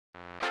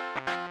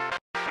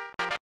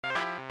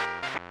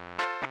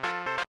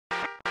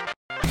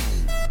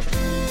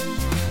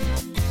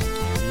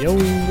Yo,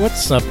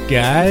 what's up,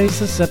 guys?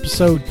 This is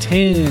episode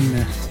 10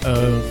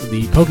 of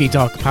the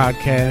PokeTalk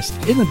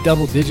podcast in the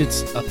double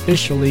digits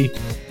officially.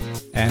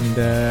 And,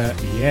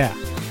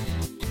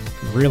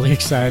 really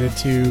excited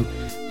to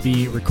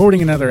be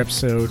recording another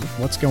episode.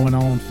 What's going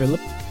on, Philip?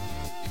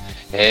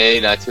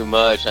 Hey, not too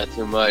much.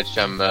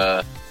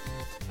 I'm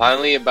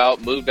finally about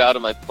moved out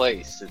of my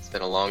place. It's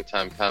been a long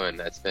time coming.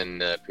 That's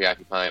been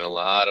preoccupying a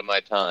lot of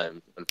my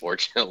time,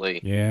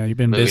 unfortunately. Yeah, you've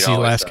been busy the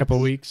last couple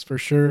of weeks for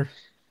sure.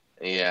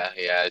 Yeah,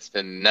 it's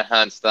been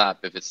nonstop.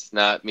 If it's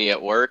not me at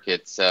work,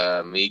 it's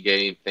me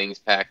getting things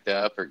packed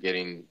up or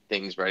getting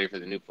things ready for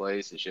the new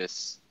place. It's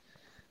just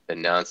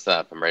been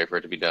nonstop. I'm ready for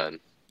it to be done.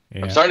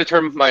 Yeah. I'm starting to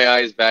turn my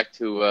eyes back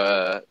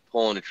to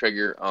pulling the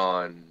trigger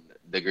on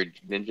the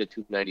Ninja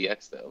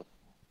 290X, though.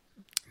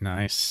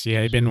 Nice.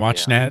 Yeah, you've been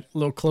watching that a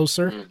little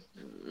closer?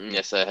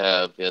 Yes, I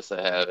have.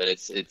 And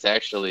it's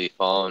actually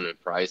fallen in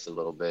price a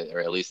little bit, or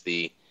at least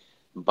the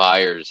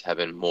buyers have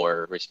been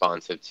more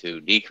responsive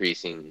to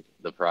decreasing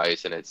the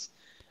price, and it's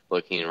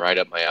looking right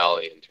up my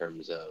alley in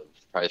terms of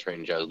price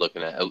range I was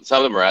looking at. Some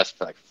of them are asking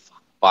for like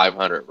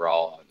 500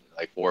 raw,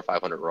 like 400 or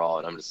 500 raw,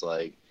 and I'm just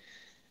like,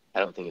 I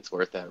don't think it's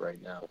worth that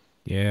right now.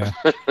 Yeah.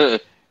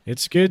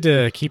 It's good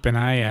to keep an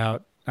eye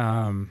out.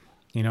 I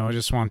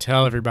just want to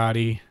tell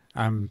everybody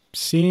I'm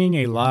seeing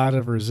a lot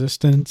of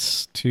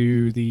resistance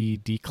to the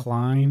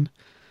decline.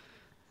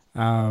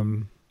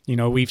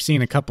 We've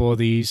seen a couple of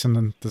these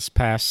in this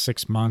past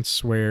 6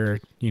 months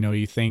where,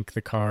 you think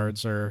the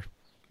cards are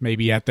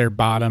maybe at their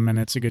bottom and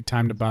it's a good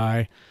time to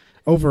buy.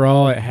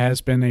 Overall, it has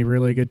been a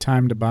really good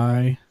time to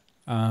buy,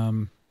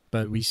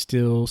 but we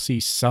still see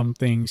some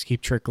things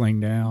keep trickling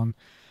down.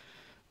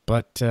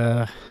 But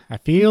I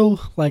feel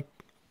like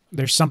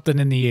there's something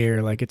in the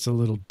air, like it's a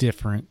little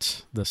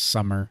different this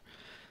summer.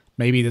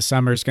 Maybe the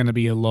summer is going to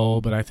be a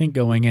lull, but I think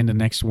going into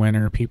next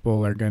winter,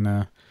 people are going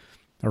to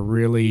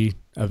really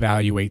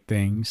evaluate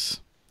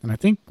things. And I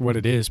think what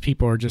it is,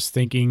 people are just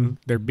thinking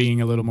they're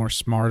being a little more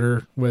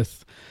smarter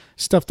with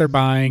stuff they're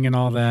buying and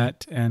all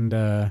that. And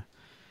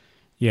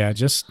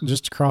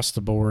just across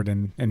the board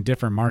and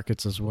different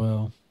markets as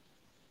well.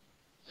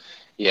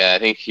 Yeah, I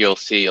think you'll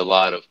see a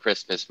lot of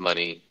Christmas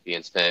money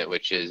being spent,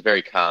 which is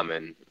very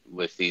common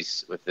with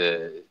this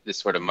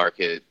sort of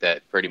market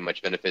that pretty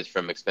much benefits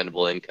from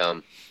expendable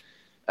income.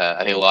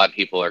 I think a lot of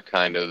people are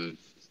kind of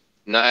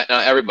not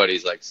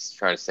everybody's like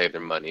trying to save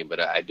their money, but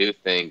I do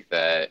think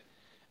that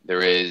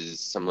there is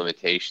some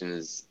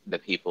limitations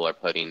that people are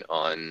putting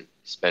on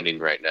spending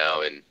right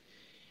now, and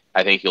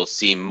I think you'll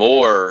see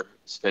more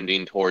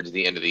spending towards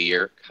the end of the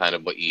year, kind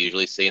of what you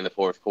usually see in the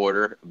fourth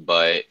quarter,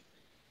 but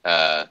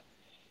I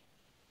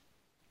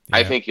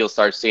think you'll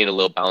start seeing a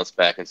little bounce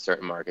back in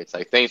certain markets.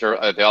 Like things are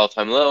at the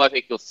all-time low. I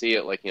think you'll see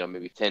it like,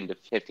 maybe 10 to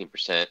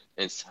 15%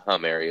 in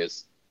some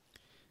areas.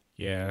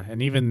 Yeah,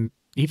 and even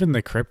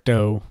the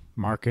crypto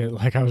market,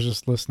 like I was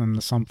just listening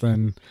to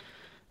something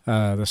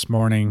this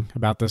morning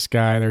about this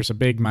guy. There's a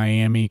big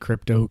Miami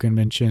crypto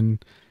convention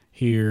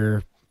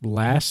here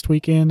last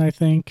weekend, I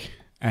think.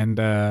 And,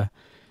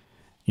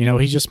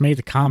 he just made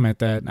the comment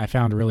that I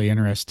found really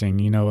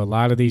interesting. A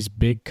lot of these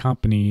big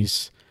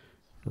companies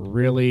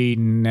really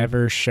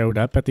never showed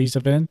up at these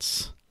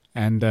events.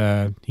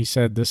 And he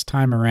said this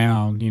time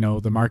around,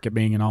 the market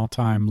being an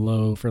all-time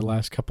low for the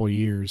last couple of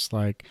years,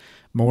 like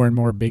more and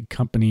more big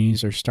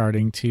companies are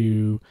starting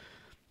to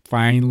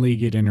finally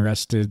get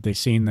interested. They've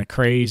seen the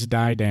craze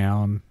die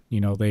down.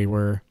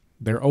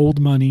 They're old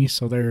money,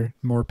 so they're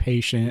more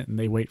patient and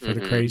they wait for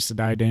the craze to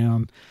die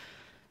down.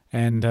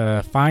 And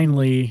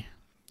finally,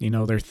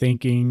 they're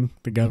thinking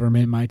the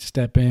government might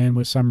step in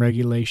with some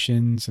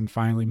regulations and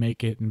finally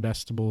make it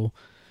investable.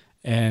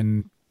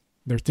 And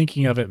they're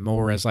thinking of it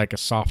more as like a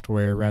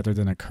software rather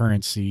than a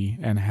currency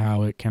and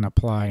how it can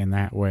apply in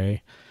that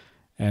way.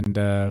 And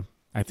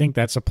I think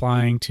that's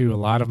applying to a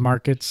lot of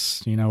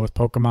markets. With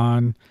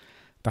Pokemon,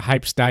 the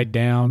hype's died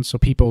down, so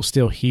people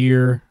still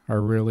here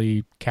are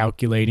really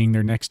calculating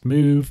their next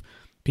move.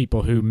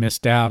 People who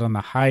missed out on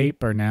the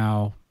hype are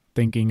now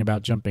thinking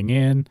about jumping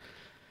in.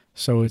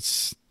 So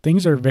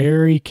things are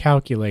very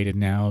calculated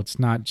now. It's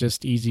not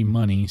just easy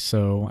money.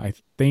 So I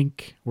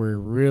think we're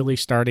really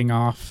starting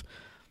off,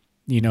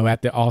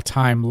 at the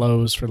all-time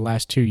lows for the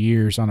last 2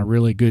 years on a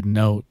really good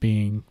note,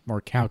 being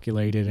more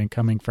calculated and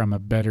coming from a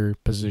better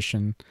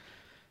position.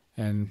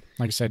 And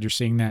like I said, you're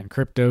seeing that in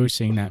crypto,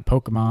 seeing that in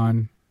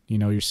Pokemon.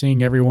 You're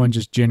seeing everyone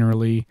just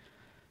generally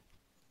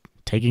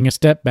taking a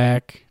step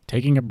back,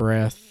 taking a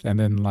breath, and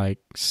then like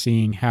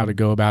seeing how to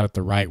go about it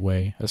the right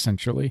way,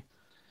 essentially.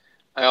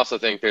 I also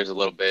think there's a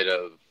little bit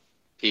of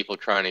people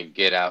trying to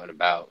get out and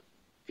about.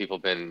 People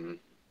have been,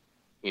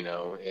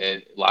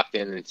 locked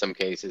in some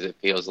cases, it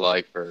feels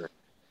like, for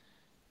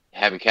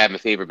having cabin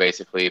fever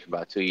basically for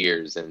about 2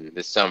 years. And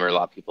this summer, a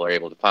lot of people are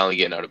able to finally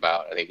get out and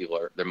about. I think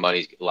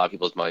a lot of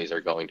people's monies are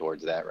going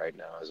towards that right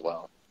now as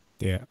well.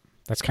 Yeah.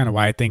 That's kind of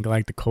why I think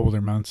like the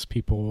colder months,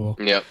 people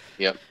will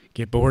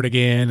get bored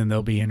again and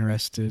they'll be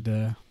interested.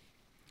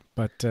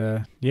 But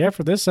yeah,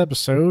 for this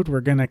episode,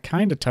 we're going to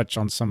kind of touch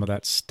on some of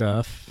that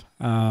stuff.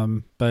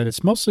 But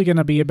it's mostly going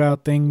to be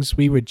about things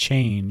we would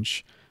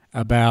change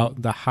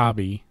about the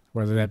hobby,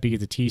 whether that be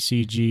the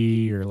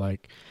TCG or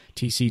like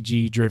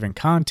TCG driven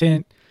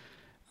content.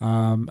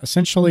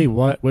 Essentially,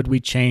 what would we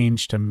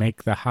change to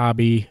make the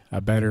hobby a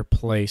better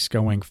place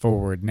going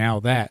forward now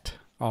that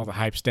all the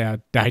hype's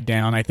died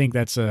down? I think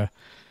that's a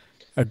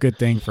good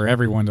thing for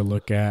everyone to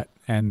look at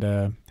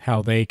and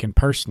how they can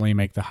personally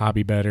make the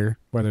hobby better,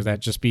 whether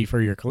that just be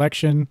for your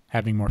collection,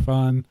 having more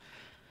fun,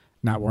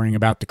 not worrying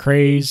about the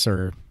craze,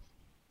 or,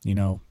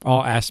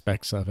 all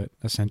aspects of it,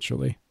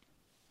 essentially.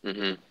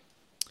 Hmm.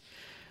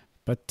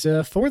 But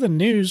for the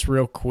news,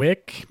 real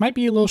quick, might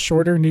be a little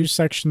shorter news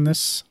section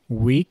this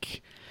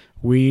week.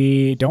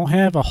 We don't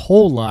have a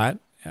whole lot,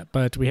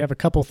 but we have a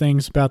couple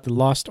things about the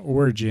Lost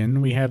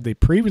Origin. We have the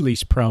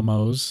pre-release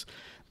promos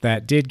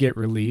that did get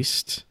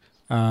released,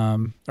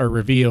 or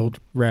revealed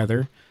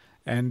rather,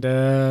 and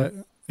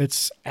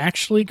it's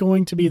actually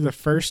going to be the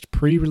first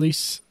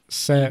pre-release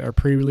set or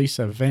pre-release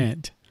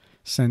event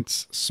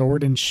since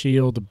Sword and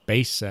Shield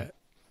base set,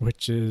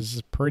 which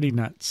is pretty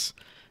nuts.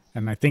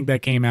 And I think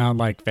that came out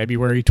like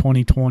February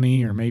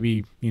 2020 or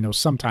maybe,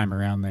 sometime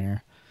around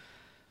there.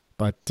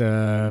 But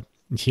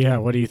yeah,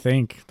 what do you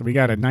think? We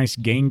got a nice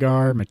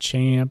Gengar,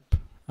 Machamp.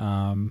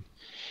 Um,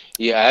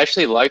 Yeah, I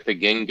actually like the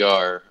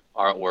Gengar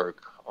artwork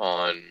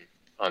on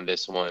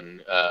this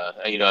one.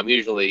 I'm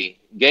usually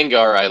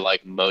Gengar. I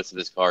like most of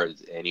his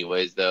cards,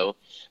 anyways, though.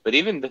 But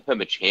even the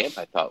Machamp,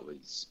 I thought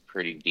was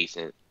pretty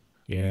decent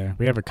yeah,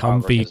 we have a artwork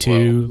Comfy as well.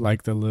 too,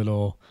 like the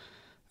little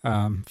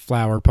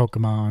flower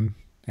Pokemon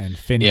and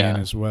Finian Yeah,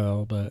 as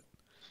well. But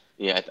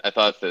yeah, I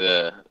thought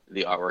the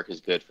artwork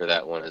is good for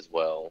that one as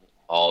well.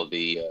 All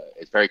the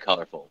it's very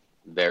colorful,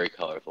 very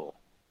colorful.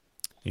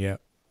 yeah,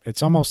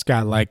 it's almost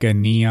got like a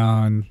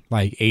neon,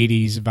 like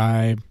 80s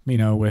vibe,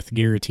 with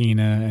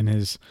Giratina and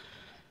his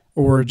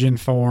origin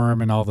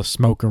form and all the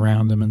smoke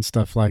around him and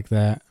stuff like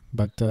that.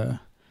 But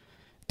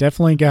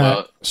definitely got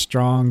Well,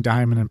 strong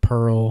Diamond and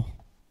Pearl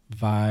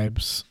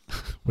vibes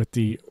with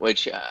the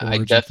which I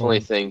origin definitely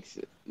form.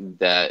 think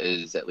that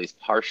is at least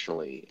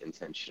partially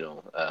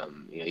intentional.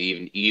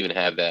 You even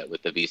have that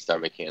with the V Star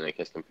mechanic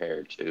as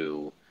compared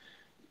to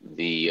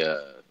the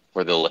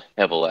for the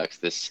level X,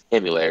 the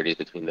similarities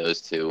between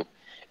those two.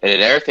 And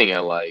another thing I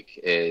like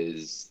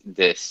is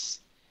this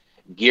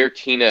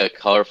Giratina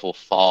colorful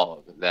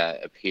fog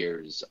that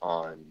appears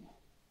on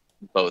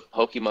both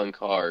Pokemon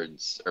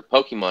cards or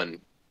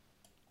Pokemon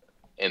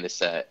in the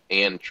set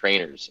and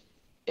trainers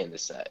in the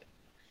set.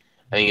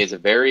 I think it's a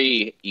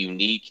very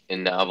unique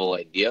and novel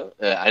idea.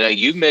 I know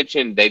you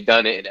mentioned they've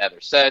done it in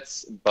other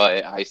sets,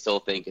 but I still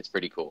think it's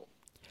pretty cool.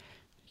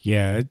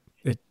 Yeah,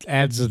 it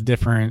adds a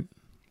different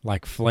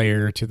like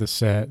flair to the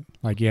set.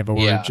 Like you have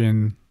Yeah.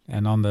 origin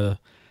and on the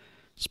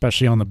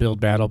especially on the build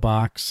battle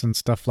box and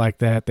stuff like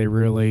that, they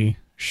really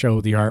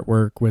show the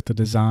artwork with the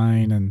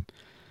design and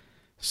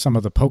some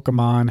of the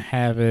Pokemon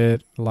have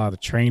it, a lot of the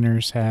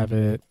trainers have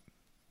it,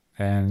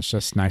 and it's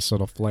just nice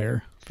little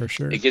flair for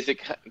sure. It gives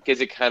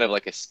it kind of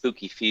like a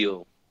spooky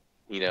feel,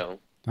 you know.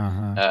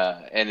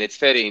 Uh-huh. And it's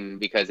fitting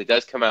because it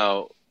does come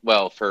out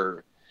well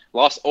for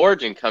Lost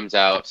Origin comes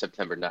out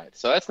September 9th.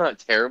 So that's not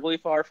terribly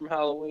far from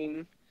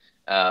Halloween.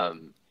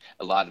 Um,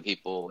 a lot of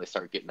people they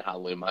start getting the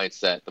Halloween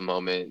mindset the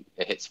moment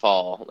it hits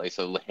fall, like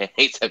so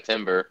late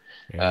September.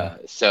 Yeah.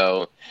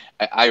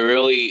 I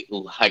really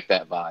like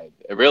that vibe.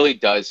 It really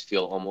does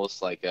feel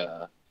almost like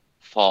a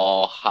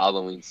fall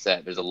Halloween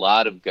set. There's a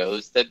lot of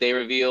ghosts that they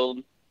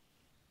revealed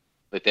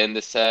within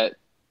the set,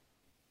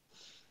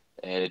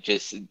 and it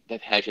just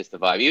that has just the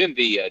vibe. Even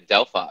the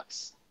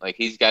Delphox, like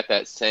he's got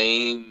that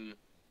same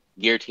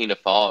Giratina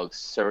fog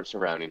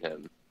surrounding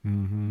him.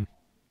 Mhm.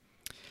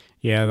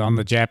 Yeah, on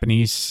the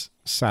Japanese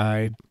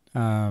side,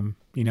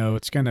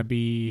 it's going to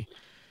be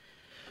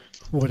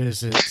what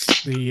is it?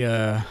 It's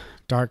the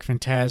Dark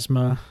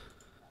Phantasma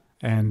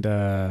and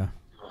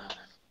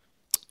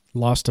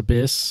Lost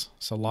Abyss.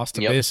 So Lost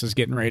Yep. Abyss is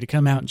getting ready to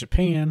come out in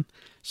Japan.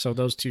 So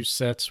those two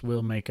sets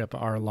will make up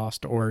our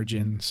Lost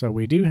Origin. So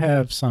we do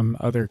have some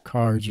other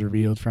cards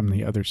revealed from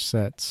the other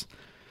sets.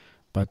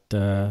 But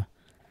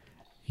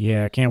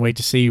yeah, I can't wait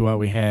to see what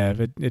we have.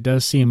 It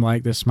does seem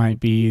like this might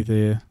be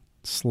the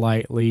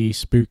slightly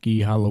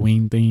spooky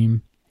Halloween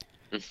theme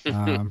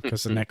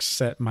because the next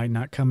set might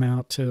not come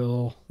out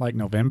till like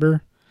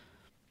November.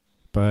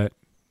 But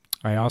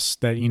I also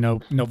that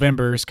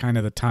November is kind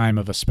of the time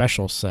of a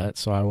special set,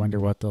 so I wonder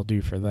what they'll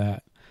do for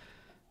that.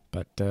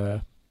 But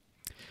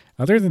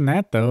other than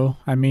that, though,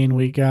 I mean,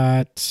 we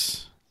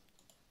got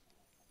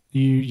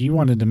you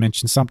wanted to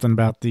mention something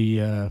about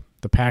the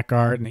pack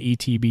art and the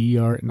ETB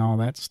art and all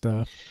that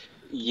stuff.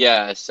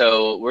 Yeah,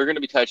 so we're going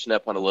to be touching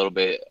up on a little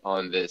bit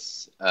on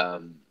this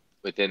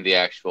within the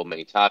actual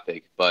main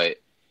topic, but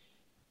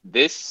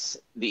the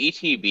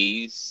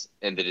ETBs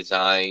and the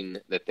design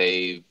that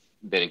they've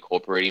been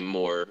incorporating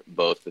more,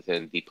 both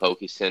within the Poke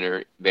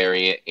Center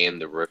variant and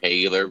the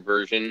regular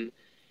version,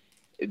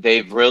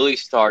 they've really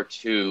start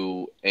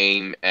to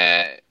aim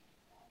at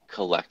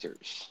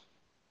collectors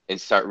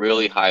and start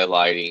really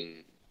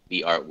highlighting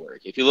the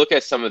artwork. If you look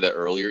at some of the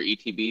earlier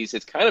ETBs,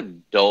 it's kind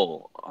of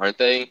dull, aren't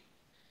they?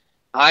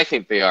 I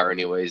think they are,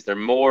 anyways. They're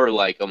more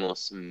like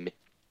almost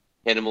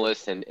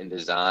minimalist in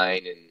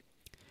design, and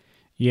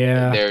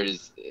Yeah,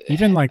 there's,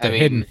 even like I the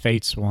Hidden mean,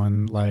 Fates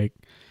one, like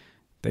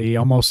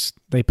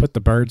they put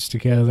the birds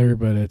together,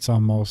 but it's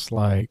almost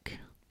like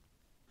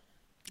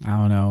I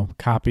don't know,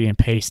 copy and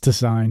paste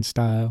design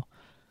style.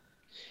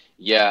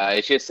 yeah,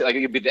 it's just like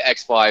it could be the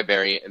XY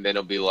variant, and then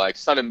it'll be like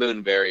Sun and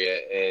Moon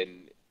variant,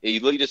 and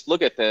just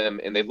look at them,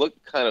 and they look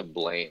kind of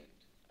bland,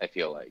 I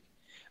feel like.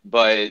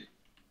 But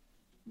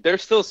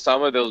there's still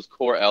some of those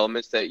core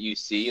elements that you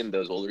see in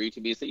those older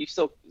ETBs that you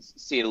still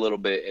see a little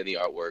bit in the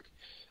artwork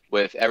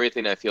with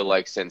everything I feel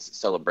like since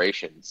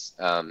Celebrations.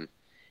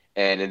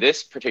 And in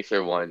this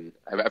particular one,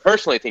 I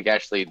personally think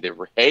actually the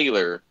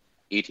regular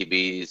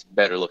ETB is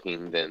better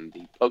looking than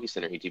the Poke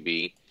Center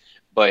ETB.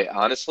 But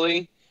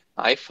honestly,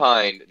 I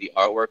find the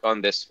artwork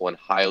on this one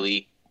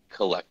highly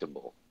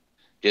collectible.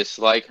 Just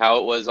like how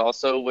it was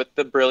also with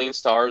the Brilliant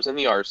Stars and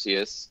the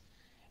Arceus.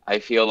 I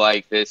feel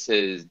like this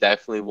is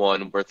definitely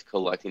one worth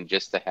collecting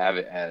just to have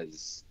it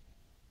as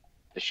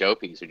a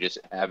showpiece or just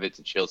have it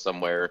to chill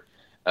somewhere,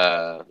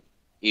 uh,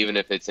 even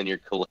if it's in your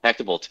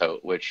collectible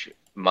tote, which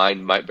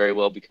mine might very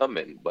well become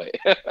in. But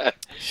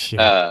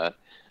Yeah. uh,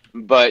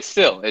 but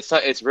still,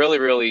 it's really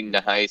really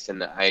nice,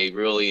 and I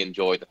really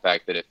enjoy the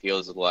fact that it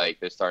feels like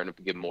they're starting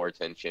to give more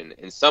attention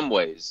in some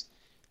ways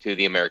to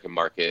the American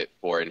market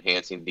for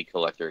enhancing the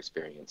collector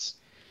experience.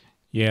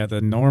 Yeah,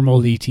 the normal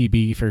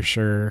ETB for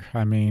sure.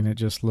 I mean, it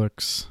just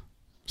looks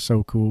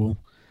so cool.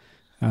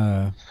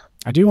 Uh,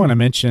 I do want to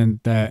mention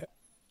that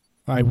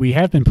we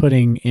have been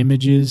putting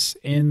images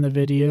in the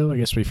video. I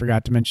guess we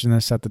forgot to mention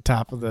this at the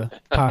top of the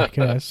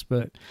podcast,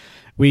 but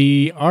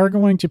we are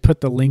going to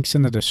put the links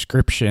in the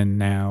description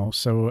now.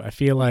 So I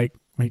feel like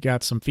we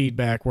got some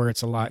feedback where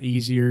it's a lot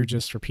easier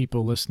just for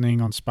people listening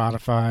on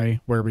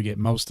Spotify, where we get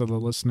most of the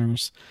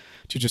listeners,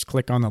 to just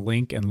click on the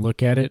link and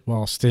look at it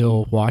while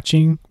still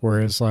watching.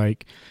 Whereas,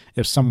 like,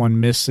 if someone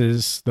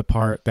misses the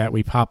part that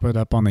we pop it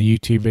up on the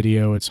YouTube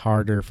video, it's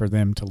harder for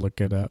them to look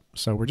it up.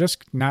 So we're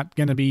just not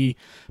going to be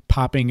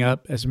popping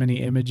up as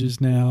many images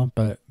now,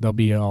 but they'll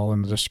be all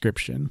in the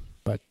description.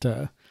 But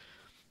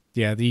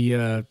yeah,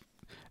 the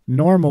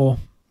normal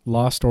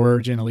Lost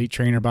Origin Elite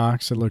Trainer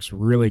box, it looks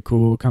really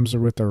cool. It comes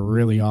with a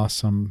really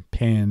awesome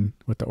pin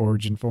with the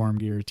Origin Form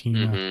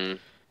Giratina, Hmm.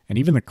 and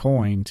even the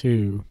coin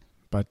too.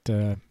 But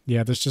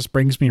yeah, this just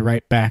brings me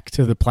right back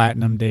to the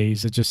Platinum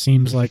days. It just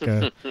seems like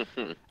a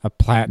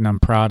Platinum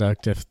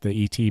product if the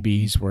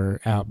ETBs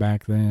were out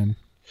back then.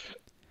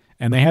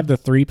 And they have the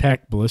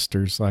 3-pack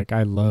blisters. Like,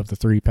 I love the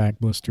 3-pack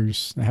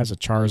blisters. It has a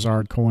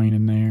Charizard coin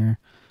in there.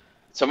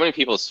 So many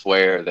people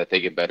swear that they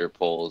get better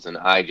pulls, and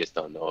I just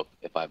don't know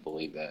if I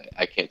believe that.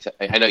 I can't.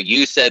 I know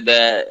you said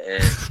that,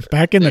 and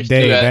Back in the there's two.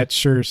 day, that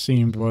sure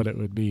seemed what it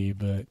would be,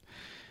 but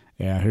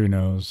yeah, who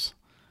knows?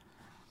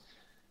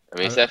 I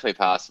mean, it's Uh, definitely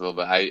possible,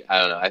 but I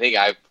don't know. I think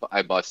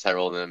I bought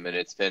several of them, and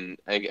it's been.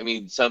 I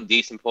mean, some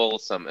decent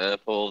pulls, some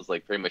pulls,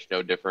 like pretty much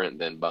no different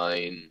than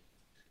buying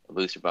a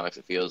booster box.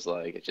 It feels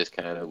like it's just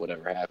kind of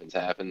whatever happens,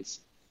 happens.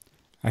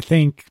 I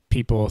think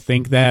people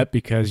think that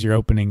because you're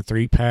opening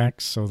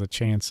 3-packs, so the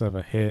chance of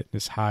a hit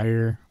is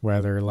higher.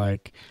 Whether,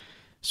 like,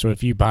 so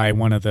if you buy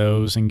one of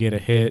those and get a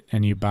hit,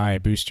 and you buy a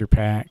booster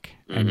pack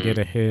and get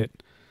Hmm. a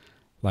hit,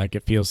 like,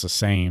 it feels the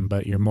same,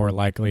 but you're more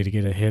likely to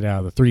get a hit out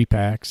of the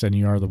 3-packs than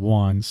you are the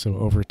ones. So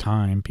over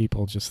time,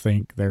 people just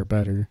think they're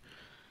better.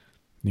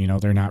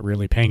 They're not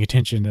really paying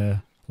attention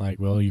to, like,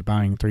 well, you're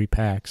buying 3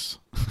 packs.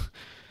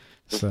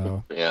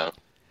 So, Yeah.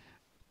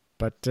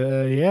 but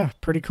yeah,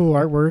 pretty cool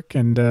artwork,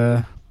 and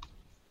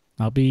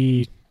I'll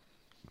be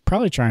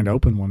probably trying to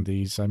open one of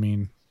these. I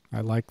mean,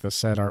 I like the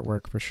set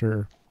artwork for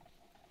sure.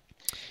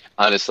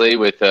 Honestly,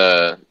 with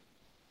I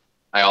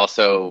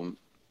also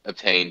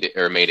obtained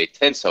or made a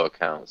Tenso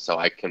account, so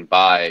I can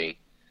buy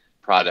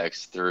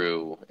products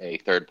through a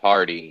third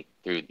party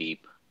through the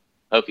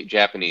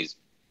Japanese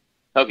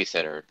Poke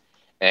Center,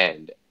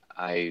 and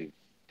I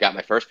got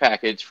my first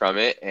package from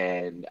it,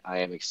 and I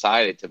am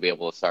excited to be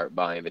able to start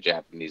buying the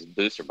Japanese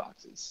booster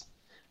boxes.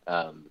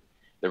 Um,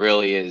 there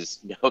really is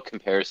no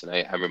comparison.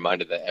 I'm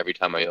reminded that every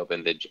time I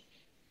open the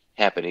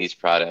Japanese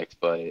product,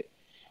 but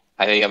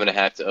I think I'm going to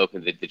have to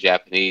open the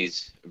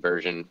Japanese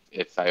version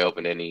if I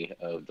open any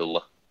of the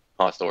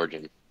Lost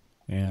Origin.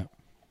 Yeah,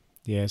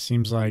 yeah. It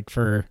seems like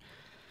for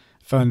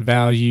fun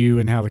value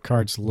and how the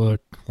cards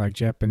look, like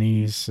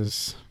Japanese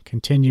is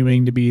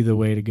continuing to be the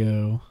way to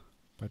go.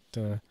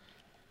 But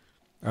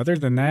other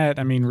than that,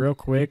 I mean, real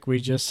quick, we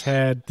just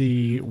had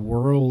the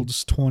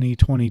Worlds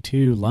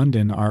 2022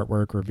 London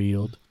artwork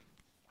revealed.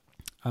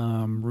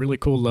 Really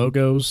cool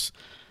logos.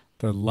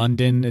 The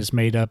London is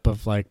made up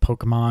of like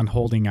Pokemon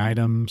holding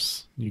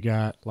items. You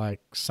got like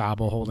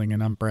Sabo holding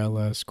an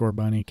umbrella,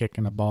 Scorbunny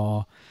kicking a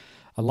ball.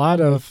 A lot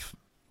of,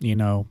 you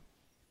know,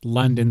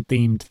 London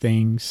themed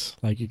things.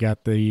 Like you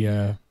got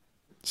the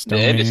The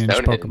end of Stonehenge,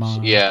 Stonehenge. Pokemon.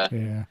 Yeah,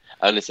 Yeah.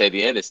 I'm gonna say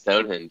the end of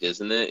Stonehenge,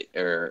 isn't it?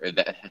 Or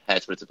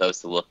that's what it's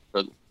supposed to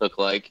look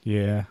like.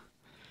 Yeah.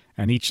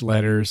 And each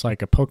letter is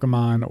like a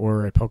Pokemon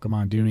or a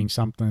Pokemon doing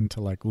something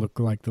to like look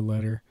like the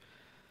letter.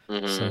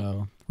 Hmm.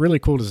 So really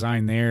cool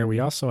design there. We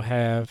also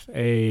have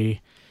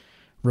a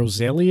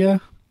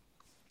Roselia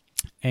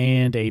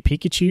and a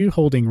Pikachu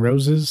holding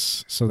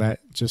roses. So that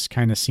just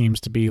kind of seems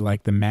to be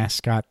like the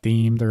mascot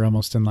theme. They're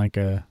almost in like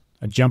a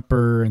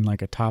jumper and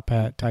like a top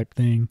hat type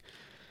thing.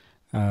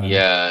 Uh,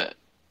 Yeah,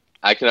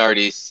 I can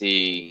already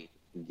see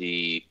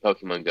the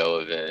Pokemon Go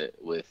event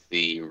with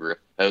the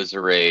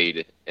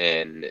Roserade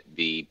and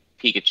the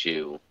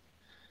Pikachu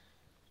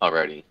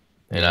already.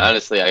 And yeah.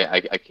 honestly, I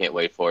can't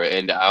wait for it.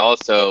 And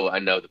I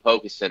know the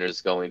Poke Center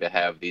is going to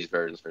have these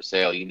versions for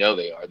sale. You know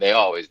they are. They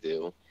always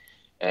do.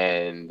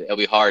 And it'll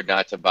be hard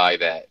not to buy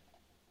that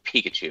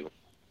Pikachu.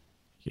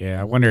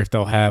 Yeah. I wonder if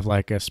they'll have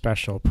like a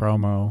special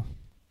promo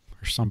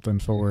or something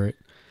for it.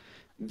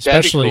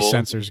 That'd be Especially cool.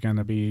 since there's going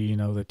to be,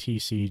 the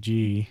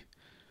TCG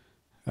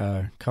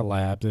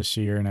collab this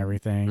year and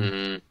everything.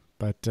 Hmm.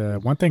 But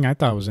one thing I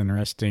thought was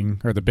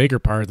interesting, or the bigger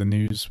part of the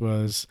news,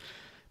 was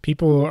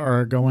people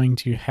are going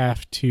to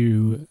have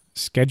to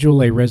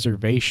schedule a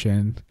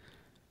reservation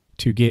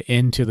to get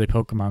into the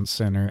Pokemon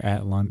Center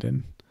at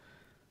London.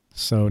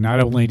 So not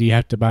only do you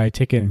have to buy a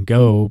ticket and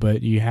go,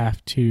 but you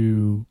have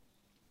to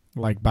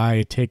like buy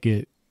a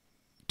ticket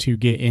to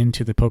get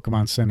into the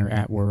Pokemon Center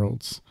at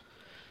Worlds.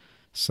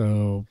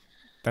 So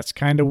that's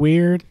kind of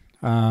weird.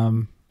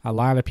 A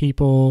lot of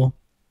people,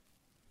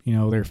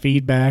 their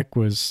feedback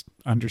was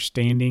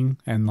understanding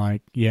and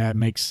like, yeah, it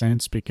makes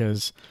sense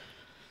because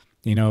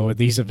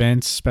these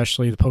events,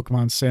 especially the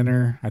Pokemon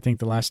Center, I think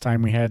the last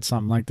time we had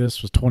something like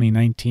this was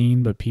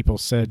 2019, but people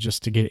said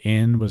just to get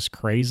in was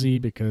crazy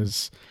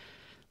because,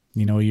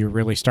 you're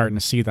really starting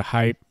to see the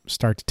hype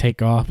start to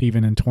take off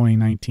even in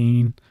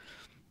 2019.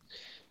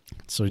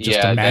 So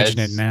just Yeah, imagine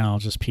it that's now,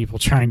 just people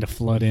trying to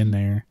flood in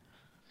there.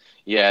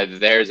 yeah.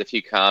 There's a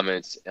few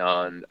comments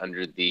on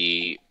under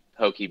the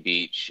Pokey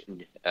Beach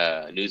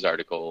news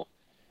article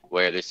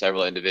where there's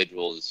several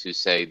individuals who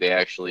say they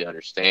actually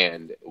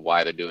understand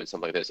why they're doing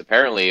something like this.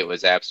 Apparently, it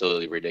was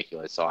absolutely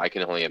ridiculous. So I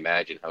can only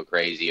imagine how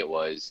crazy it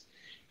was.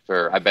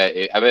 I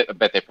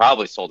bet they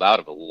probably sold out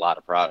of a lot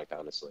of product.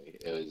 Honestly,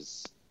 it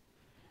was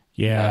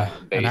Yeah,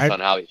 and based on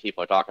how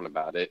people are talking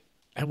about it.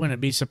 I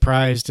wouldn't be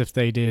surprised if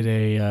they did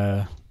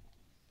a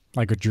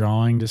like a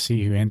drawing to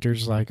see who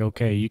enters. Like,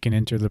 okay, you can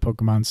enter the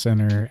Pokemon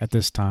Center at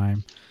this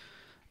time,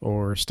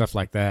 or stuff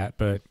like that.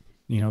 But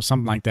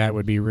something like that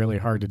would be really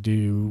hard to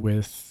do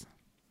with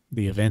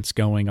the events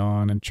going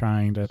on and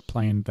trying to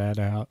plan that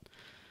out.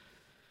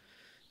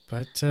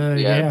 But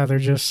Yeah, yeah, they're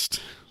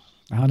just,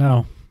 I don't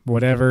know,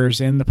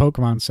 whatever's in the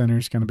Pokemon Center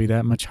is going to be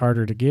that much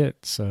harder to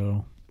get.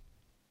 So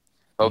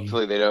we,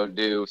 hopefully they don't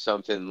do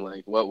something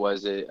like what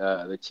was it?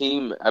 The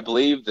team, I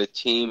believe the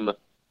team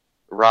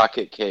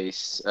Rocket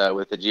case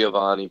with the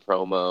Giovanni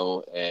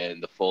promo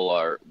and the full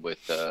art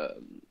with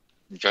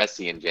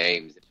Jesse and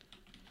James.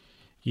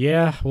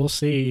 yeah, we'll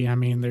see. I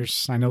mean,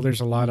 I know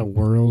there's a lot of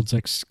worlds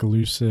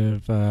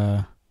exclusive,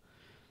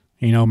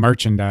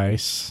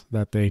 merchandise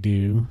that they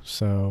do.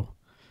 So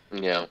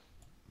Yeah.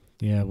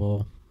 yeah,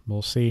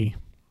 we'll see.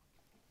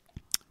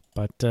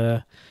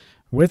 But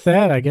with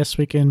that, I guess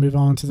we can move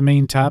on to the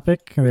main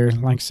topic. There,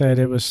 like I said,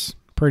 it was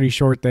pretty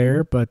short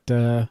there, but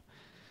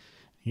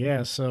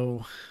yeah.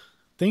 So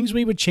things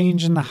we would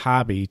change in the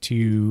hobby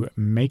to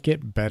make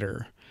it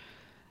better.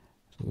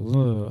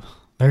 Ugh,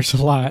 there's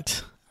a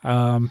lot,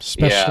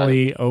 Yeah.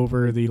 especially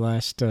over the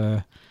last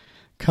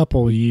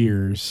couple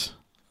years.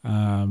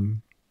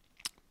 Um,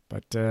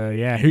 but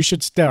yeah, who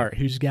should start?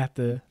 Who's got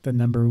the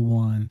number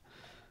one?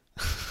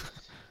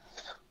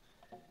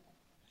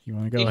 You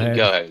want to You go can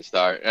go ahead? ahead and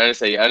start.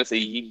 Honestly,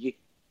 you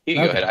can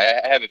go Okay. ahead.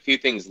 I have a few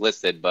things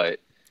listed, but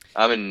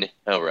I'm in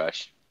no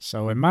rush.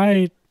 So in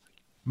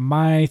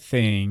my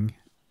thing,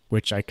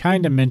 which I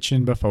kind of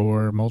mentioned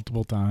before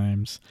multiple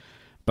times,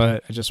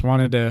 but I just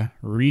wanted to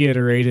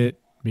reiterate it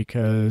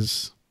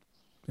because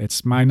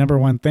it's my number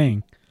one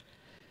thing.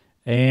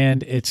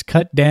 And it's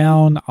cut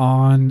down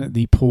on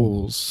the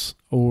pools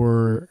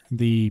or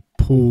the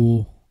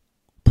pool,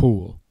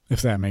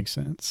 if that makes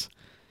sense.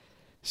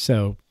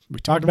 So we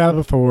talked about it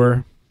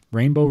before.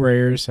 Rainbow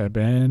rares have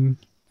been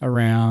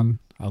around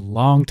a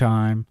long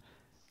time.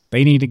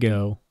 They need to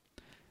go.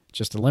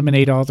 Just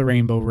eliminate all the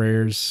rainbow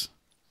rares,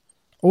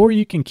 or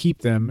you can keep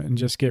them and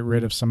just get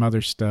rid of some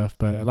other stuff.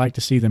 But I'd like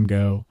to see them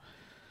go.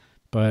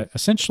 But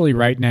essentially,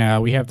 right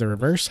now we have the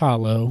reverse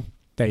hollow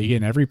that you get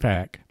in every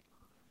pack,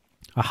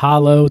 a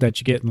hollow that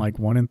you get in like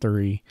 1 in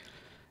 3.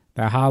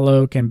 That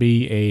hollow can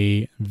be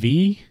a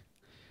V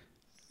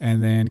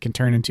and then can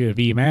turn into a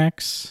V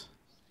Max.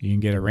 You can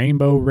get a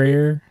rainbow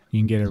rare. You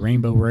can get a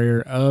rainbow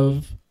rare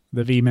of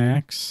the V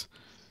Max.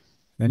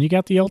 Then you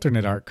got the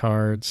alternate art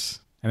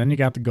cards, and then you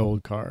got the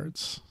gold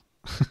cards.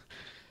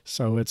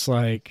 So it's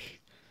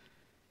like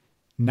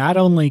not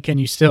only can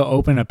you still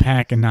open a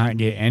pack and not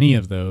get any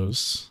of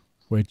those,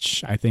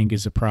 which I think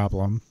is a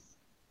problem,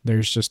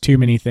 There's just too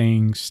many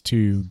things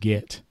to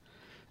get.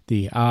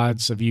 The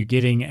odds of you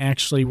getting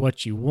actually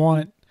what you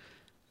want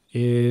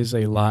is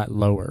a lot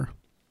lower.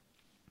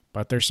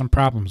 But there's some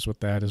problems with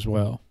that as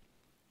well.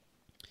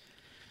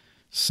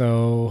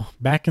 So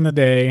back in the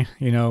day,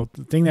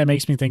 the thing that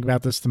makes me think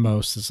about this the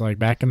most is like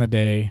back in the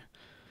day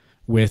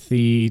with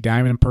the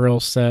Diamond and Pearl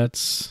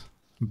sets,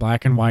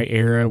 black and white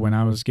era, when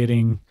I was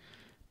getting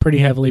pretty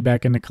heavily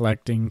back into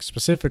collecting,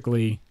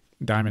 specifically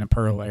Diamond and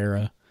Pearl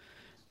era.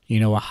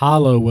 A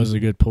holo was a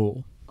good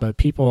pull, but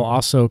people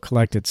also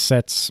collected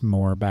sets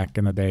more back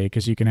in the day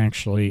because you can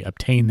actually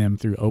obtain them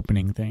through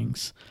opening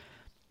things.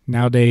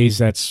 Nowadays,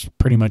 that's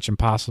pretty much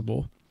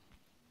impossible.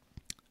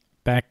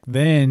 Back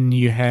then,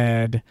 you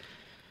had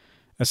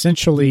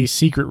essentially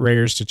secret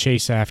rares to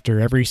chase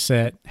after. Every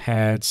set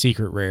had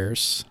secret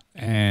rares,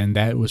 and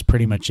that was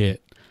pretty much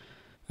it.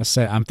 A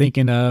set I'm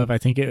thinking of, I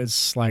think it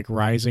was like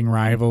Rising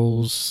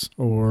Rivals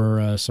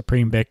or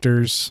Supreme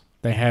Victors.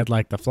 They had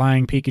like the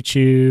Flying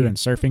Pikachu and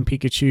Surfing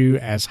Pikachu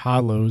as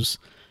holos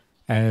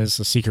as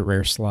a secret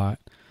rare slot.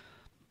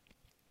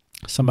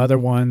 Some other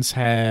ones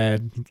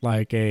had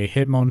like a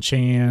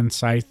Hitmonchan,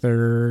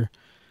 Scyther,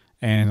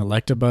 and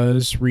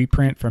Electabuzz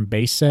reprint from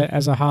base set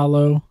as a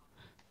holo.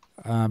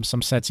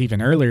 Some sets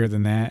even earlier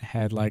than that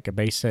had like a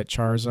base set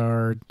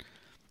Charizard.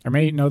 Or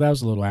maybe, no, that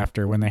was a little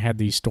after when they had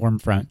the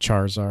Stormfront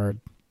Charizard.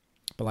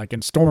 But like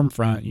in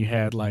Stormfront, you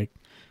had like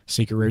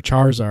secret rare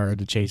Charizard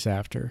to chase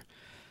after.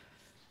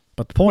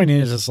 But the point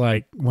is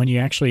like when you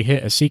actually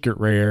hit a secret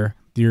rare,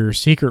 your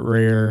secret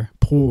rare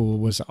pool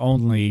was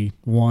only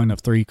one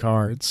of 3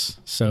 cards.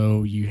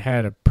 So you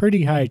had a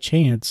pretty high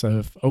chance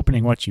of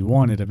opening what you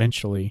wanted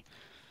eventually.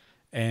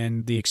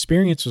 And the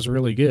experience was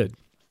really good.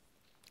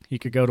 You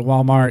could go to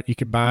Walmart, you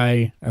could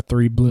buy a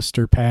 3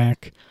 blister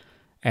pack,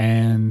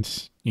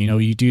 and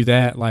you do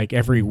that like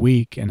every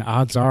week, and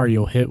odds are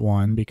you'll hit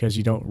one because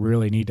you don't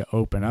really need to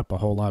open up a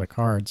whole lot of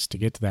cards to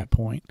get to that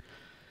point.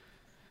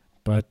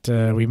 But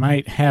we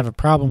might have a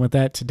problem with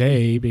that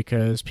today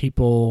because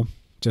people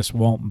just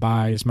won't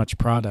buy as much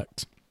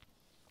product,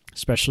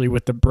 especially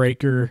with the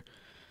breaker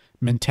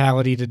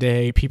mentality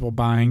today. People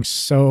buying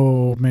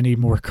so many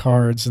more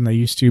cards than they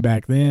used to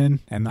back then,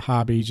 and the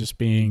hobby just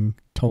being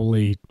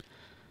totally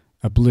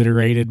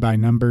obliterated by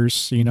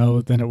numbers,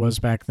 than it was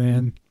back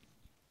then.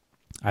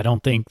 I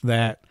don't think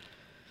that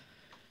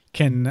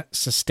can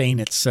sustain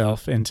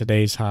itself in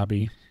today's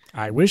hobby.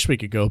 I wish we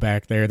could go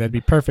back there. That'd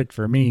be perfect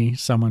for me,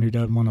 someone who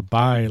doesn't want to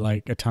buy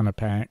like a ton of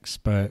packs,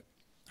 but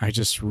I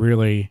just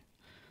really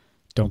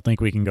don't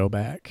think we can go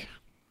back.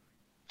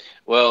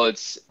 Well,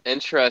 it's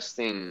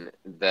interesting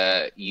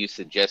that you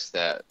suggest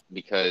that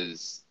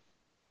because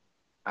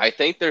I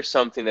think there's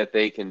something that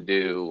they can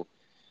do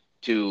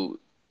to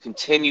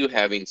continue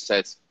having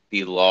sets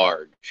be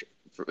large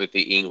with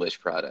the English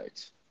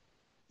product,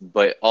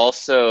 but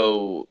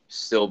also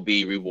still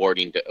be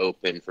rewarding to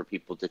open for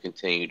people to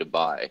continue to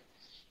buy.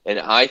 And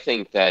I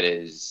think that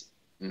is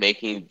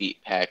making the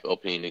pack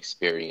opening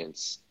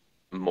experience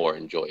more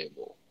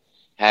enjoyable.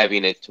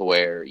 Having it to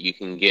where you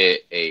can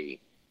get a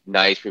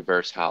nice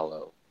reverse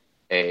holo,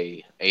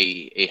 a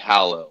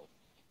holo,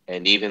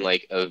 and even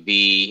like a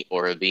V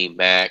or a V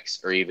Max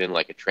or even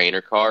like a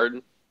trainer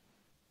card,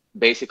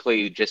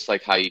 basically just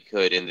like how you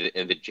could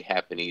in the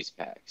Japanese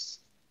packs.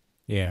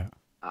 Yeah.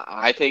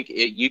 I think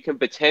you can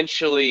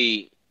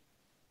potentially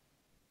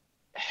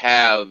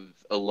have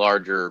a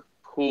larger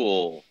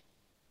pool,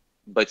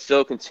 but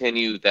still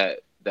continue that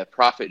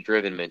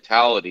profit-driven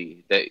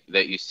mentality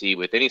that you see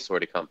with any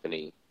sort of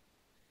company,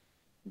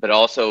 but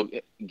also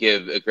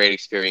give a great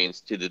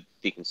experience to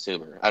the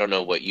consumer. I don't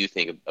know what you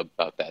think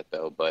about that,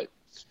 though, but...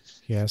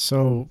 Yeah,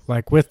 so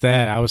like with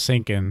that, I was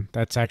thinking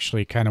that's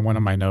actually kind of one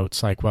of my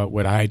notes, like what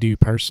would I do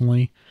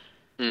personally?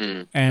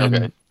 Okay.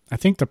 And I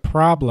think the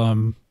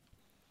problem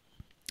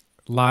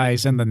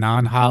lies in the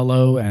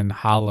non-holo and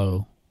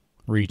holo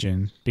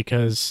region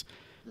because,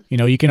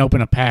 you can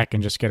open a pack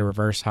and just get a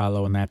reverse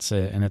holo and that's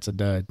it, and it's a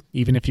dud.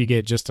 Even if you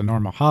get just a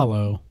normal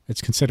holo,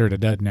 it's considered a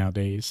dud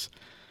nowadays.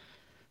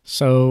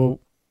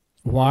 So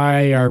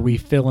why are we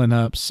filling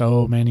up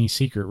so many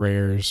secret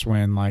rares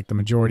when like the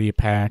majority of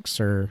packs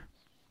are,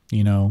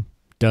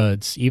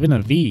 duds? Even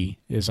a V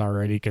is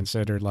already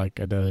considered like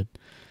a dud.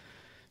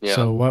 Yeah.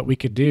 So what we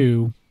could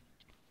do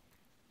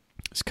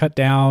is cut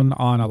down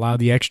on a lot of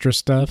the extra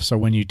stuff. So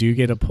when you do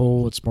get a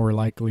pull, it's more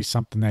likely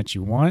something that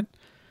you want.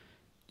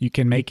 You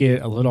can make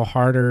it a little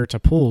harder to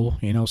pull,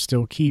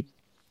 still keep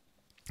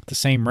the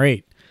same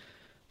rate.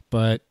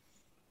 But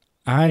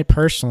I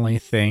personally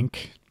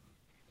think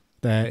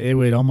that it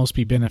would almost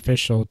be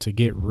beneficial to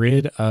get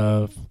rid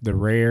of the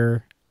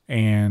rare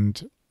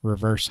and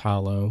reverse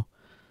holo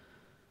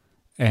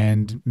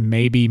and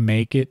maybe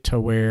make it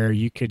to where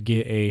you could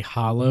get a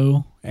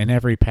holo in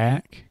every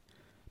pack,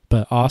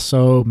 but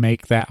also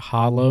make that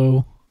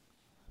holo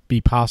be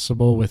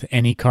possible with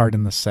any card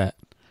in the set.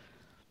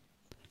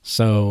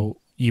 So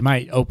you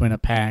might open a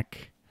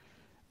pack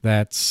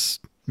that's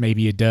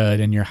maybe a dud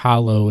and your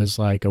holo is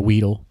like a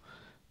Weedle,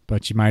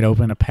 but you might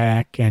open a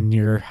pack and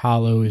your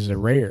holo is a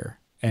rare.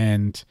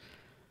 And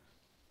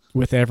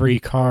with every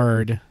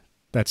card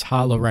that's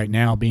hollow right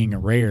now being a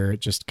rare,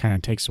 it just kind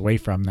of takes away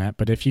from that.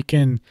 But if you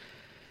can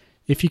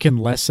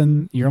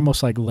lessen, you're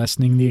almost like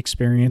lessening the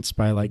experience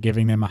by like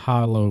giving them a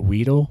hollow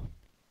Weedle.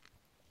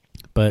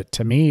 But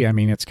to me, I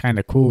mean, it's kind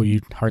of cool.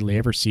 You hardly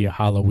ever see a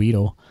hollow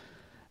Weedle,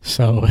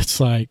 so it's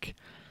like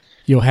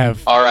you'll have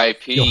you'll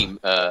R.I.P.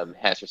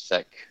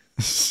 Hashersec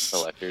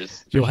collectors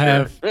for you'll sure.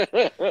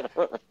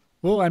 have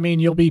well, I mean,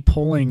 you'll be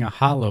pulling a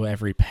hollow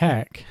every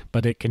pack,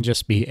 but it can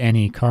just be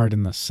any card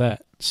in the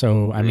set.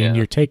 So, I mean, Yeah.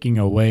 you're taking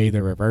away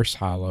the reverse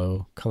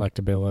hollow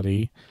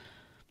collectability,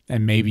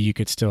 and maybe you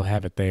could still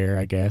have it there.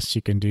 I guess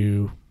you can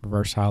do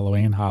reverse hollow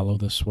and hollow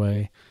this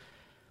way,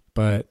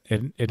 but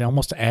it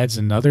almost adds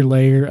another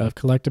layer of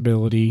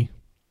collectability.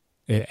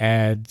 It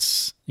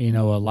adds, a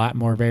lot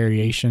more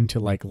variation to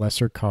like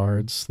lesser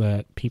cards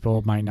that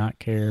people might not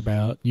care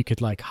about. You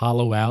could like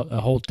hollow out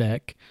a whole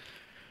deck.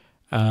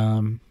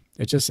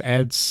 It just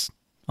adds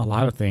a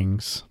lot of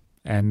things,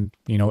 and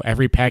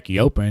every pack you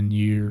open,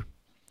 you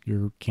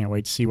can't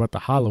wait to see what the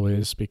hollow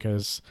is,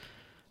 because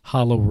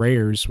hollow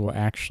rares will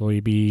actually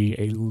be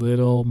a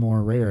little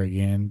more rare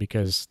again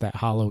because that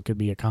hollow could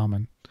be a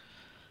common.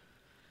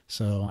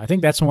 So I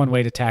think that's one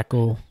way to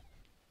tackle,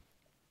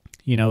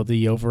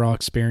 the overall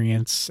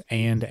experience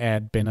and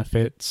add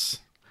benefits.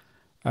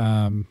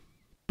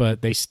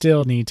 But they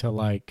still need to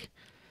like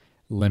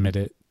limit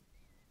it.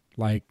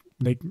 Like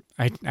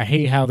I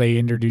hate how they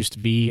introduced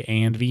V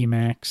and V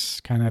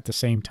Max kind of at the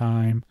same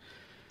time.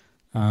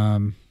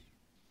 Um,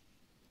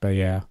 but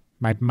yeah,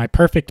 my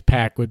perfect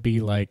pack would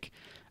be like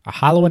a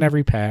hollow in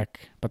every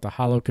pack, but the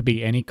hollow could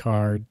be any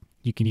card.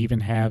 You can even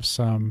have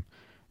some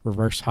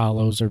reverse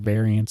hollows or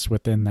variants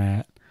within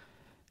that.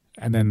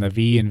 And then the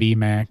V and V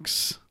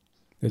Max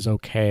is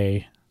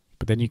okay,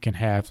 but then you can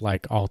have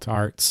like alt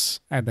arts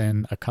and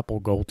then a couple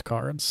gold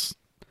cards.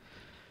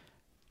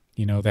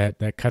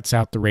 That cuts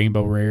out the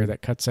rainbow rare,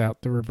 that cuts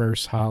out the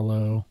reverse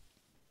hollow.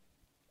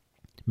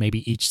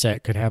 Maybe each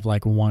set could have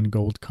like one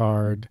gold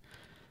card,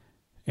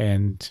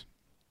 and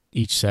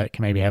each set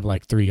can maybe have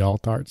like 3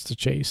 alt arts to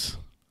chase.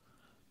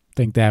 I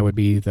think that would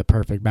be the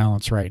perfect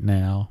balance right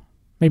now.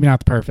 Maybe not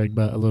the perfect,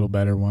 but a little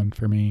better one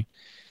for me.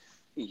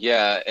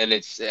 Yeah, and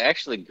it's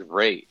actually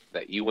great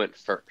that you went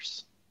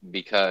first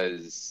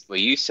because what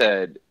you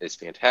said is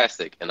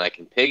fantastic, and I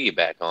can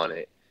piggyback on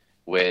it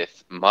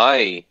with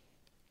my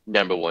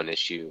number one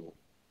issue,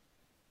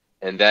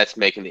 and that's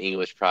making the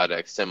English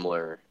product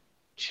similar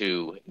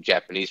to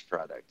Japanese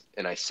product.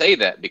 And I say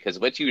that because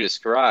what you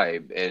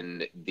describe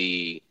in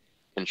the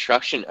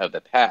construction of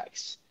the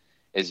packs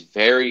is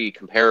very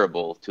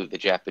comparable to the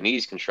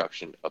Japanese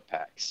construction of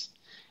packs.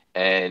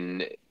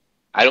 And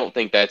I don't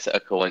think that's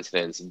a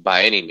coincidence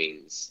by any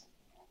means.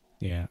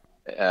 Yeah.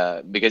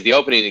 Because the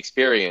opening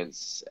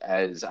experience,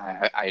 as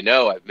I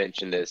know I've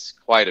mentioned this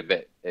quite a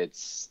bit,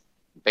 it's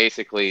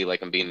basically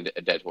like I'm being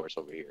a dead horse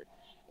over here.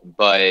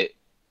 But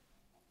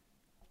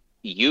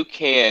you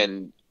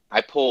can,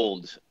 I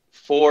pulled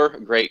 4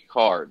 great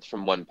cards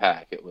from one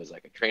pack. It was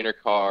like a trainer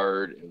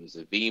card, it was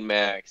a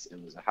VMAX,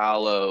 it was a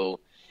hollow,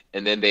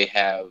 and then they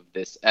have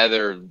this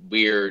other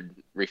weird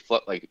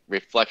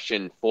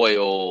reflection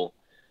foil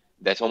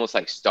that's almost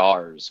like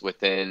stars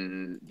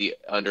within the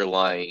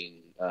underlying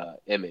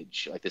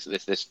image, like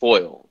this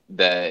foil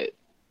that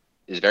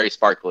is very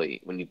sparkly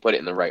when you put it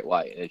in the right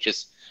light, and it's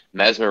just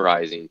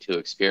mesmerizing to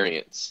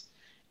experience.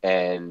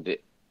 And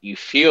you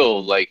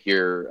feel like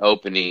you're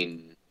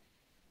opening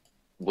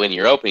when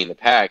you're opening the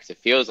packs. It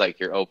feels like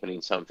you're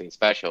opening something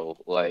special,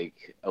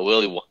 like a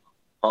Willy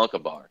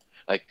Wonka bar.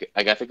 Like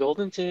I got the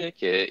golden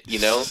ticket,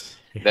 Yeah.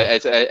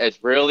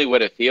 That's really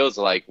what it feels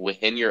like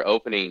when you're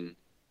opening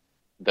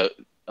the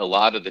a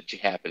lot of the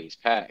Japanese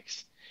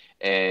packs.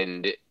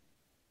 And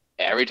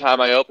every time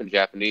I open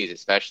Japanese,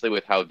 especially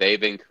with how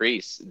they've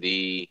increased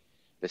the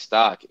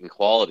stock and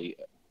quality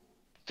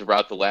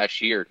throughout the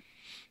last year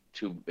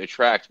to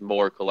attract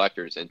more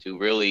collectors and to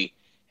really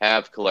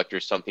have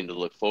collectors something to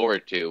look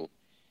forward to.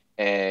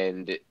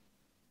 And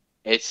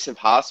it's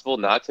impossible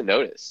not to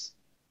notice.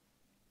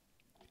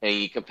 And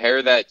you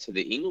compare that to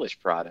the English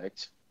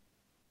product,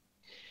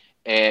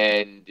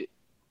 and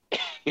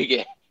you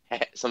get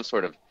some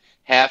sort of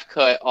half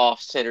cut, off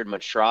centered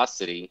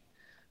monstrosity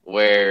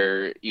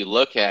where you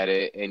look at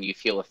it and you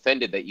feel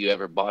offended that you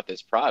ever bought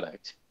this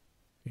product.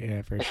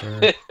 Yeah, for sure.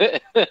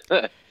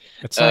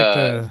 It's like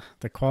uh,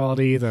 the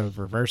quality, the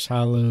reverse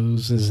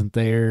hollows isn't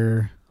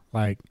there.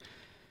 Like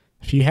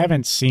if you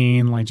haven't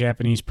seen like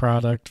Japanese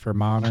product for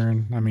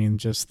modern, I mean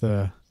just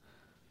the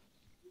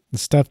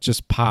stuff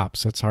just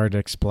pops. It's hard to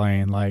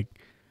explain. Like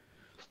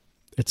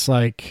it's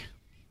like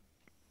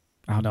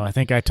I don't know. I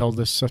think I told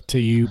this to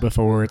you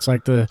before. It's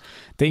like the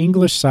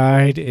English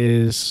side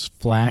is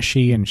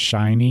flashy and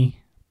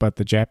shiny, but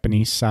the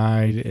Japanese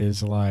side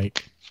is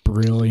like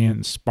brilliant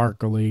and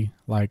sparkly.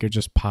 Like it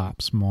just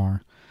pops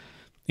more.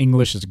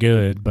 English is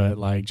good, but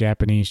like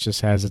Japanese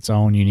just has its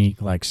own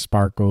unique like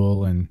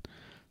sparkle and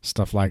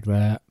stuff like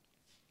that.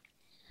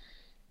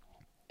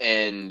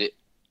 and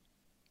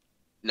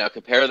now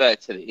compare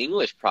that to the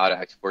English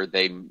product where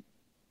they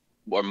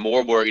were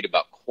more worried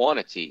about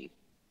quantity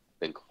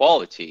than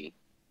quality,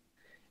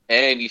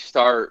 and you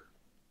start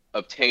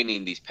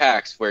obtaining these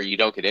packs where you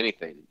don't get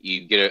anything.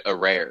 You get a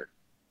rare,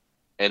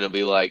 and it'll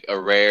be like a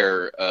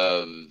rare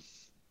of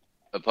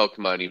a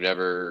Pokemon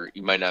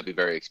you might not be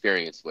very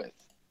experienced with.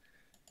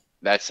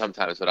 That's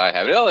sometimes what I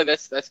have. Oh, like,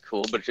 that's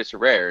cool, but it's just a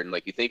rare. And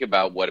like you think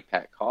about what a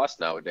pack costs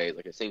nowadays,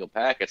 like a single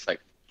pack, it's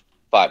like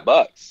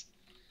 $5.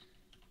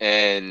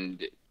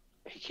 And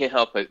you can't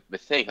help but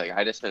think, like,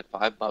 I just spent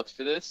 $5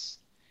 for this.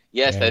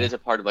 Yes, that Yeah. is a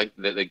part of like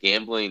the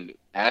gambling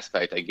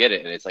aspect. I get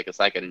it, and it's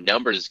like a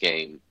numbers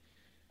game.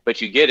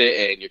 But you get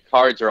it, and your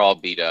cards are all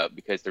beat up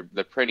because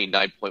they're printing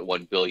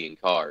 9.1 billion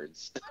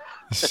cards.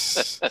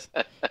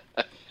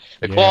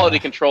 The quality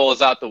Yeah. control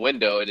is out the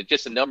window, and it's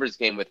just a numbers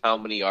game with how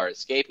many are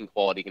escaping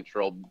quality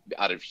control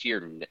out of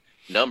sheer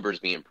numbers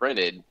being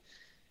printed,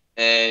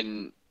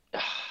 and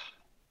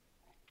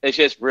it's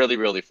just really,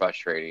 really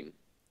frustrating.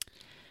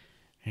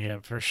 Yeah,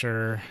 for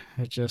sure.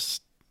 It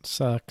just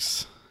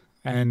sucks.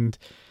 And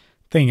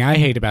thing I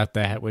hate about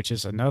that, which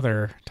is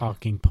another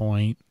talking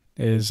point,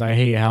 is I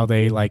hate how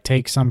they like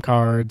take some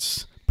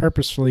cards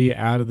purposefully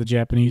out of the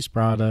Japanese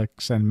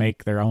products and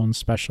make their own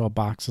special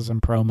boxes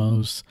and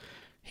promos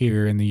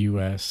here in the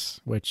US,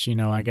 which,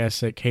 I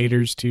guess it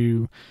caters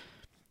to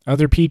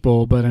other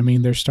people, but I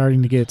mean, they're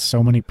starting to get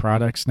so many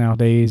products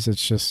nowadays,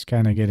 it's just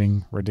kind of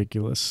getting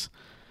ridiculous.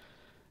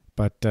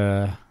 But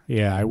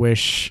yeah, I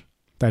wish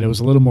that it was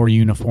a little more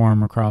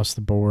uniform across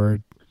the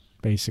board,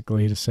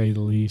 basically, to say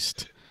the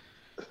least.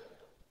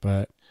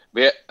 But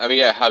But yeah, I mean,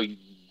 yeah, how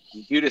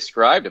you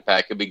described a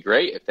pack, it'd be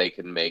great if they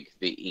could make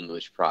the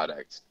English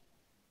product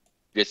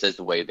just as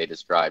the way they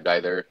described,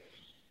 either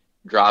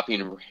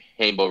dropping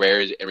Rainbow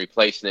Rares and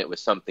replacing it with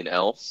something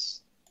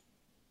else,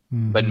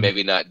 but mhm.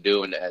 maybe not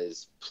doing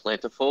as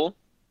plentiful,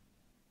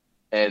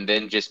 and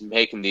then just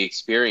making the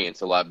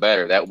experience a lot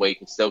better. That way, you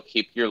can still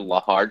keep your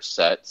large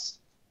sets.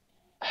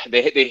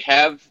 They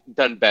have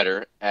done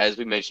better, as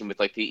we mentioned, with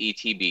like the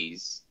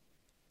ETBs,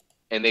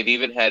 and they've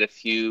even had a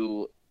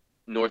few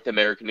North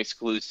American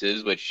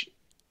exclusives, which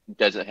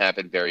doesn't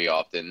happen very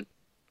often.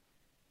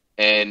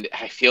 And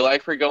I feel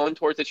like we're going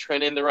towards a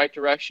trend in the right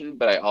direction,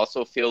 but I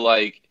also feel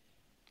like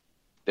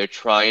they're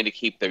trying to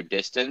keep their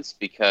distance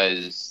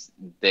because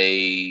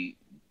they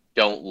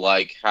don't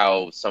like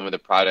how some of the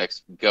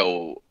products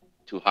go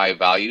to high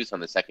values on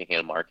the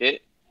secondhand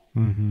market.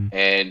 Mhm.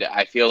 And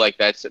I feel like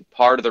that's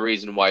part of the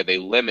reason why they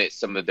limit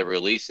some of the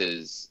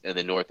releases in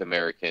the North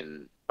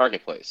American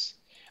marketplace.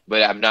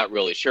 But I'm not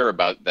really sure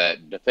about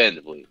that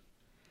definitively.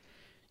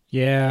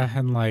 Yeah,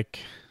 and like,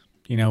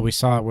 we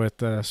saw it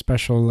with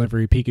special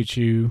delivery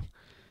Pikachu.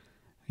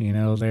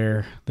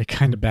 They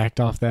kind of backed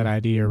off that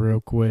idea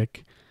real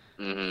quick,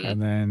 Hmm.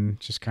 and then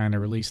just kind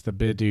of released the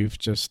Bidoof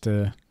just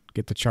to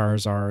get the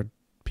Charizard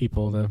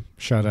people to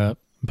shut up.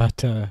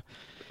 But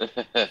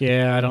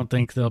yeah, I don't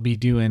think they'll be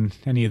doing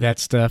any of that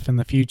stuff in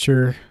the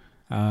future.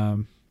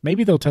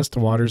 Maybe they'll test the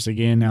waters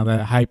again now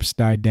that hype's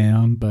died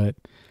down, but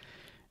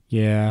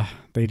yeah,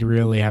 they'd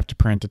really have to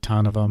print a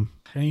ton of them.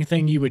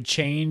 Anything you would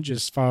change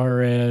as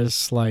far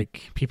as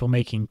like people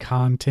making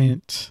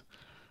content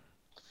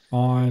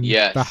on the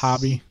Yes.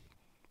 hobby?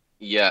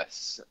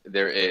 Yes,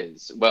 there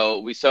is.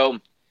 Well, we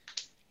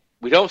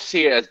don't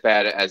see it as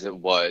bad as it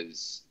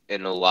was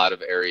in a lot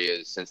of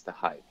areas since the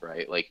hype,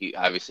 right? Like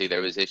obviously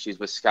there was issues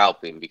with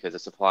scalping because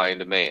of supply and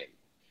demand.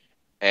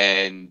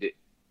 And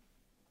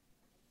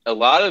a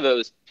lot of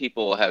those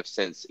people have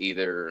since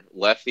either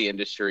left the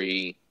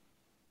industry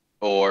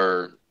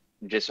or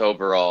just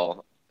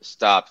overall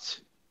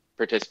stopped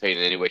participating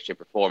in any way,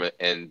 shape, or form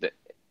in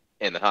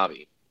the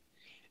hobby.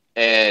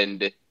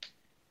 And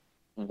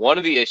one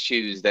of the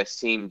issues that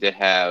seem to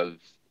have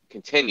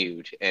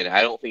continued, and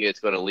I don't think it's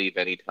going to leave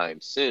anytime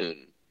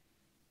soon,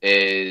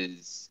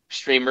 is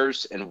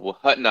streamers and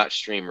whatnot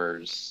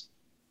streamers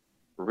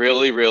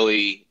really,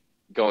 really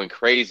going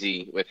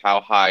crazy with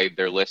how high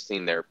they're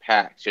listing their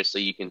packs just so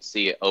you can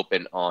see it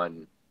open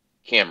on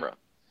camera.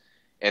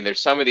 And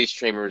there's some of these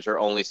streamers are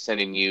only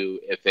sending you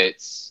if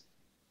it's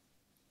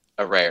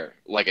a rare,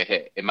 like a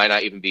hit. It might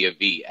not even be a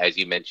V, as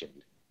you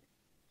mentioned.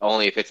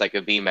 Only if it's like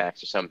a V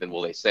Max or something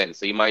will they send.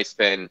 So you might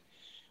spend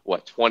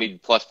what 20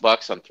 plus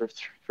bucks on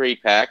three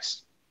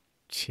packs.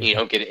 You Yeah.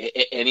 don't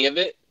get any of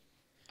it.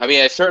 I mean,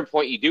 at a certain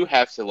point, you do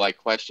have to like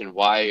question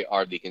why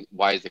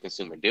is the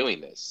consumer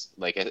doing this?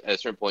 Like at a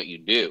certain point, you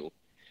do.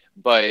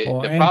 But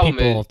Well, the and problem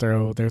is,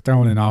 people they're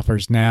throwing in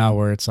offers now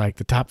where it's like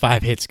the top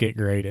 5 hits get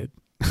graded.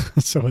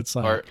 So it's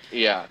or like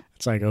yeah,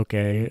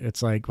 okay,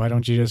 it's like why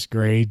don't you just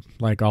grade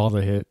like all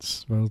the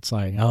hits? Well, it's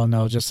like, oh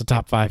no, just the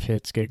top 5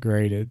 hits get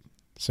graded.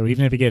 So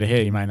even if you get a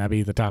hit, you might not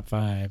be the top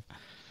five.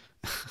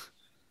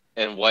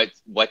 and what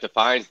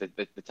defines the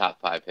top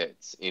five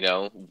hits? You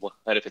know,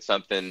 what if it's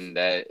something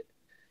that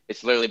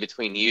it's literally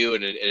between you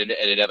and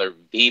another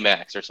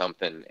VMAX or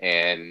something,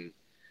 and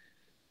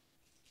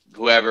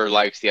whoever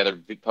likes the other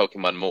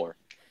Pokemon more.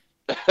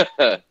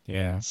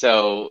 Yeah.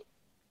 So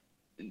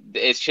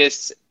it's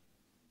just,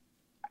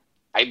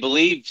 I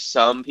believe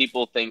some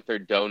people think they're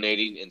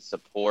donating in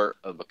support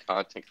of a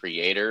content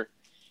creator,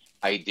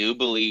 I do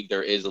believe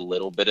there is a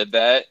little bit of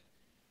that,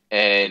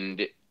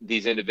 and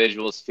these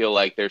individuals feel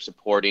like they're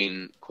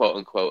supporting quote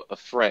unquote a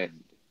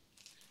friend.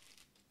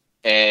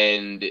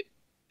 And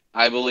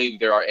I believe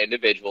there are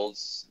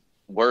individuals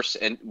worse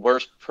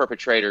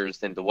perpetrators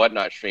than the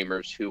whatnot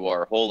streamers who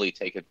are wholly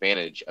take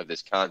advantage of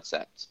this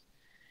concept.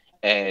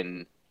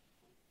 And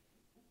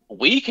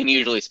we can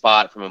usually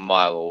spot from a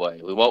mile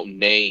away. We won't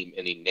name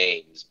any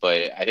names,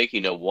 but I think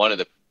you know one of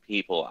the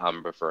people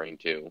I'm referring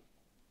to,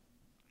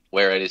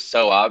 where it is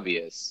so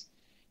obvious,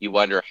 you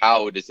wonder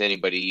how does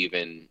anybody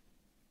even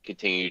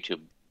continue to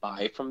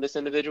buy from this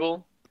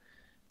individual?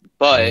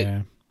 But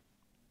Yeah.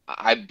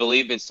 I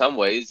believe in some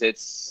ways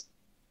it's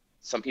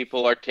some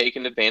people are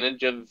taking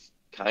advantage of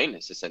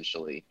kindness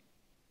essentially.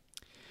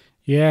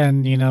 Yeah,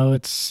 and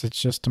it's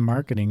just a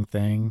marketing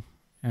thing,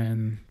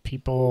 and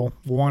people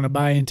want to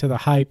buy into the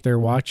hype they're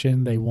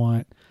watching. They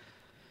want,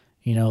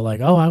 like,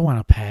 oh, I want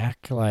a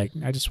pack. Like,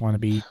 I just want to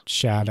be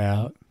shout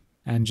out,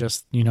 and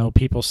just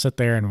people sit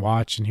there and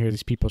watch and hear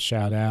these people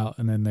shout out,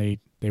 and then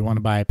they want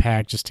to buy a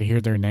pack just to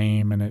hear their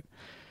name, and it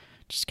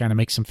just kind of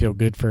makes them feel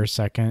good for a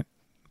second.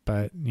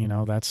 But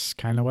that's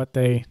kind of what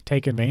they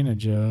take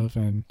advantage of,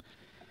 and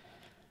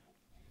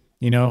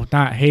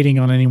not hating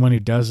on anyone who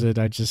does it.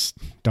 I just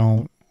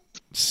don't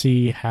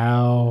see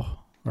how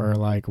or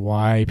like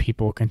why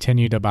people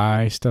continue to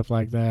buy stuff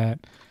like that.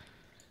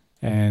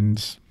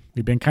 And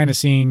we've been kind of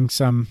seeing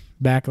some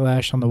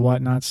backlash on the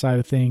whatnot side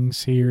of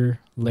things here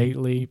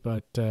lately,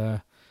 but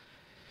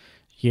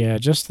yeah,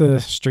 just the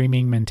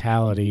streaming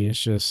mentality is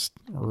just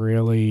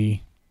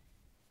really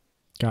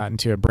gotten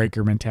to a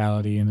breaker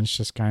mentality, and it's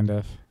just kind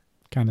of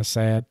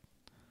sad.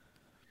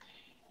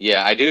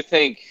 Yeah, I do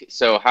think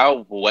so.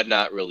 How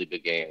whatnot really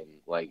began,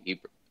 like you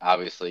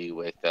obviously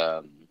with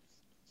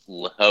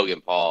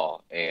Logan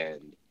Paul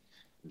and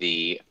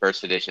the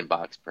first edition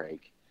box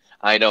break.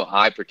 I know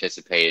I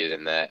participated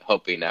in that,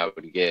 hoping I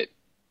would get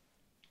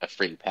a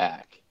free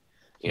pack.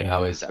 You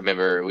know, Yeah. I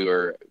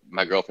remember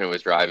my girlfriend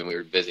was driving, we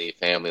were visiting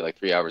family like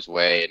 3 hours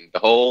away, and the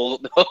whole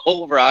the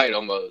whole ride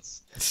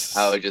almost,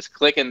 I was just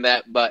clicking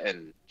that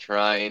button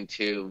trying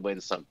to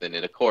win something,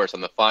 and of course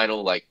on the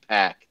final like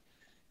pack,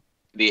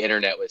 the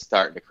internet was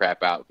starting to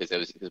crap out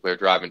because we were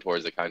driving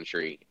towards the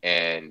country,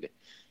 and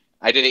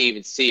I didn't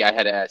even see. I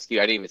had to ask you.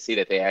 I didn't even see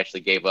that they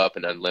actually gave up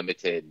an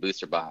unlimited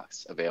booster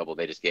box available.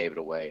 They just gave it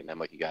away, and I'm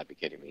like, you got to be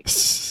kidding me.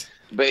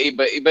 But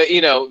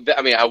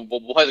I mean, I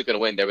wasn't going to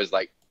win. There was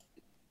like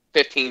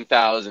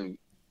 15,000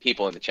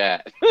 people in the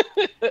chat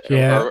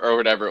Yeah, or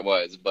whatever it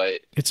was.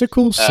 But it's a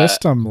cool uh,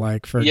 system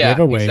like for yeah,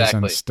 giveaways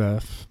and exactly.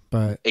 stuff,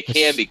 but It can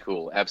it's be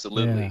cool,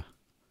 yeah. absolutely.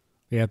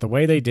 Yeah, the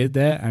way they did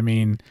that, I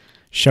mean,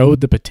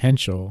 showed the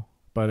potential,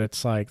 but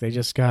it's like they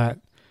just got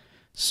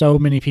so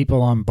many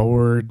people on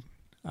board.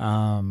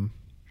 Um,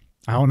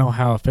 I don't know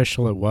how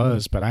official it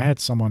was, but I had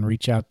someone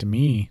reach out to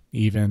me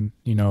even,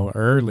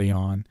 early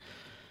on.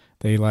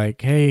 They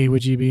like, hey,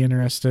 would you be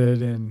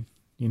interested in,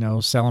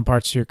 selling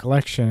parts of your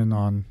collection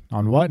on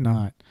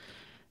whatnot?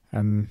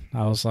 And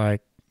I was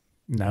like,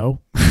 no.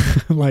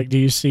 Like, do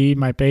you see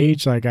my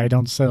page? Like, I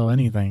don't sell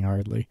anything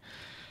hardly.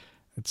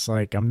 It's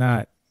like I'm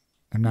not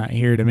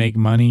here to make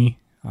money.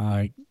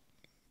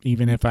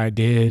 Even if I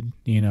did,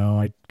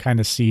 I kind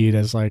of see it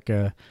as like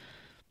a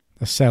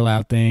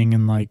sellout thing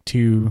and like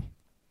too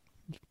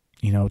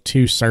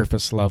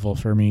surface level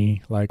for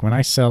me. Like when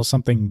I sell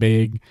something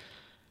big,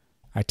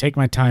 I take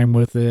my time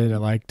with it. I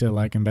like to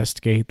like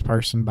investigate the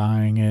person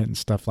buying it and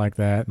stuff like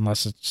that,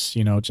 unless it's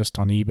just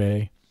on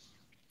eBay.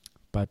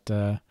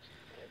 But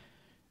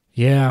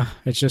yeah,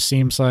 it just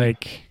seems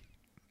like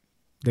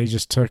they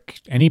just took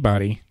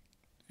anybody,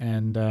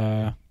 and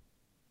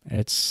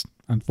it's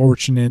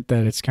unfortunate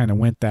that it's kind of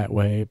went that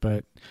way.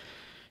 But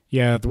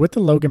yeah, with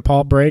the Logan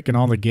Paul break and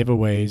all the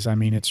giveaways, I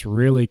mean, it's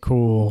really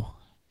cool,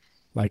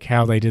 like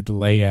how they did the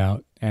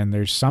layout, and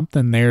there's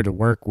something there to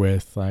work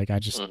with. Like, I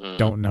just Hmm.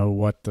 don't know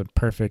what the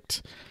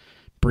perfect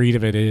breed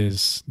of it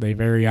is. They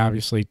very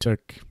obviously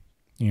took,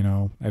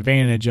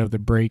 advantage of the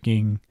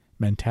breaking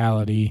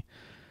mentality,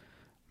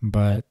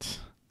 but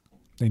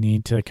they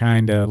need to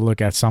kind of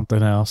look at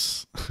something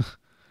else.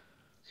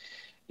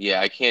 Yeah,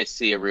 I can't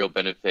see a real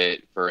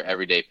benefit for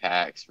everyday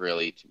packs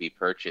really to be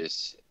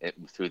purchased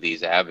through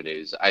these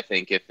avenues. I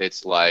think if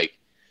it's like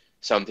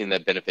something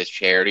that benefits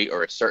charity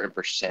or a certain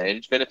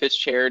percentage benefits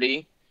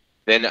charity,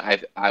 then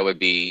I would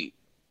be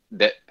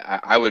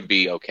I would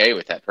be okay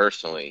with that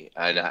personally,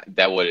 and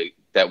that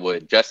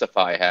would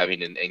justify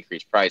having an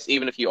increased price,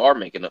 even if you are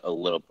making a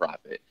little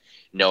profit,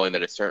 knowing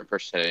that a certain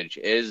percentage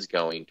is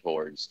going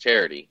towards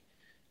charity.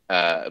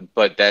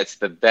 But that's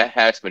the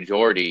vast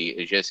majority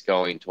is just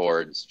going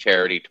towards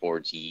charity,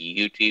 towards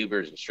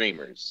YouTubers and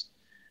streamers.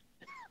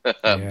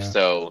 Yeah.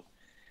 So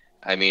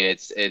I mean,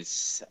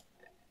 it's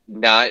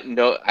not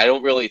no. I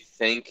don't really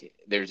think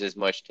there's as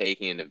much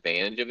taking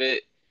advantage of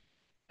it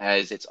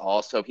as it's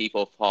also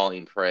people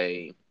falling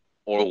prey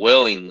or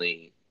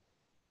willingly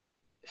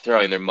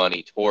throwing their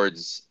money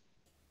towards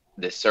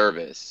this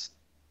service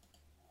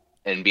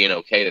and being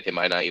okay that they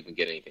might not even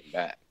get anything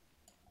back.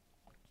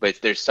 but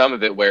there's some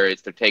of it where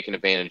it's they're taking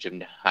advantage of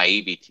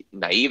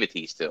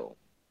naivety still,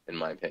 in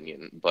my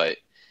opinion. But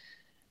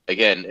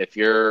again, if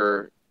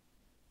you're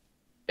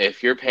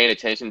paying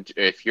attention to,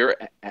 if you're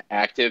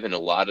active in a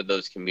lot of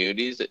those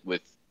communities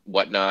with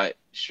whatnot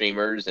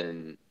streamers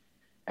and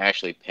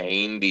actually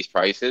paying these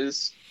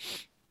prices,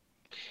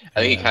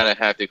 I think you Yeah. kind of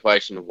have to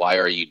question why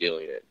are you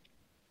doing it?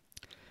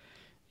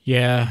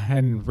 Yeah,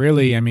 and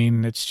really, I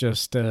mean, it's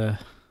just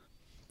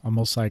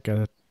almost like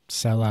a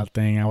sellout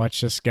thing. I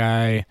watch this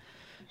guy.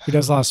 He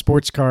does a lot of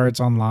sports cards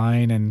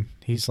online, and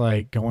he's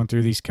like going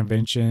through these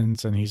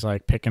conventions, and he's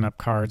like picking up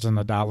cards in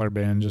the dollar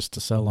bin just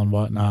to sell and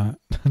whatnot,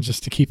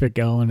 just to keep it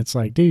going. It's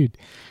like, dude,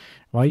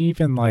 why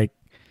even like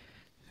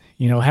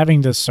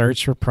having to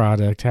search for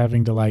product,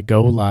 having to like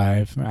go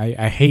live.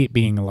 I hate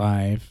being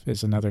live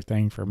is another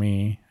thing for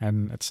me,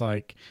 and it's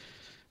like,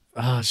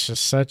 oh, it's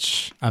just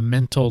such a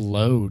mental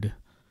load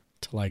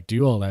to like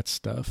do all that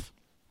stuff,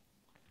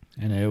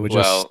 and it would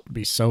just Well,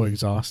 be so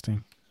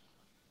exhausting.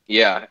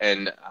 yeah,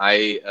 and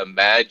I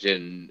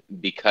imagine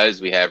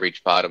because we have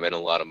reached bottom in a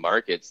lot of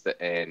markets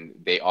and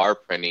they are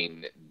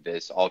printing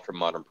this ultra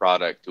modern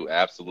product to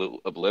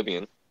absolute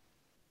oblivion,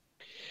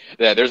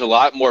 that there's a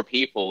lot more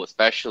people,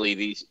 especially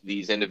these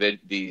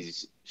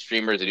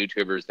streamers and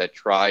YouTubers that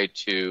try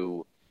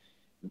to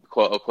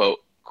quote unquote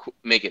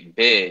make it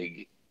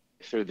big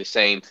through the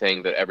same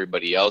thing that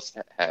everybody else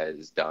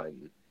has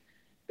done,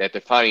 that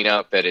they're finding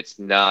out that it's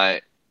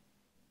not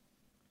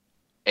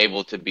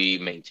able to be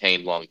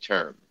maintained long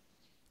term.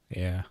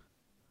 Yeah,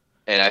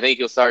 And I think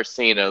you'll start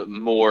seeing a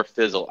more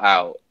fizzle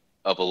out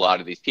of a lot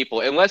of these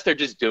people, unless they're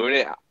just doing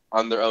it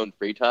on their own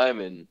free time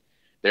and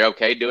they're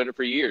okay doing it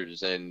for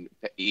years and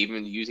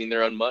even using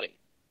their own money.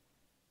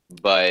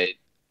 But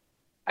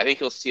I think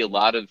you'll see a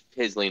lot of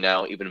fizzling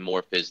out, even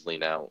more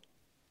fizzling out,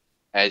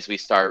 as we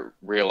start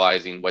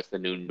realizing what's the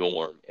new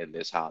norm in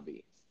this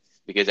hobby.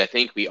 Because I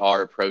think we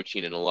are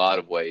approaching, in a lot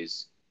of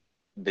ways,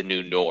 the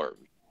new norm.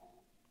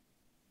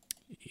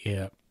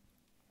 yeah.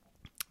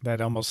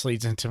 That almost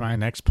leads into my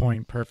next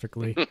point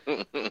perfectly.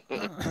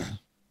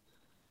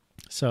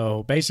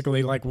 So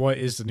basically, like, what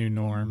is the new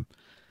norm,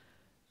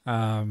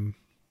 um,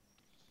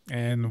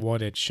 and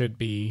what it should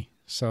be.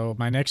 So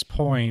my next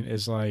point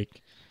is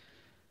like,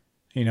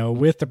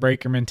 with the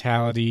breaker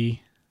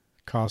mentality,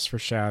 cost for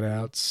shout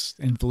outs,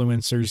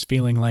 influencers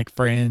feeling like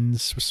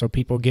friends, so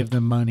people give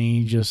them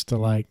money just to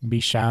like be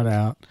shout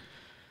out.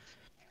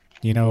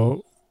 You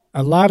know,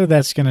 a lot of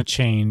that's going to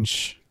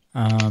change.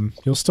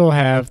 You'll still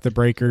have the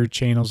breaker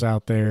channels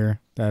out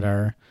there that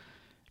are,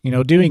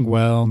 doing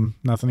well.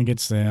 Nothing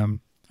against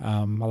them.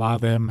 A lot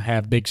of them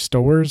have big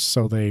stores,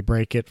 so they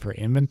break it for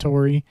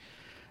inventory.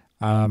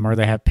 Or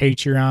they have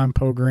Patreon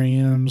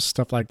programs,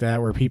 stuff like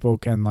that, where people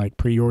can like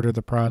pre-order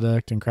the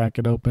product and crack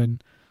it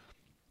open.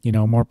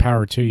 More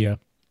power to you.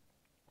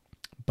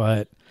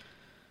 But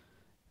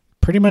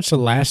pretty much the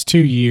last 2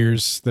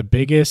 years, the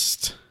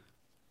biggest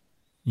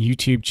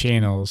YouTube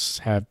channels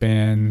have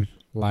been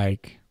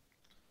like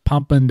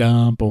pump and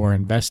dump or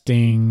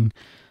investing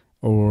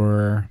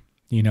or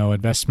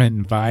investment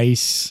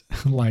advice.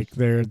 Like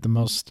they're the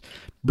most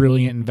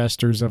brilliant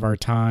investors of our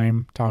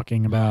time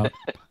talking about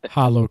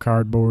hollow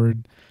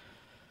cardboard.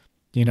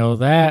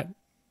 That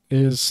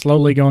is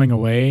slowly going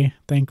away,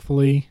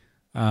 thankfully.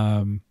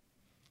 um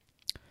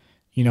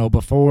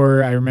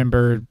Before, I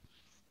remember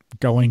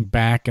going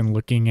back and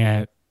looking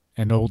at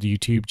an old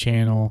YouTube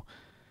channel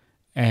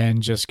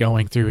and just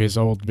going through his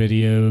old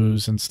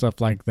videos and stuff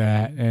like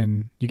that,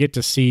 and you get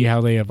to see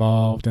how they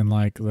evolved and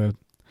like the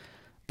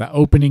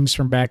openings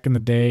from back in the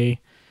day,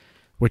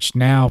 which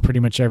now pretty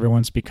much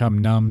everyone's become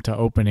numb to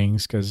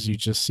openings because you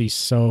just see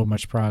so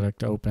much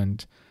product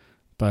opened.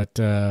 But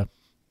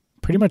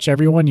pretty much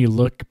everyone you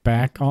look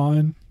back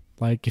on,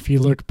 like if you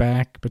look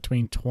back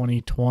between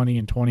 2020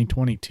 and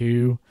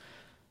 2022,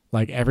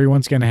 like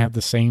everyone's going to have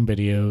the same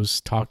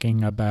videos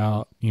talking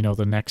about,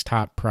 the next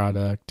hot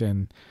product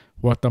and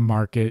what the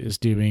market is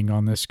doing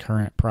on this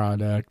current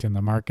product, and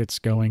the market's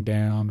going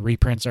down,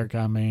 reprints are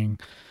coming.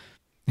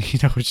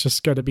 It's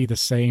just going to be the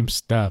same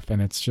stuff,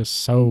 and it's just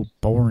so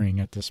boring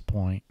at this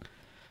point.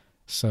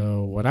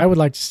 So what I would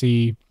like to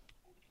see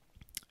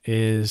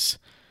is,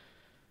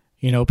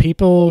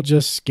 people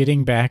just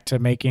getting back to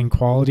making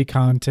quality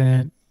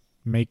content,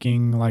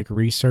 making like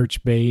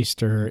research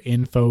based or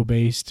info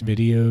based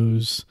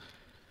videos,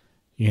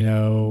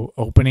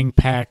 opening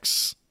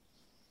packs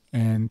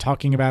and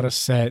talking about a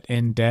set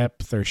in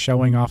depth, or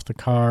showing off the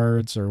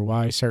cards or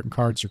why certain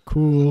cards are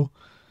cool.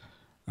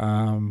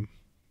 Um,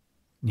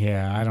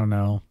 yeah, I don't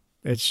know.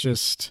 It's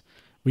just,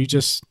 we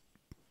just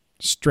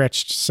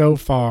stretched so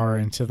far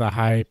into the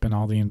hype and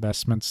all the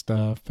investment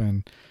stuff.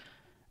 And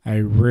I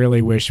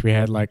really wish we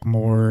had like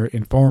more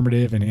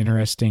informative and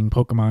interesting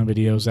Pokemon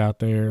videos out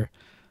there.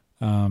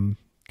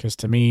 Because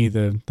to me,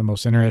 the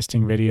most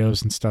interesting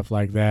videos and stuff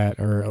like that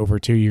are over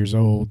 2 years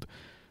old.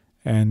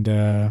 And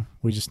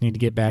we just need to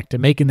get back to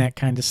making that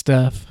kind of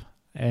stuff.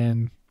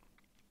 And,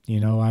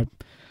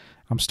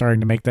 I'm starting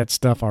to make that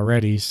stuff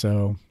already.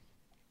 So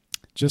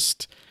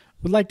just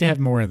would like to have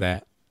more of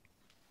that.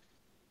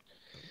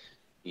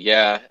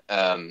 Yeah,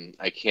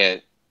 I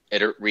can't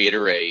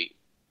reiterate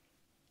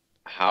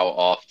how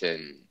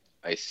often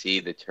I see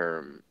the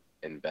term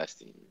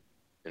investing,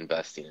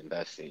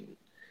 investing.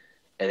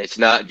 And it's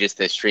not just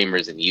the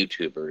streamers and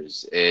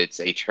YouTubers, it's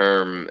a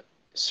term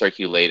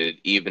circulated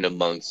even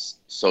amongst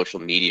social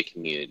media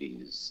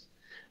communities,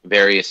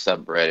 various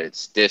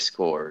subreddits,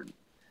 Discord,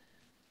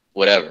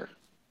 whatever.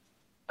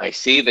 I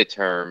see the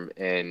term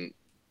and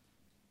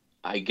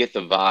I get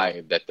the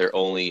vibe that they're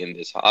only in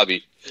this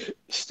hobby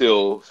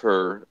still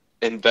for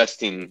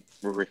investing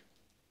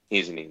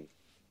reasoning.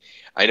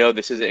 I know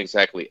this isn't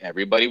exactly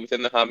everybody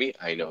within the hobby.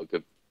 I know a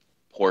good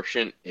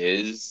portion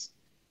is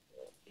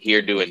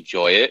here to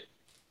enjoy it,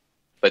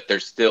 but there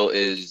still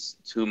is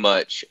too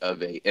much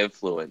of a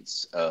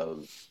influence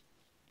of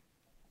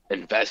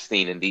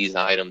investing in these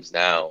items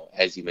now,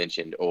 as you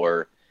mentioned,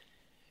 or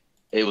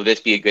hey, will this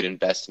be a good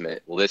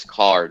investment? Will this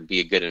card be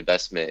a good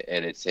investment?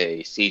 And it's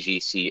a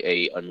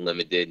CGCA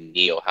Unlimited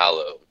Neo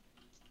Hollow.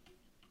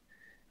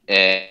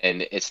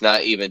 And it's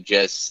not even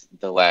just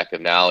the lack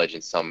of knowledge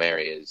in some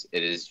areas.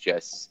 It is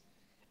just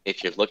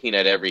if you're looking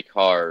at every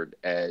card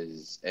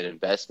as an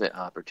investment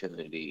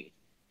opportunity,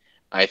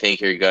 I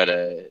think you're going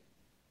to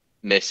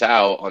miss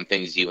out on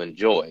things you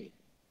enjoy.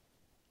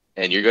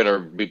 And you're going to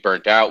be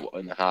burnt out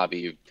in the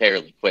hobby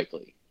fairly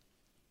quickly,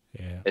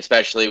 Yeah.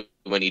 especially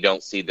when you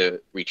don't see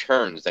the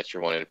returns that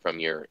you're wanting from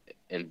your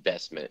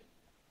investment.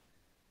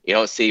 You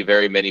don't see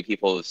very many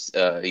people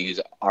use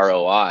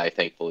ROI.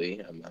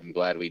 Thankfully, I'm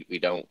glad we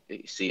don't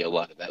see a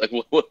lot of that. Like,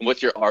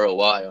 what's your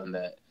ROI on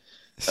that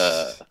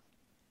uh,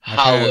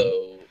 I've had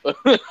hollow?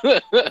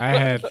 I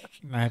had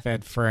I've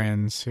had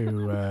friends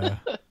who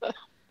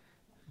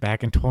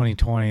back in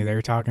 2020 they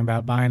were talking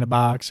about buying a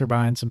box or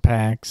buying some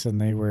packs, and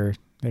they were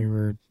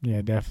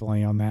yeah,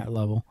 definitely on that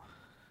level.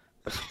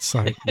 It's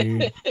like,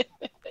 dude,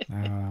 I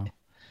don't know.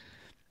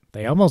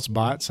 They almost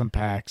bought some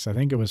packs. I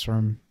think it was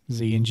from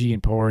Z and G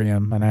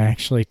Emporium, and I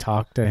actually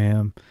talked to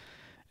him,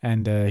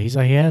 and he's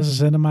like, "He has to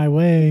send them my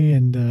way,"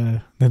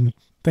 and then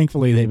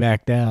thankfully they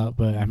backed out.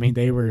 But I mean,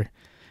 they were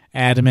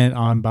adamant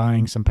on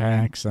buying some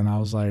packs, and I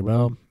was like,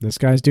 "Well, this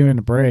guy's doing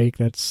a break.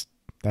 That's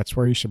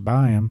where you should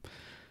buy them."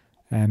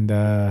 And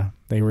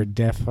they were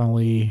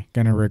definitely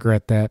gonna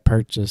regret that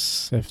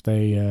purchase if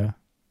they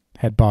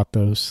had bought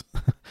those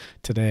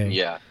today.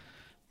 Yeah,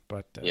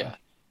 But yeah.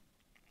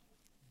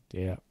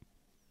 yeah,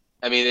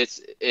 I mean,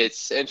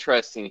 it's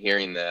interesting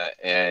hearing that,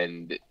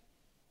 and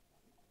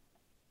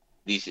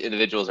these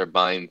individuals are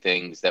buying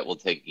things that will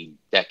take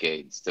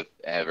decades to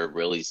ever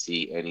really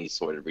see any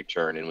sort of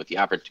return. And with the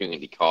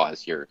opportunity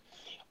cost, you're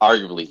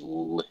arguably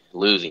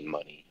losing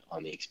money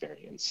on the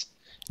experience.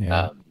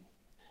 yeah, Um,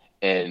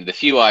 and the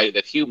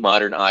few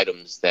modern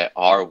items that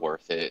are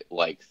worth it,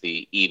 like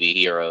the EV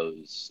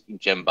Heroes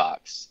gem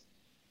box,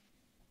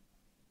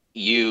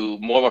 you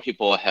more and more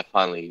people have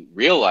finally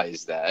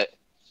realized that,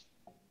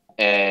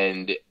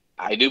 and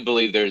I do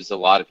believe there's a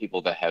lot of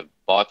people that have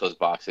bought those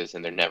boxes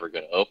and they're never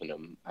going to open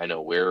them. I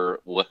know we're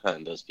one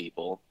of those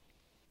people,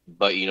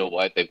 but you know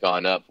what? They've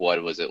gone up.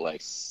 What was it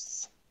like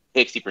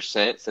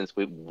 60% since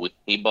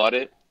we bought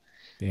it?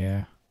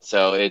 yeah,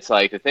 So it's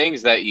like the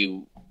things that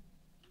you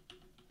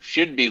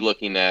should be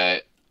looking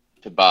at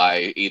to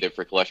buy either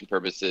for collection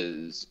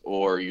purposes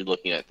or you're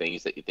looking at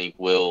things that you think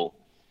will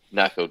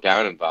not go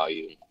down in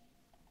value.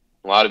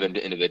 A lot of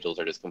individuals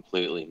are just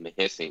completely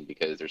missing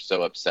because they're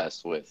so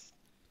obsessed with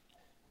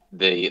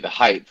the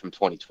hype from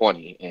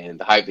 2020, and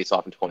the hype they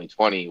saw from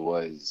 2020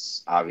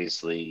 was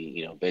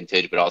obviously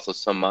vintage, but also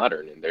some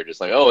modern, and they're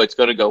just like, oh, it's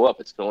going to go up,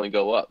 it's going to only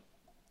go up,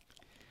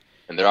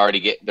 and they're already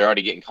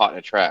getting caught in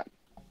a trap.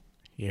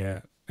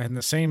 yeah. And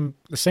the same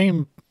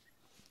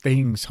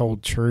things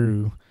hold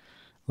true.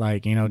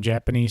 Like,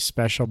 Japanese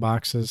special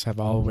boxes have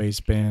always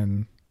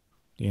been,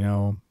 you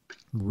know,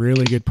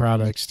 really good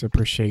products to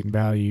appreciate and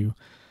value.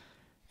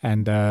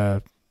 And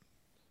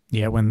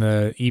yeah, when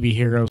the EB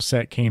Hero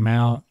set came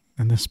out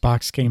and this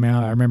box came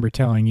out, I remember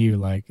telling you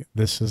like,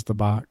 this is the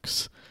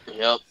box.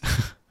 Yep.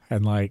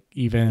 And like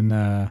even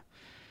the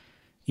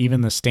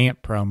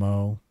stamp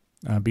promo,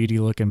 Beauty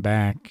Looking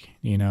Back,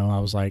 I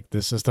was like,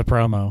 this is the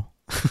promo.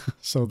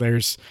 So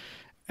there's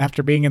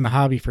after being in the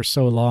hobby for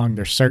so long,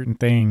 there's certain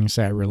things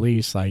that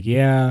release like,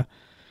 yeah,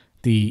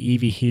 the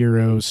Eevee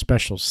Heroes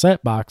special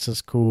set box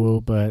is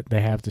cool, but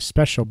they have the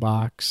special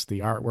box. The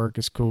artwork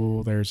is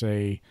cool. There's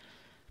a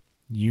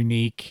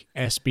unique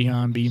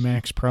Espeon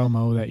VMAX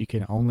promo that you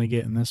can only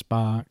get in this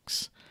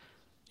box.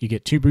 You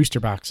get 2 booster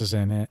boxes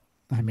in it.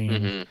 I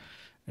mean, Hmm.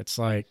 it's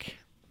like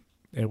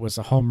it was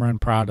a home run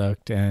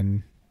product,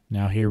 and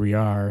now here we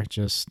are,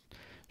 just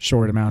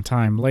short amount of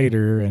time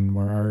later, and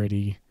we're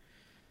already,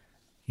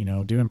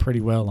 doing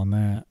pretty well on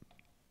that.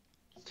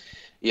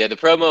 Yeah, the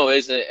promo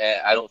isn't.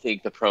 I don't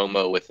think the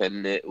promo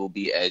within it will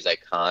be as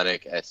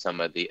iconic as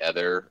some of the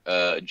other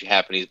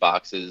Japanese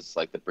boxes,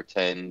 like the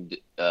pretend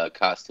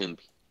costume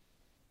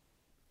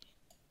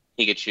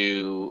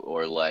Pikachu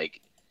or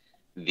like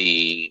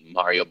the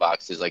Mario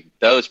boxes. Like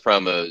those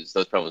promos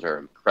are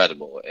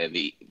incredible. And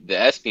the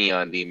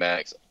Espeon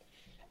VMAX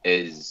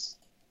is,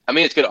 I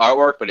mean, it's good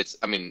artwork, but it's,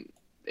 I mean,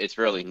 it's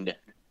really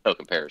no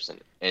comparison,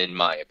 in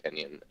my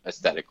opinion,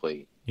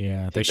 aesthetically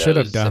Yeah, to they should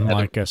have those done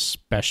other like a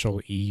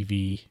special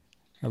Eevee,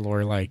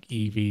 or like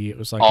Eevee. It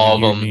was like a all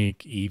of them. unique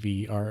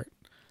Eevee art.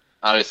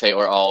 I would say,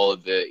 or all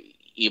of the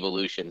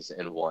evolutions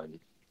in one,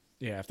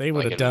 Yeah, if they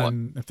would like have in one.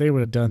 done, if they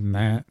would have done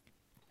that,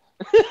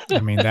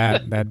 I mean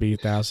that'd be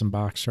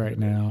 $1,000 right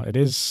now. It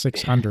is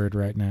 600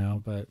 right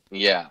now, but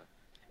Yeah.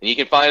 And you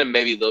can find them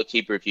maybe a little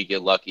cheaper if you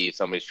get lucky if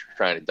somebody's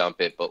trying to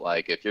dump it. But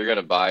like if you're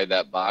gonna buy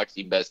that box,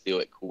 you best do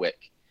it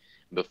quick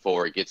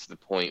before it gets to the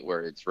point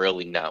where it's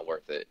really not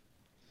worth it.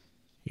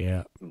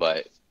 yeah.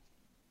 But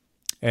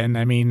And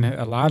I mean,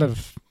 a lot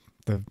of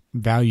the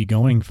value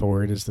going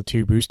for it is the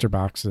two booster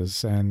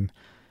boxes, and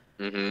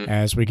hmm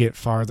as we get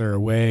farther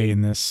away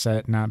in this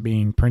set not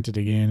being printed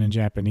again in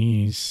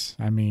Japanese,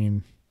 I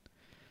mean,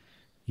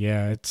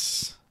 yeah,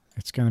 it's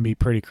going to be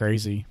pretty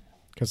crazy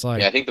because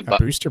yeah, like I think a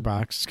booster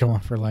box is going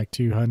for like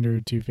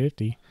 200,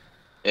 250.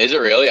 is it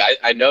really?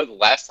 I know the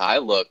last I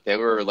looked, they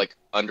were like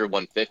under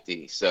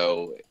 150.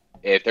 So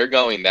if they're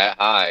going that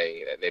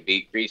high, they'd be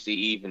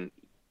increasing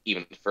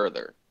even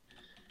further.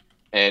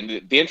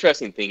 And the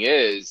interesting thing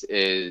is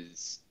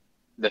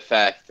the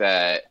fact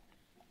that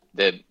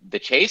the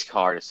chase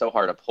card is so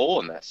hard to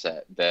pull in that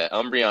set. The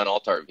Umbreon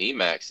Altart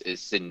VMAX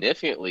is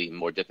significantly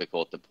more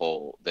difficult to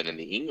pull than in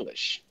the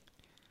English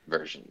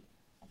version.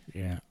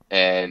 Yeah.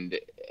 And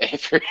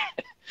if you're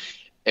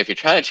if you're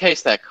trying to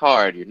chase that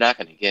card, you're not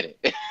going to get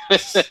it.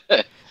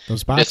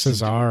 Those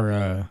boxes Just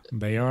are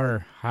they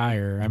are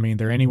higher. I mean,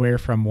 they're anywhere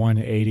from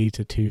 180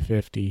 to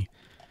 250,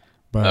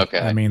 but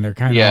I okay, mean, they're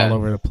kind of all yeah.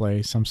 over the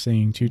place. I'm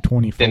seeing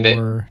Then they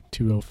 224,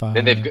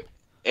 then they've 205.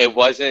 it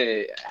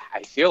wasn't.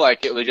 I feel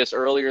like it was just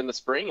earlier in the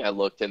spring I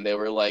looked and they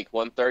were like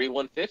 130,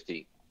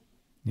 150.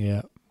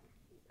 Yeah.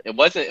 It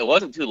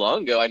wasn't too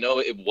long ago. I know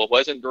it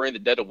wasn't during the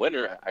dead of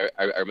winter.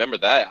 I remember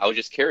that. I was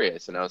just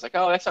curious, and I was like,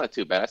 oh, that's not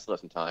too bad. I still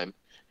have some time.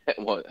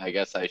 Well, I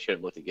guess I should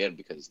have looked again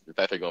because the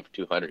fact they're going for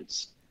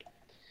 200s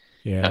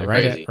Yeah, kind of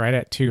crazy. right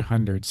at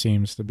 200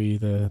 seems to be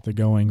the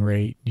going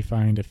rate. You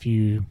find a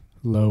few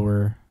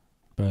lower,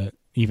 but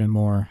even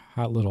more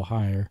a little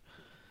higher.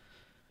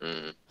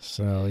 Mm,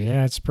 So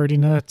yeah, it's pretty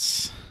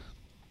nuts.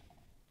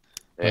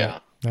 But yeah,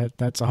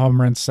 that's a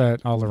home run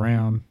set all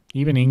around.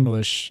 Even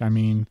English, I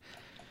mean,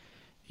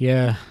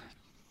 yeah,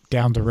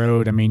 down the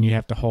road, I mean, you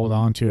have to hold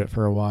on to it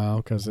for a while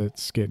because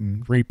it's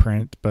getting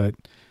reprint. But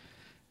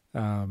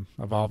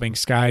Evolving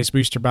Skies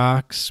booster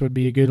box would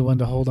be a good one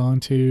to hold on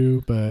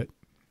to. But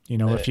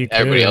if you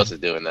everybody else could, is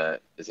doing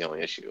that. Is the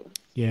only issue.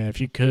 yeah,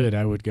 if you could,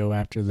 I would go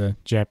after the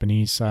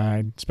Japanese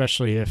side,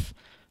 especially if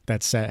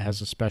that set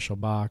has a special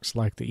box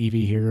like the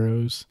EV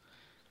Heroes.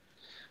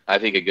 I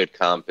think a good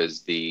comp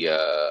is the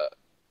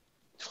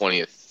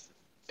 20th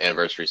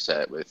anniversary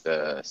set with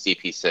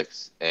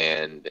CP6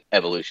 and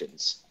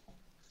Evolutions.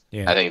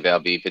 I Yeah, think that'll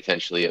be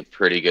potentially a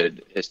pretty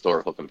good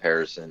historical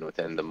comparison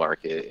within the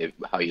market.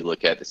 How you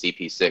look at the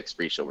CP6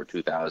 reached over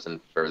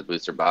 2,000 for the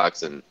booster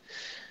box,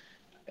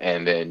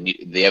 and then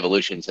the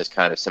Evolutions has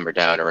kind of simmered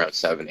down around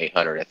 700,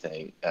 800. I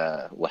think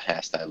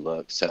last I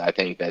looked. So I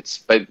think that's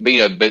but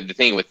the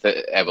thing with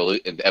the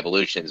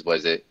Evolutions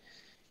was it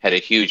had a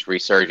huge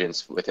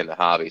resurgence within the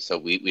hobby. So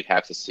we'd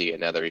have to see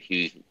another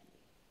huge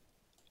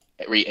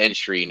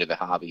re-entry into the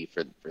hobby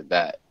for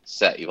that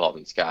set,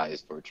 Evolving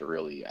Skies, for it to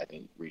really, I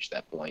think, reach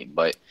that point.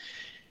 But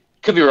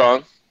could be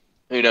wrong.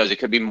 Who knows? It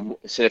could be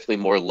significantly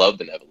more love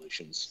than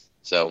Evolutions.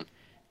 So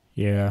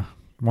yeah.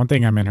 One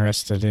thing I'm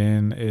interested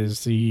in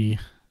is the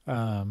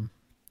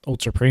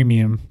ultra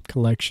premium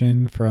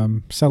collection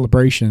from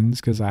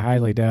Celebrations because I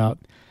highly doubt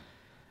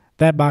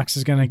that box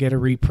is going to get a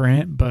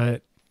reprint.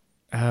 But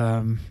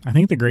I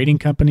think the grading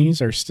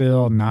companies are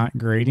still not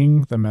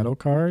grading the metal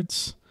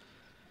cards,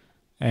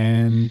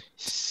 and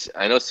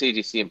I know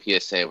CGC and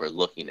PSA were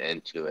looking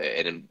into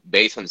it, and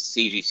based on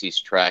CGC's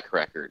track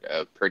record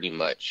of pretty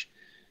much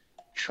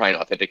trying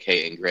to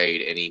authenticate and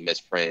grade any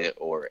misprint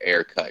or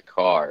error cut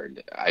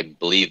card, I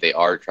believe they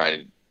are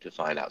trying to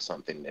find out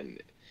something.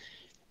 And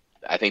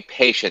I think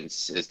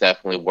patience is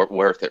definitely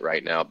worth it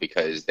right now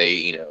because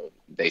they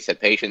said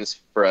patience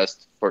for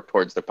us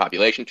towards the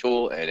population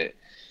tool, and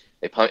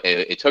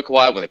it took a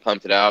while when they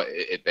pumped it out.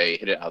 They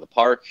hit it out of the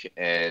park,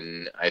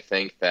 and I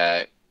think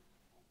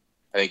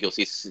you'll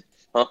see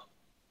huh,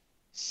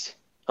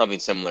 something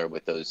similar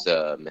with those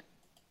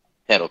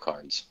handle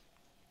cards.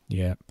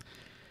 yeah,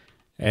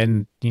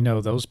 and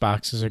those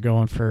boxes are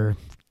going for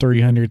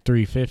 300,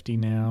 350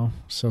 now,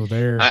 so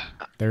I,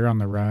 they're on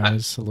the I,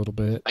 rise a little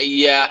bit.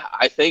 yeah,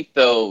 I think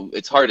though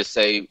it's hard to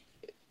say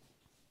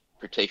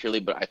particularly,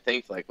 but I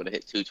think like when it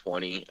hit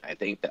 220, I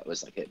think that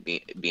was like it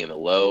being a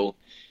low,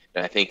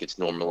 and I think it's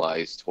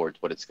normalized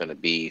towards what it's going to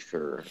be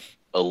for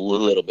a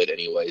little bit,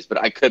 anyways.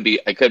 But I could be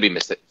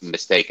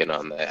mistaken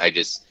on that.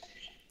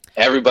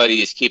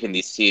 Everybody is keeping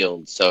these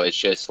sealed, so it's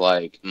just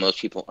like most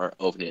people aren't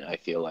opening it. I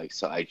feel like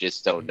so. I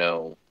just don't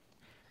know.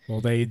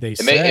 Well, they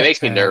It set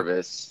makes me at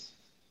nervous.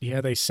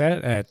 yeah, they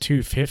set at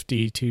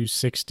 250,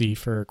 260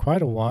 for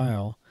quite a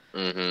while.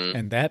 hmm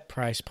And that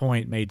price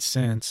point made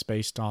sense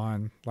based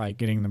on like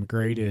getting them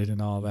graded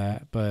and all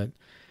that. But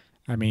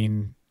I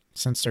mean,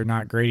 since they're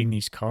not grading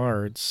these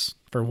cards,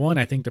 for one,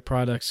 I think the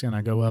product's going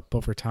to go up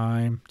over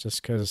time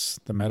just because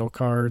the metal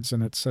cards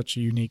and it's such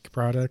a unique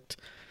product.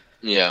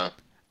 Yeah.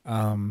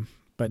 Um,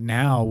 but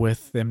now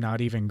with them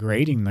not even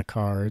grading the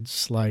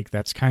cards, like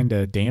that's kind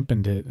of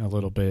dampened it a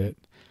little bit.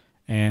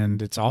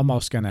 And it's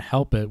almost going to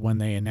help it when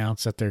they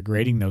announce that they're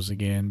grading those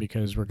again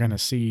because we're going to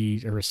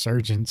see a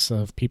resurgence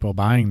of people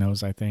buying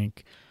those, I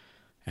think.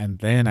 And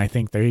then I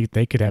think they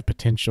could have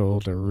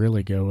potential to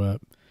really go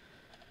up.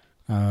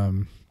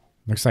 Um,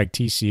 Looks like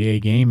TCA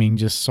Gaming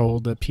just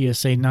sold the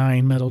PSA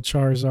 9 Metal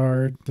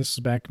Charizard. This is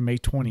back May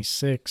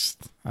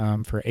 26th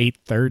for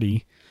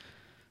 830.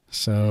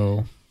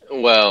 So,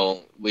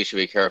 Well, we should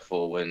be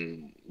careful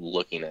when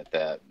looking at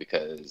that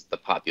because the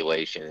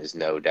population is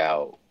no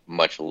doubt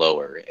much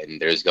lower, and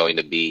there's going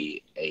to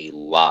be a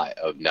lot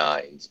of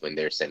nines when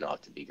they're sent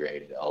off to be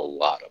graded, a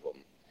lot of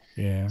them.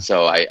 yeah,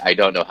 So I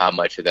don't know how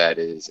much of that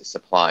is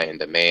supply and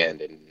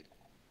demand,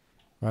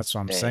 that's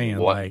what I'm and saying.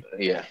 what, Like,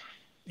 yeah.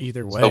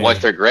 either But way, once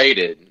they're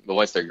graded,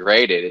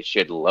 it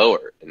should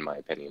lower, in my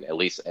opinion, at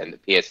least, and the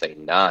PSA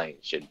 9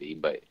 should be,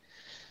 but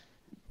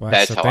well,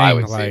 that's that's the how I thing.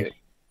 would see Like, it.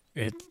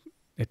 it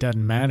it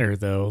doesn't matter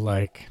though.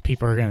 Like,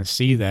 people are going to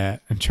see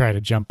that and try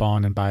to jump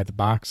on and buy the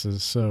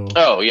boxes. So,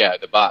 Oh yeah,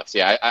 the box.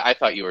 Yeah, I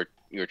thought you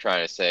were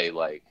trying to say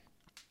like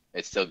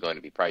it's still going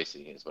to be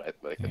pricey, is what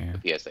like yeah. the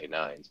PSA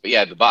nines. But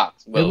yeah, the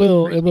box It will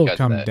will increase it will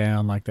because of come that.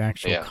 down like the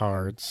actual Yeah,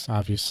 cards,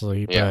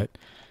 obviously, yeah, but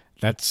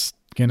that's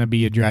gonna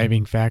be a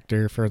driving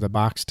factor for the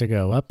box to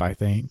go up. I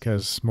think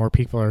because more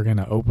people are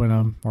gonna open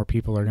them, more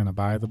people are gonna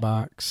buy the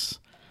box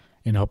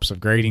in hopes of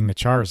grading the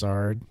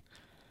Charizard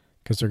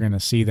because they're gonna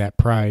see that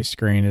price.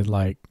 Granted,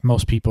 like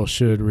most people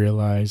should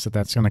realize that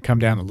that's gonna come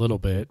down a little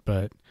bit,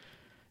 but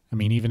I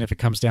mean, even if it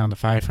comes down to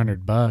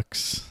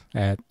 $500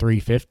 at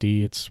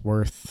 350, it's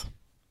worth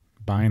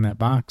buying that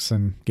box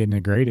and getting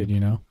it graded. You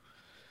know?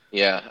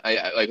 yeah.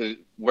 I like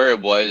where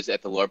it was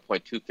at the lower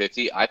point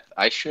 250.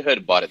 I should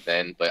have bought it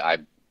then, but I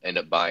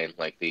ended up buying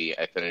like the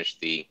I finished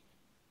the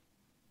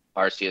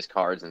RCS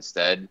cards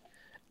instead.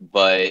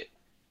 But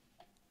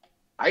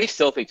I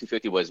still think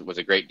 250 was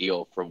a great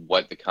deal for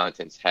what the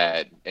contents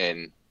had,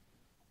 and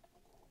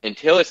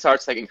until it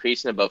starts like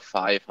increasing above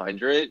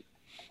 500,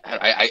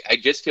 I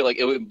just feel like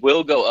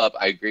will go up.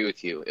 I agree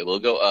with you. It will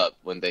go up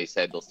when they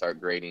said they'll start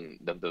grading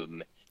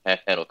the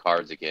metal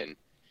cards again.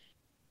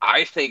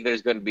 I think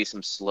there's going to be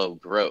some slow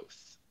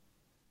growth,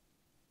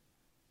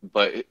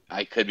 but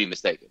I could be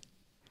mistaken.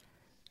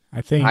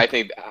 I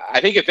think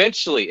I think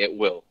eventually it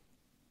will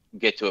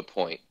get to a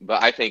point,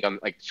 but I think I'm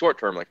like short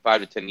term, like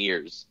 5 to 10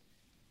 years.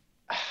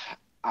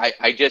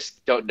 I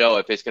just don't know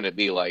if it's going to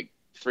be like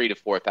 3 to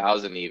 4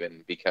 thousand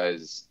even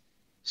because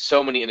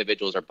so many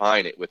individuals are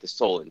buying it with the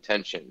sole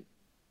intention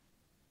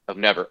of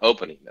never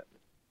opening them.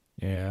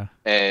 yeah.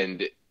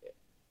 And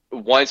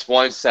once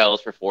one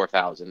sells for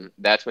 4,000,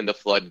 that's when the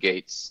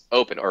floodgates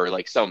open, or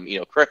like some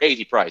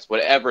crazy price,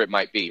 whatever it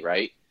might be,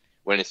 right?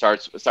 When it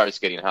starts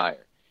getting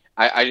higher.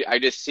 I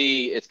just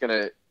see it's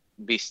gonna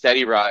be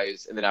steady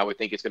rise, and then I would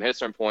think it's gonna hit a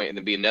certain point, and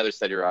then be another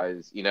steady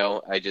rise.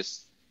 I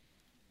just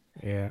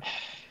Yeah.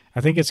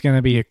 I think it's going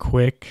to be a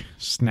quick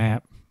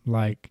snap.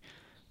 Like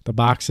the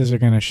boxes are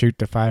going to shoot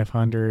to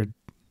 500,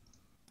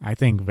 I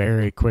think,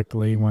 very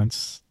quickly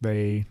once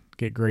they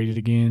get graded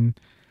again.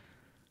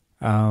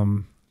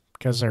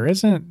 Because there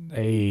isn't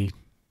a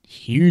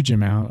huge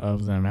amount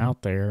of them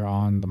out there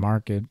on the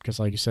market. Because,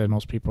 like you said,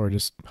 most people are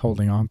just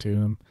holding on to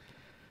them.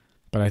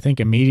 But I think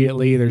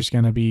immediately there's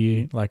going to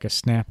be like a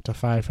snap to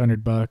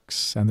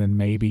 $500 and then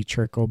maybe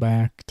trickle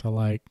back to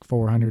like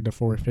 400 to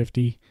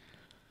 450.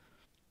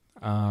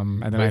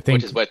 And then I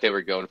which think, is what they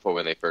were going for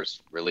when they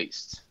first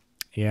released.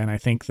 yeah, and I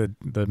think the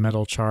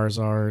metal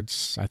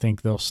Charizards, I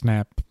think they'll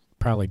snap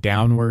probably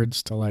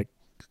downwards to like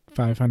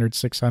 500,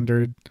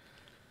 600,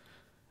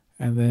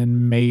 and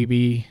then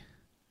maybe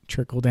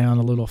trickle down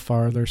a little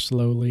farther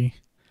slowly.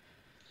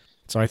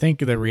 So I think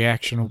the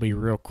reaction will be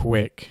real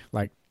quick.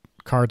 Like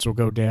cards will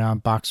go down,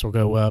 box will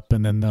go up,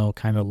 and then they'll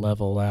kind of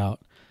level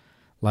out.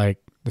 Like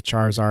the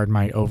Charizard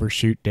might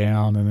overshoot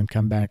down and then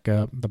come back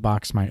up. The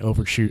box might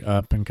overshoot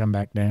up and come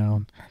back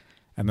down.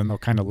 And then they'll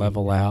kind of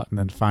level out and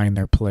then find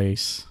their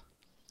place.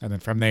 And then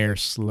from there,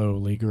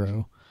 slowly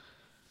grow.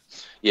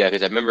 Yeah,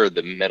 because I remember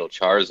the metal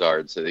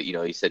Charizard. So that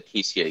you said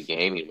TCA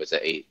Gaming was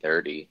at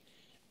 830.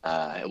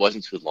 It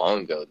wasn't too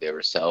long ago they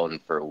were selling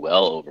for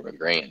well over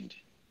 $1,000.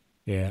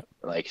 Yeah.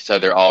 Like, so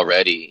they're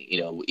already,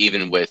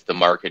 even with the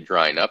market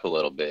drying up a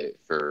little bit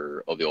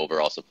for the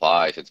overall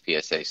supply since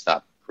PSA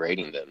stopped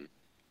grading them,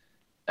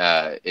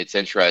 it's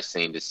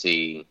interesting to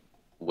see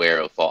where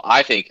it'll fall.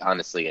 I think,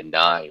 honestly, a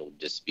 9 will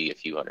just be a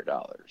few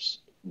 $100s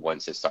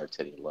once it starts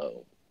hitting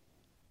low.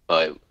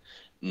 But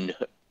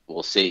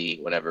we'll see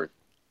whenever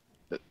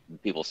the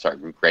people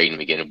start grading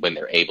them again when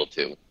they're able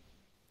to.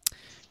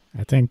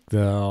 I think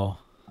they'll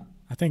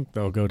I think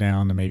they'll go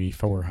down to maybe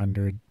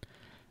 400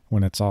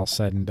 when it's all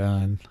said and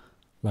done.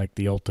 Like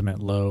the ultimate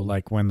low,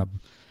 like when the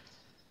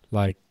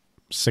like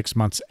 6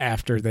 months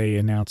after they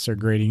announced they're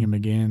grading them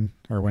again,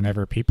 or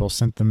whenever people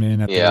sent them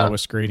in at the Yeah.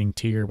 lowest grading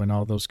tier. When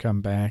all those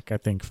come back, I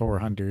think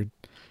 400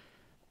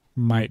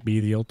 might be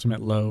the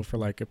ultimate low for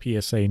like a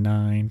PSA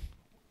 9.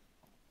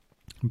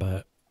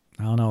 But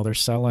I don't know. They're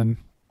selling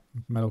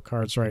metal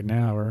cards right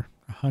now are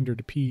 100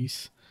 a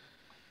piece.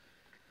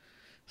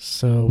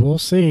 So we'll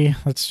see.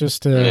 That's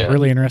just a Yeah.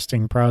 really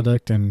interesting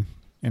product and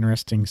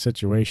interesting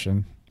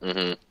situation.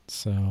 Hmm.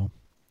 So,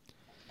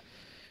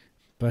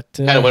 but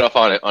Kind of went off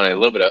on a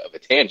little bit of a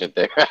tangent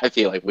there. I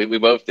feel like we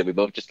both did. We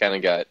both just kind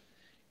of got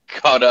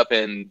caught up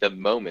in the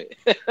moment.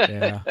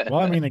 yeah.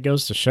 Well, I mean, it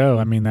goes to show.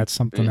 I mean, that's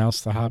something Mm,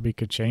 else the hobby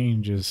could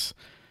change is,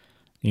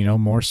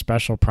 more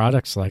special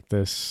products like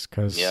this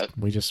because yep.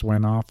 we just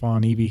went off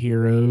on EV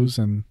Heroes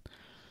and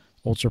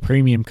Ultra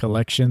Premium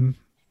Collection,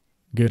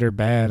 good or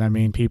bad. I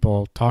mean,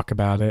 people talk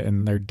about it,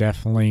 and they're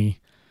definitely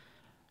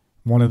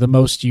one of the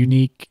most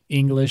unique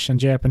English and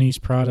Japanese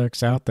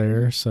products out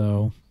there.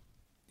 So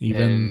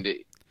even And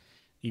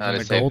even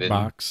the honestly, gold then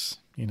box,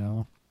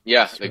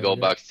 yeah, it's the really gold good.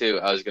 box too.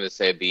 I was gonna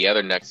say the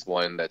other next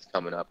one that's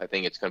coming up. I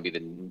think it's gonna be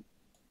the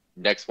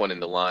next one in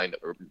the line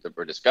that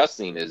we're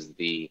discussing is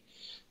the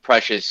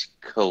Precious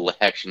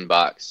Collection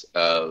box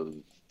of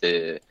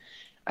the.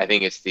 I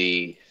think it's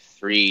the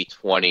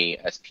 320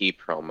 SP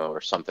promo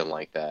or something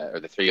like that,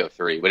 or the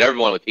 303, whatever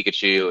one with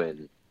Pikachu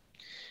and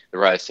the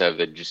rest of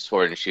the just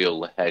Sword and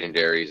Shield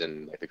legendaries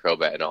and like the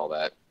Crobat and all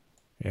that.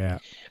 Yeah,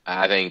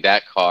 I think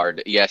that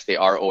card, yes, they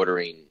are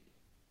ordering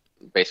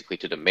basically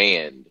to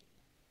demand,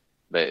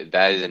 but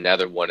that is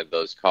another one of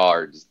those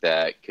cards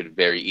that could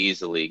very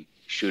easily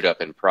shoot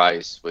up in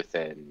price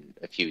within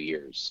a few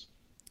years.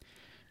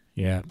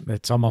 yeah.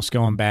 It's almost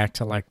going back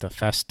to like the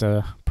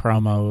Festa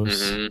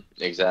promos.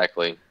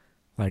 Exactly.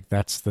 Like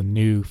that's the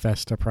new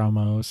Festa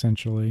promo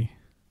essentially.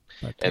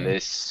 But And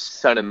this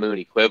Sun and Moon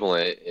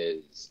equivalent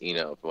is,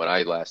 from what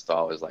I last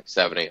saw, was like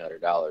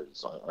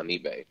 $700-800 on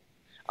eBay.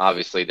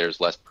 Obviously,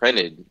 there's less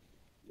printed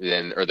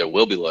than, or there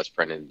will be less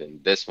printed than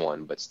this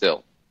one, but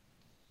still.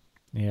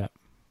 yeah.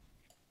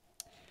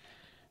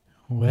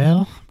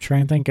 Well, I'm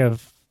trying to think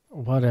of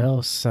what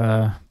else.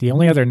 The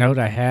only other note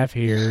I have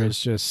here is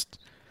just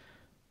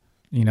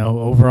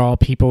overall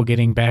people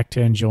getting back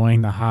to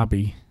enjoying the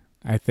hobby.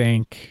 I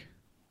think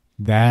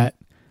that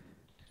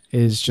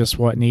is just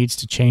what needs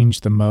to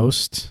change the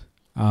most.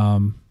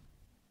 Um,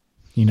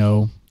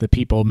 the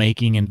people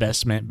making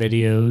investment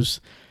videos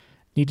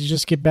need to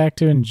just get back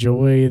to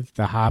enjoy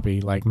the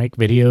hobby. Like make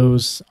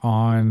videos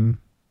on,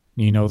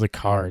 the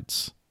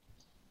cards.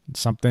 It's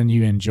something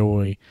you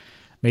enjoy.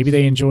 Maybe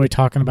they enjoy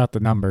talking about the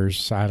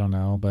numbers. I don't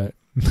know, but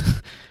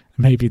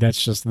maybe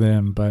that's just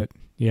them. But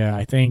yeah,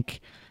 I think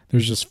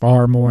there's just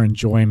far more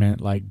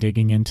enjoyment like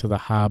digging into the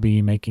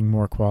hobby, making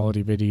more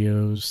quality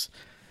videos.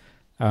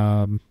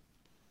 Um,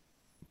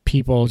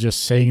 People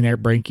just sitting there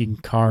breaking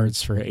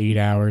cards for 8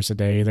 hours a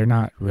day. They're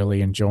not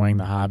really enjoying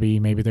the hobby.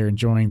 Maybe they're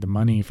enjoying the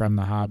money from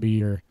the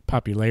hobby or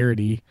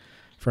popularity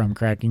from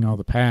cracking all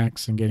the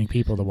packs and getting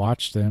people to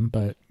watch them,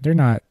 but they're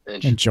not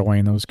And,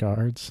 enjoying those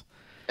cards.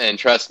 and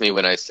trust me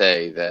when I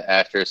say that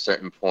after a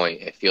certain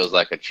point, it feels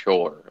like a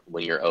chore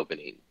when you're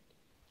opening.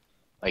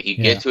 Like you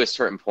get Yeah. to a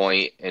certain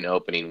point in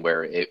opening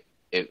where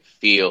it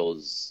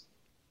feels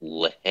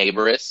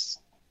laborious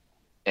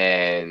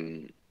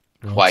and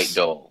Well, quite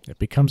dull. it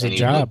becomes a And you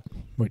look, job,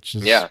 which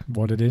is yeah,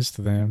 what it is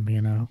to them.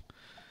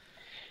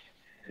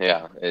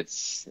 yeah,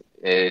 it's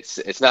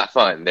not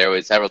fun. There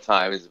was several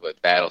times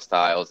with battle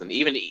styles and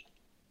even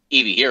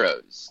EV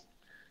Heroes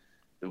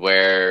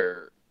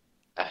where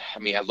I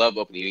mean I love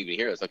opening EV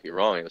Heroes. Don't get me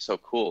wrong, it was so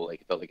cool.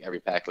 Like it felt like every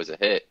pack was a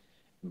hit,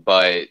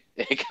 but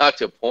it got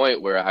to a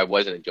point where I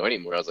wasn't enjoying it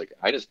anymore. I was like,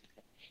 I just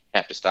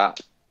have to stop.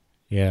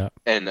 Yeah.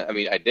 And I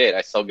mean, I did.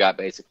 I still got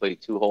basically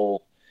two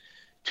whole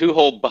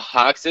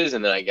boxes,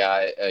 and then I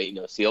got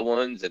seal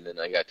ones, and then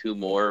I got two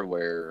more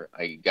where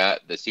I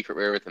got the secret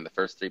rare within the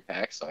first three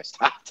packs, so I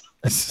stopped.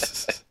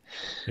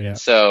 Yeah.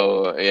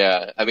 So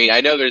yeah, I mean,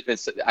 I know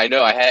I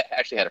know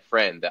actually had a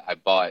friend that I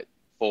bought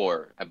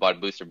four. I bought a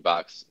booster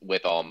box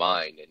with all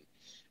mine, and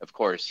of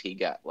course he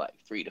got like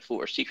 3 to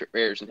 4 secret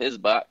rares in his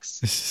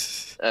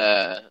box.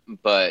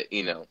 But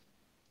it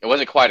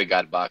wasn't quite a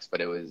god box,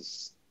 but it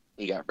was.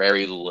 He got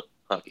very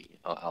lucky.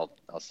 I'll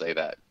say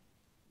that.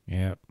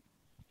 Yeah.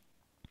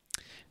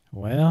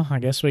 Well, I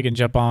guess we can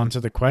jump on to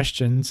the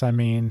questions. I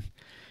mean,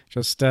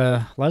 just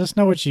let us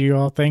know what you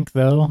all think,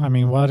 though. I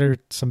mean, what are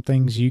some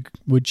things you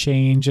would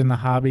change in the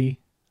hobby?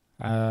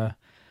 Uh,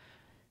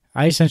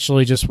 I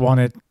essentially just want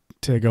it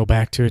to go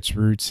back to its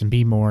roots and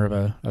be more of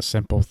a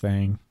simple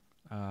thing.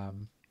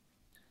 Um,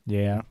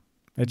 yeah,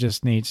 it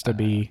just needs to Uh,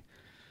 be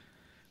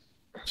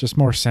just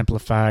more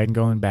simplified and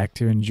going back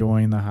to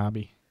enjoying the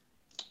hobby.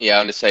 Yeah,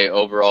 I'm to say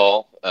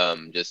overall,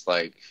 just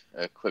like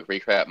a quick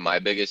recap, my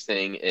biggest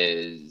thing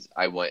is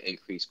I want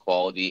increased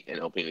quality and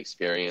opening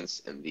experience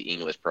in the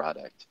English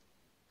product.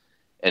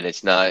 And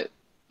it's not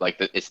like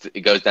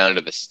it goes down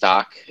to the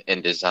stock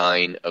and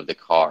design of the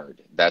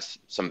card. That's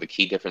some of the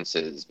key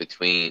differences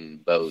between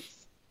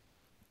both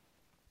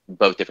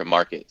different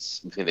markets,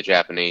 between the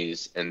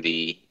Japanese and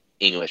the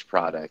English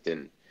product.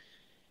 And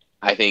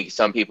I think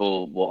some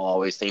people will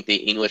always think the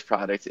English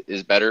product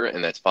is better,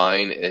 and that's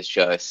fine. It's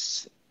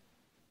just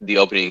the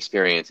opening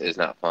experience is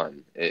not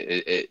fun.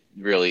 It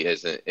really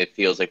isn't. It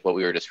feels like what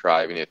we were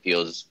describing. It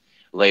feels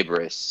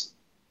laborious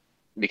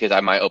because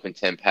I might open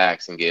 10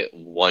 packs and get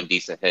one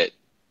decent hit,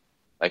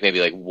 like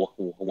maybe like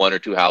one or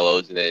two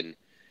hollows, and then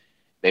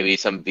maybe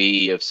some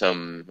V of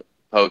some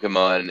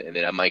Pokemon, and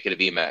then I might get a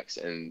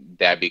VMAX, and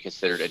that'd be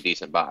considered a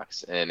decent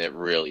box, and it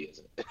really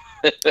isn't.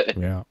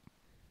 Yeah.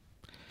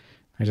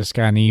 I just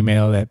got an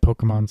email that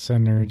Pokemon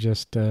Center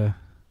just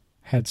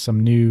had some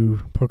new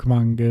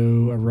Pokemon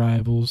Go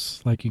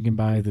arrivals. Like you can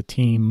buy the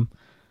team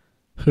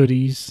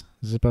hoodies,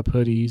 zip up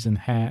hoodies, and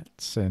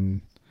hats,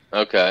 and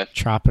Okay.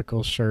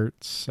 tropical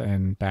shirts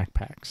and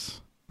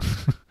backpacks,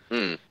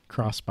 Hmm.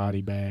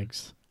 crossbody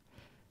bags.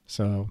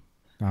 So,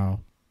 oh,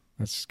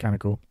 that's kind of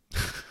cool.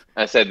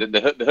 I said the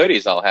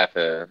hoodies I'll have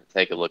to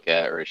take a look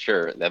at, or a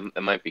shirt. That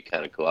might be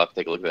kind of cool. I'll have to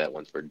take a look at that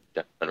once we're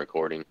done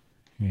recording.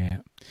 Yeah.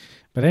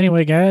 But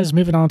anyway, guys,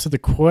 moving on to the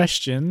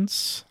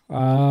questions.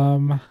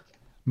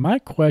 My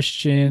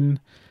question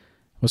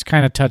was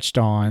kind of touched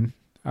on.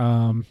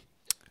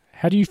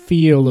 How do you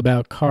feel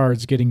about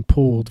cards getting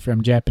pulled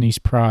from Japanese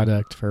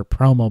product for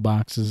promo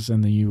boxes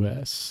in the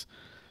U.S.?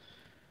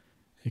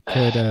 It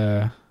could,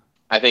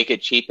 I think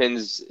it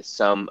cheapens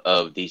some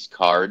of these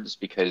cards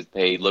because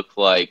they look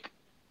like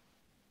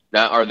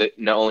not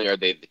only are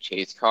they the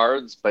chase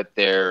cards, but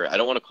I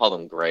don't want to call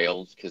them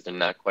grails because they're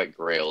not quite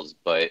grails,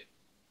 but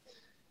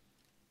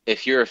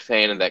if you're a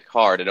fan of that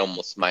card, it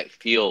almost might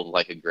feel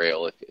like a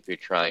grail if you're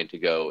trying to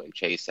go and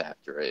chase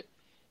after it.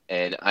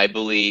 And I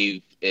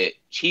believe it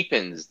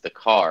cheapens the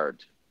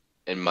card,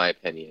 in my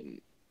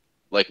opinion.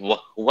 Like one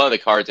of the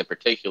cards in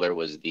particular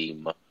was the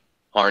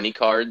Harney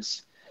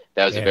cards.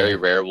 That was a very yeah,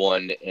 rare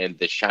one, and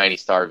the Shiny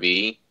Star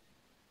V,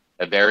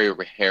 a very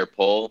rare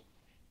pull.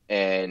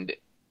 And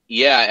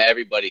yeah,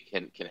 everybody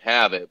can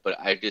have it, but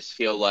I just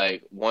feel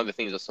like one of the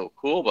things that's so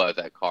cool about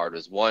that card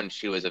was one,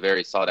 she was a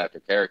very sought after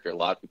character. A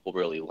lot of people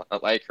really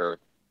like her,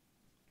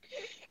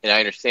 and I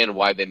understand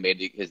why they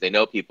made it because they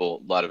know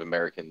people, a lot of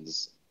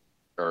Americans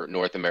or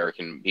North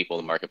American people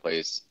in the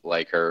marketplace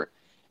like her,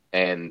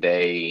 and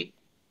they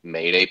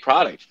made a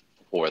product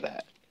for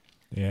that.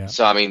 yeah,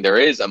 So I mean, there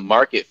is a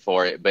market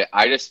for it, but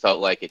I just felt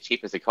like it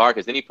cheapens the card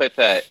because then you put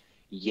that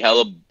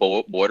yellow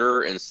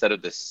border instead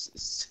of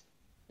this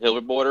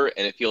silver border,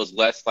 and it feels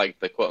less like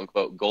the quote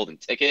unquote golden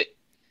ticket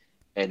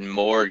and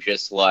more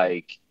just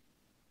like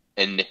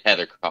any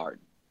other card,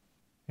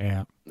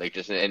 yeah. like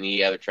just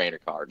any other trainer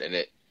card, and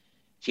it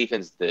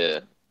cheapens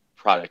the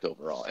product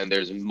overall. And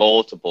there's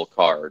multiple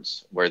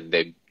cards where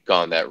they've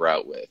gone that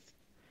route with.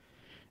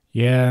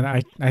 Yeah,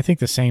 and I think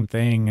the same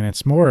thing, and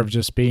it's more of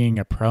just being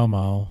a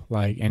promo.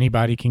 Like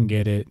anybody can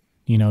get it.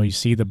 You know, you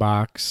see the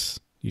box,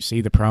 you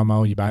see the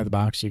promo, you buy the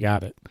box, you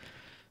got it.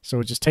 So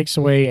it just takes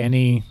away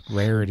any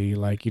rarity.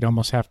 Like you'd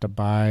almost have to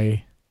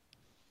buy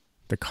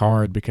the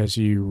card because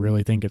you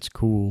really think it's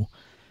cool.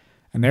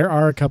 And there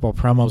are a couple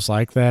promos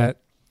like that,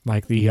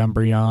 like the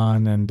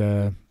Umbreon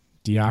and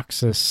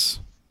Deoxys.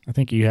 I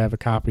think you have a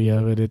copy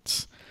of it.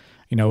 It's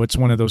it's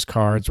one of those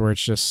cards where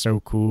it's just so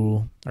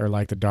cool, or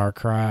like the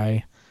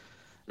Darkrai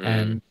Mm.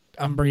 and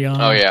Oh Umbreon.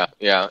 yeah,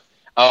 yeah.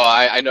 Oh,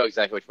 I know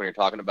exactly which one you're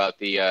talking about.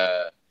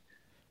 The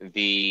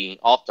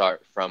alt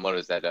art from what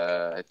was that?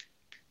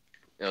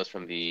 It was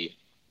from it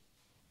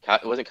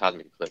wasn't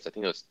Cosmic Eclipse. I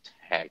think it was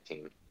Tag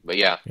Team. But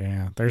yeah,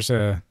 There's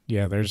a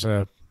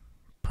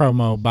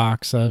promo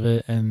box of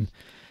it, and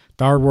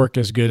the artwork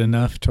is good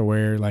enough to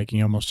where like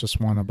you almost just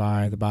want to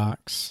buy the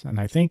box. And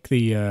I think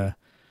there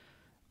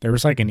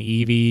was like an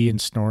Eevee and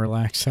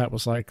Snorlax that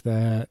was like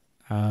that.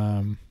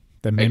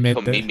 The a Mimic,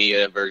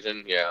 Comemia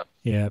version. Yeah,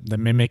 the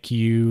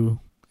Mimikyu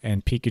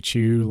and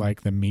Pikachu,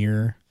 like the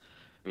mirror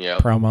yeah.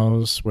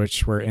 promos,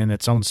 which were in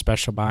its own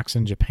special box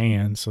in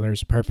Japan. So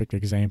there's a perfect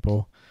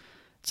example.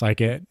 It's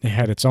like it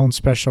had its own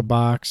special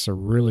box, a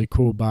really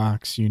cool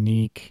box,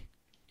 unique,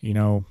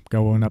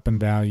 going up in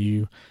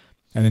value.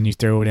 And then you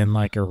throw it in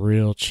like a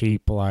real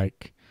cheap,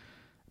 like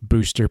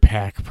booster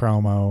pack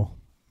promo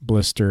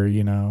blister,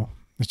 It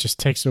just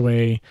takes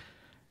away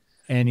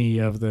any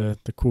of the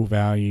cool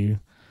value.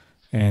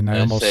 And I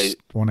I say almost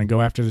want to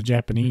go after the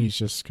Japanese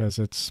just because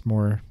it's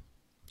more,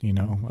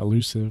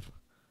 elusive.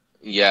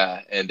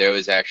 yeah, and there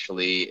was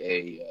actually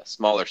a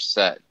smaller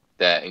set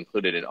that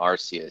included an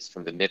Arceus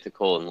from the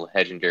mythical and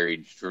legendary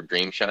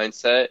Dreamshine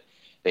set.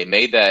 They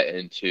made that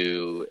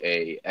into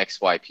a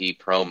XYP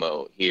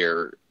promo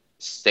here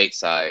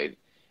stateside,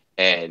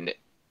 and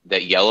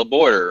that yellow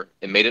border,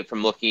 it made it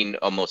from looking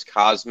almost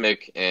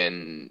cosmic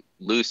and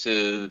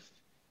elusive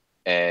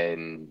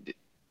and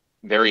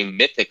very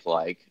mythic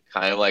like,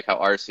 kind of like how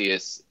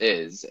Arceus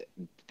is.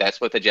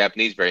 That's what the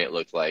Japanese variant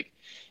looked like.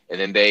 And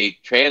then they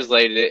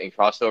translated it and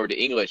crossed over to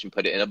English and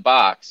put it in a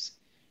box.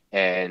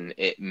 And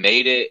it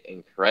made it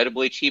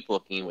incredibly cheap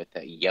looking with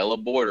that yellow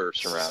border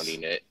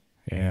surrounding it.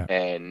 Yeah.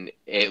 And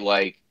it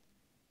like,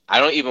 I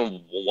don't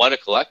even want to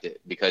collect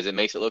it because it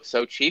makes it look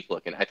so cheap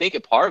looking. I think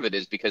a part of it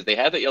is because they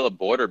have that yellow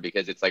border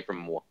because it's like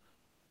from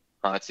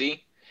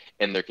Hansi,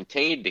 and they're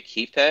continuing to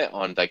keep that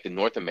on like the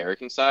North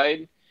American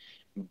side.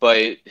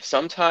 But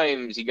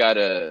sometimes you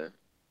gotta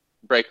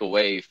break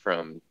away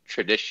from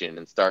tradition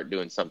and start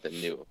doing something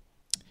new.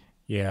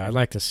 Yeah, I'd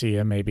like to see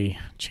him maybe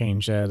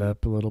change that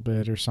up a little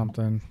bit or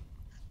something.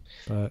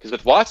 But Because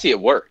with Watsi it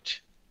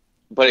worked,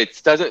 but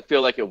it doesn't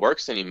feel like it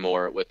works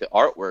anymore with the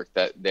artwork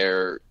that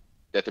they're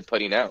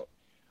putting out.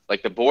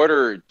 Like the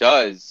border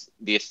does,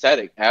 the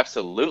aesthetic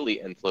absolutely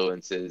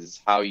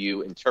influences how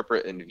you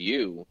interpret and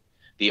view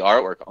the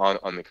artwork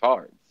on the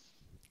card.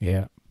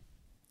 yeah,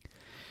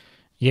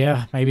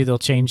 yeah, maybe they'll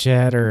change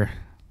that, or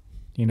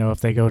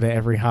if they go to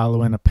every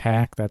hollow in a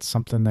pack, that's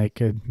something they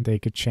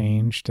could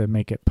change to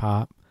make it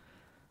pop.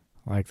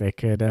 Like they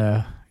could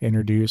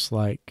introduce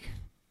like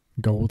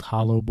gold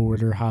hollow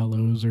border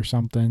hollows or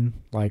something,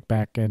 like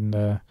back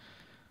in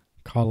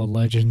Call of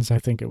Legends, I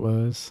think it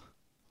was.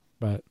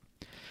 But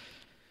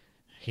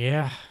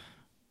yeah,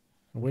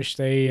 I wish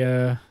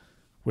they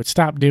would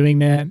stop doing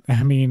that.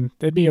 I mean,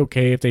 it'd be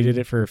okay if they did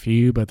it for a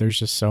few, but there's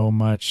just so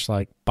much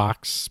like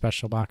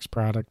special box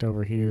product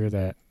over here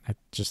that I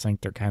just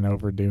think they're kind of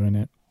overdoing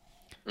it.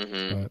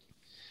 Hmm. But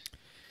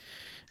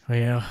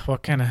well,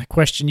 what kind of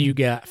question you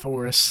got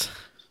for us?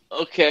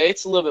 Okay,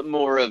 it's a little bit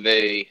more of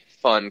a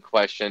fun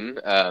question.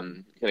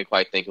 Couldn't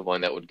quite think of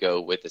one that would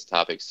go with this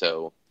topic.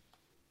 So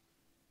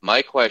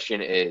my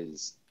question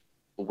is,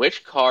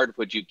 which card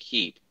would you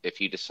keep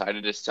if you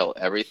decided to sell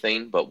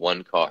everything but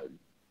one card?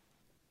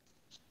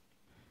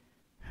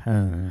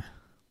 Huh.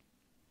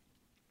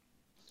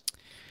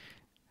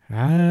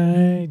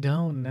 I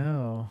don't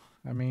know.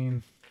 I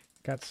mean,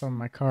 got some of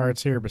my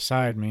cards here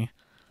beside me.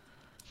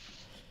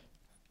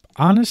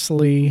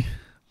 Honestly,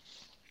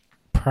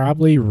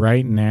 probably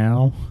right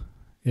now,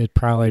 it'd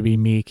probably be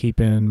me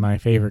keeping my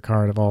favorite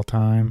card of all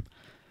time,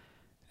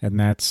 and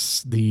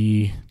that's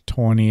the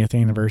 20th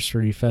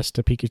anniversary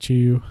Festa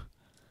Pikachu.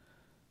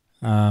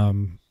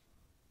 Um,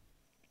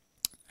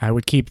 I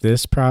would keep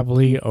this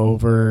probably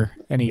over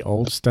any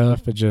old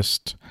stuff, but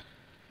just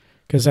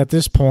because at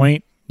this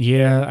point,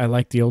 yeah, I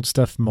like the old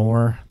stuff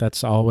more.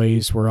 That's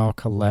always where I'll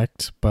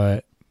collect,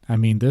 but I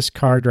mean, this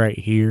card right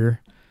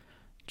here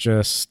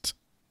just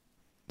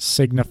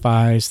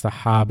signifies the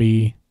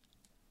hobby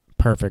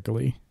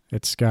perfectly.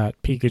 It's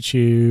got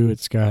Pikachu,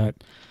 it's got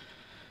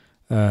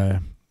uh,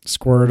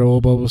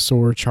 Squirtle,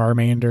 Bulbasaur,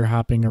 Charmander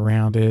hopping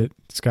around it.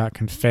 It's got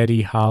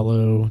Confetti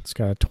Hollow. It's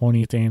got a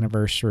 20th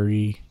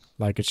anniversary.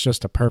 Like, it's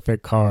just a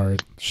perfect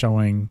card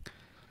showing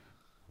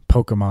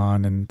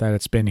Pokemon and that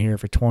it's been here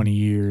for 20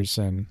 years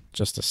and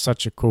just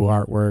such a cool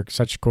artwork,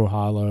 such a cool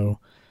hollow.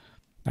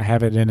 I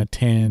have it in a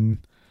tin,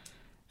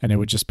 and it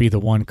would just be the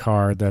one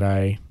card that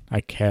I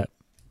kept.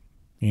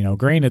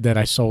 Granted that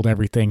I sold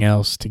everything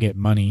else to get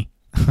money.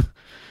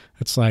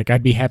 It's like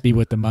I'd be happy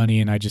with the money,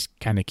 and I just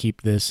kind of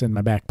keep this in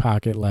my back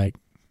pocket, like,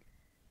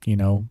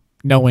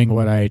 knowing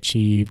what I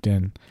achieved,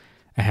 and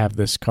I have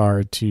this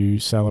card to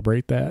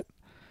celebrate that.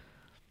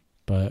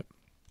 But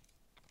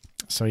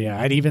so yeah,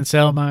 I'd even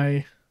sell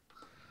my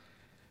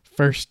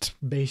first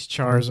base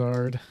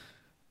Charizard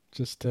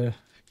just to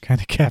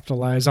kind of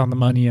capitalize on the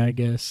money, I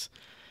guess.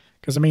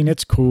 Because I mean,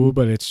 it's cool,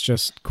 but it's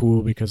just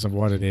cool because of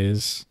what it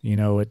is.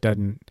 It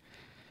doesn't.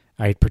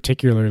 I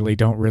particularly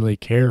don't really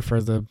care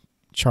for the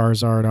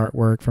Charizard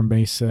artwork from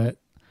base set.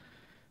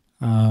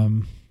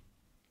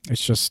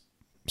 It's just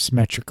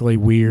symmetrically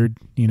weird,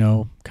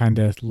 kind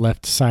of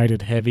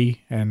left-sided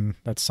heavy, and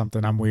that's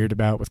something I'm weird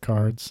about with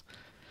cards.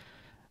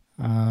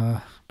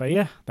 But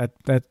yeah,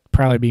 that'd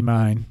probably be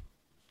mine.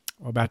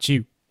 What about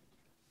you?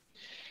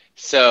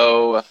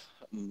 So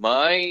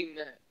mine,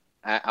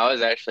 I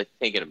was actually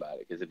thinking about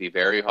it because it'd be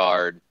very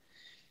hard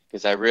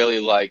because I really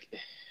like.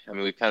 I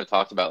mean, we've kind of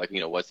talked about like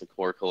what's the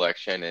core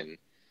collection, and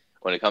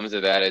when it comes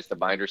to that, it's the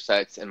binder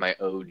sets and my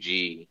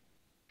OG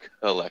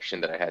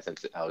collection that I had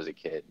since I was a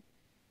kid.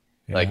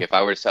 Like Yeah. if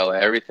I were to sell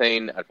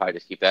everything, I'd probably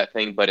just keep that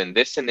thing. But in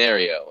this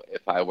scenario,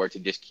 if I were to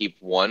just keep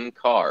one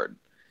card,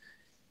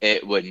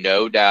 it would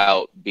no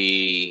doubt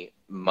be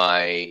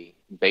my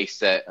base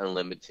set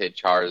unlimited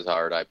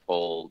Charizard I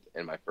pulled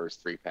in my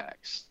first three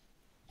packs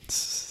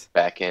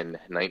back in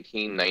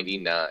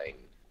 1999.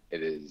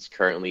 It is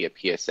currently a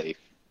PSA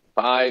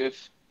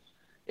 5.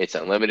 It's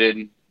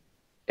unlimited.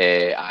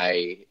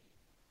 I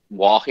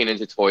walking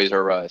into Toys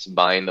R Us,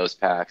 buying those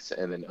packs,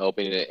 and then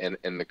opening it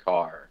in the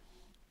car.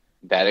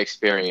 That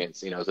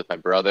experience, I was with my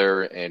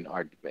brother and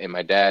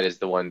my dad is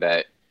the one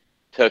that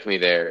took me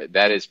there.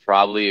 That is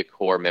probably a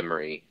core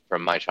memory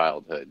from my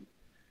childhood.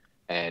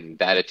 And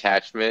that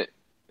attachment,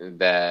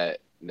 that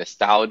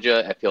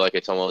nostalgia, I feel like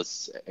it's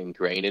almost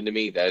ingrained into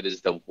me. That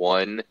is the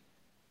one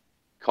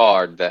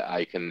card that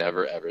I can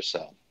never ever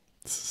sell.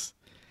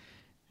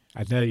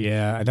 I know,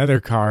 yeah, another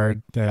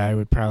card that I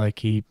would probably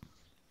keep,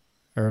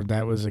 or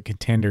that was a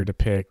contender to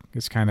pick,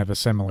 is kind of a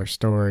similar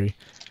story,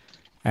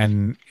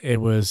 and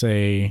it was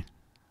a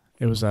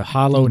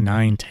Hollow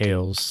Nine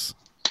Tails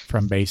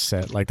from base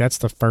set. Like that's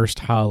the first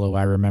Hollow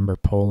I remember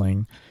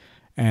pulling,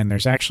 and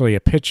there's actually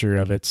a picture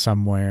of it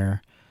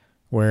somewhere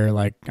where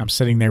like I'm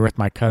sitting there with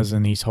my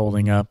cousin, he's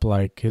holding up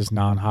like his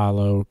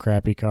non-hollow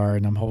crappy card,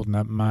 and I'm holding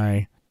up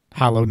my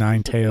hollow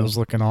nine tails,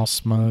 looking all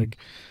smug.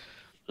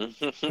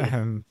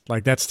 And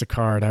like that's the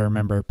card I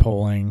remember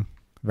pulling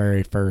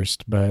very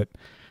first, but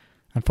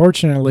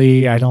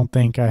unfortunately, I don't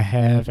think I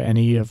have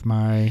any of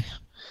my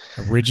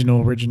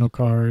original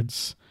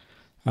cards.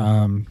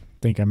 I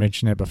think I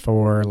mentioned it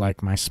before.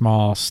 Like my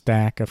small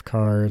stack of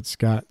cards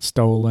got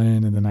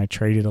stolen, and then I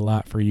traded a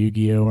lot for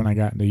Yu-Gi-Oh when I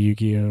got into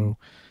Yu-Gi-Oh.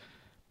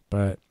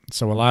 But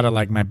so a lot of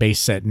like my base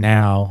set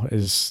now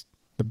is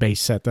the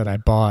base set that I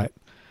bought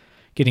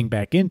getting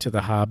back into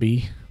the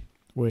hobby,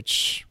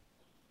 which,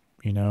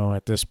 you know,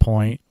 at this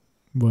point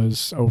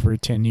was over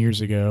 10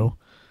 years ago.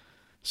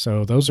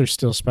 So those are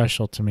still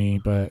special to me,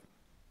 but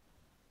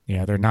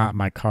yeah, they're not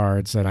my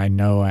cards that I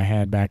know I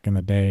had back in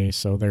the day.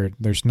 So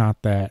there's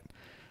not that,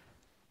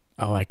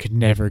 oh, I could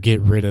never get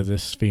rid of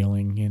this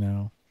feeling, you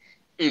know.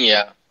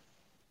 Yeah.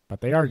 But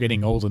they are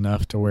getting old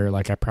enough to where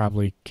like I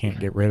probably can't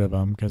get rid of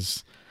them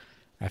because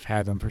I've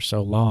had them for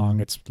so long.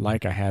 It's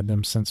like I had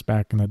them since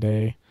back in the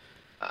day.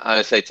 I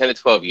would say 10 to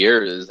 12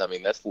 years. I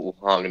mean, that's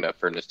long enough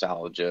for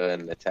nostalgia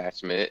and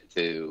attachment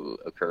to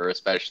occur,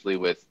 especially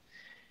with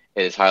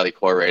it is highly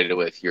correlated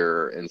with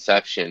your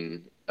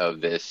inception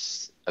of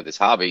this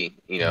hobby,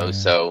 you know. Yeah.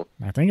 So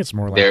I think it's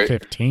more like there,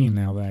 15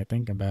 now that I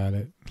think about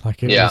it.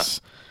 Like it yeah,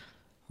 was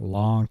a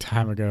long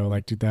time ago,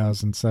 like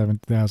 2007,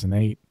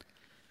 2008.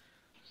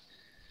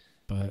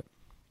 But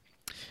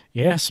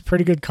yeah, some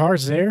pretty good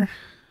cards there.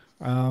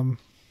 Um,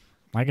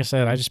 like I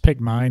said, I just picked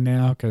mine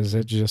now because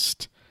it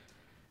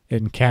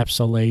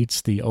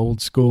encapsulates the old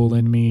school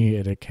in me.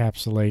 It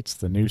encapsulates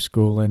the new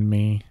school in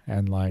me,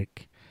 and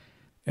like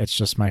it's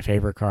just my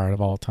favorite card of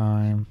all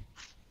time.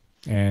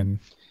 And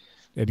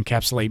it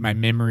encapsulates my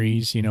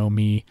memories. You know,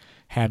 me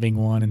having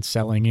one and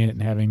selling it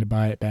and having to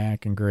buy it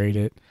back and grade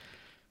it.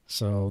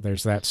 So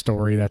there's that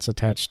story that's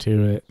attached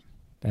to it.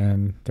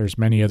 And there's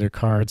many other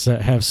cards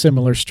that have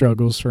similar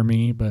struggles for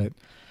me, but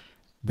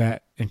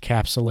that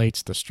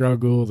encapsulates the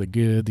struggle, the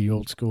good, the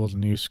old school, the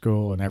new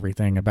school, and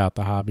everything about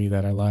the hobby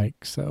that I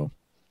like. So,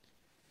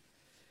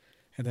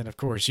 and then of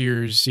course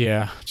yours,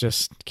 yeah,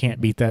 just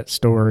can't beat that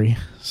story.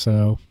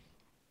 So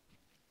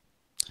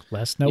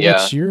let us know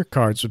yeah. what your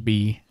cards would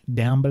be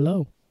down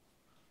below.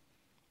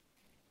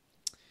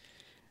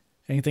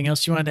 Anything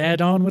else you wanted to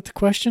add on with the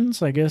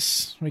questions? I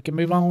guess we can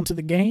move on to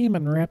the game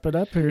and wrap it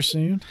up here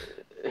soon.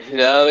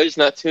 No, there's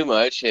not too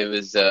much. It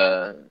was,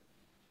 I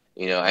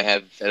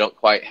don't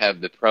quite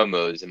have the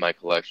promos in my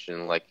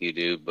collection like you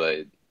do,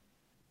 but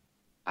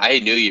I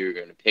knew you were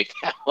going to pick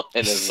that one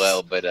as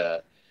well.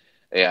 But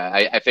yeah,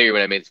 I figured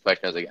when I made this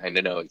question, I was like, I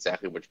know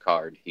exactly which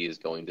card he is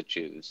going to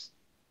choose.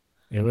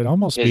 It would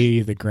almost His,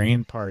 be the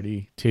Grand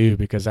Party too,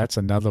 because that's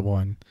another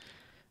one.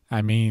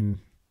 I mean,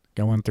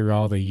 going through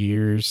all the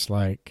years,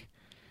 like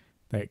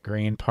that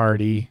Grand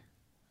Party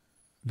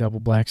double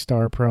Black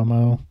Star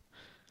promo,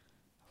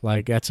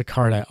 like that's a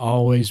card I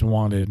always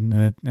wanted,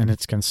 and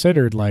it's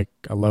considered like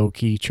a low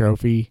key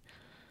trophy,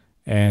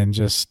 and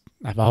just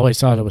I've always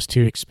thought it was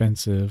too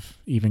expensive.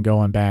 Even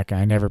going back,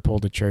 I never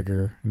pulled the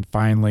trigger, and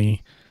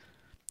finally,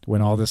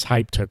 when all this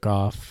hype took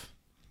off,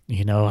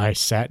 you know, I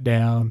sat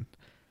down,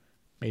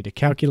 made a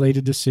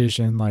calculated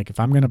decision. Like,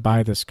 if I'm going to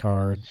buy this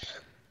card,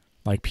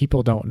 like,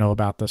 people don't know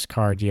about this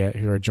card yet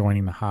who are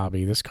joining the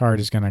hobby. This card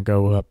is going to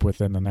go up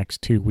within the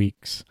next 2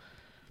 weeks.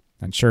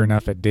 And sure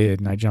enough, it did.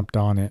 And I jumped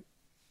on it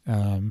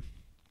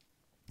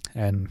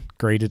and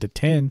graded a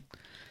 10.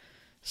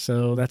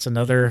 So that's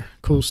another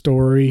cool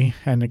story.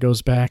 And it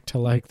goes back to,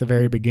 like, the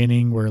very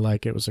beginning where,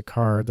 like, it was a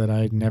card that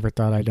I never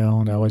thought I'd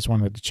own. I always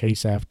wanted to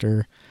chase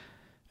after.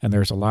 And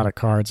there's a lot of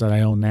cards that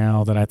I own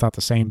now that I thought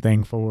the same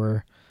thing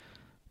for.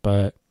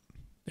 But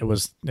it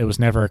was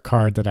never a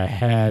card that I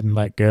had and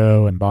let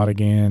go and bought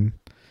again.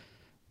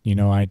 You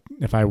know,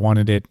 if I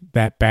wanted it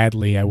that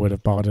badly, I would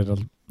have bought it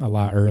a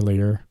lot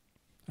earlier.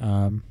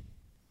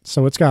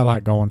 So it's got a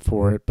lot going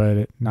for it,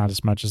 but not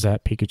as much as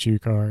that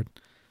Pikachu card.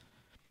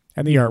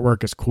 And the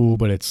artwork is cool,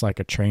 but it's like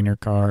a trainer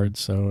card,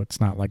 so it's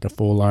not like a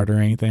full art or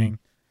anything.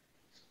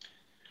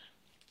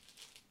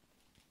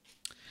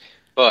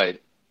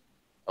 but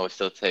I would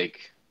still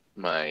take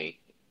my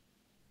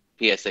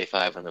PSA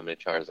 5 Unlimited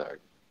Charizard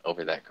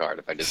over that card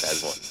if I just had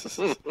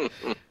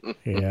one.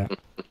 Yeah.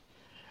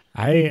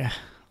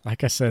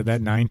 Like I said,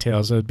 that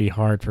Ninetales would be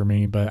hard for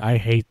me, but I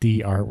hate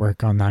the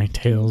artwork on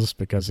Ninetales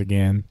because,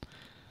 again,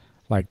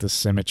 like the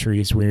symmetry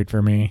is weird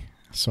for me.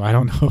 So I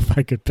don't know if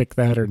I could pick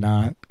that or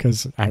not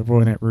because I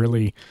wouldn't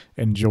really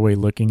enjoy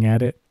looking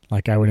at it.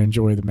 Like I would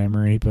enjoy the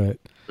memory, but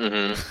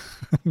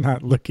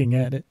not looking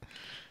at it.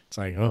 It's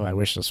like, oh, I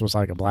wish this was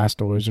like a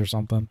Blastoise or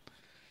something.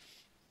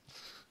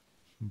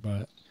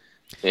 But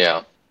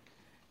Yeah.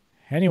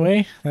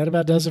 anyway, that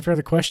about does it for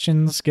the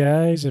questions,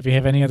 guys. If you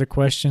have any other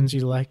questions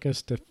you'd like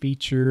us to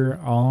feature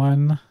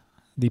on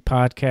the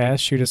podcast,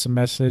 shoot us a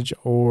message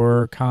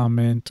or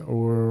comment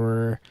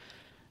or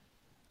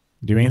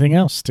do anything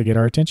else to get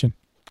our attention.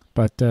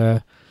 But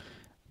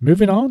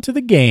moving on to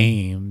the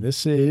game.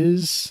 This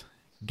is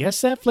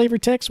Guess That Flavor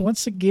Text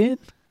once again.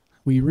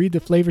 We read the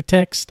flavor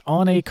text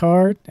on a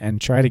card and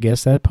try to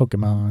guess that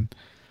Pokemon.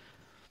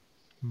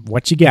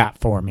 What you got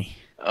for me?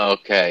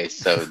 Okay,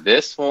 so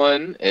this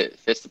one it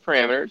fits the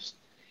parameters,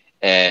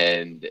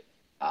 and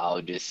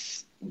I'll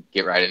just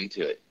get right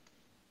into it.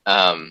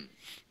 Um,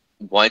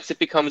 Once it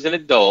becomes an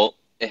adult,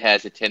 it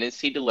has a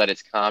tendency to let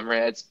its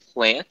comrades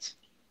plant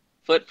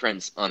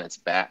footprints on its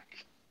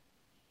back.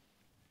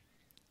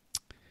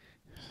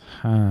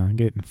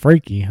 Getting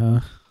freaky,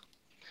 huh?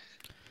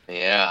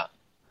 Yeah,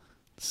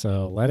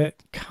 So let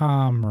it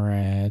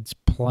comrades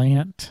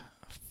plant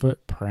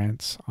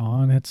footprints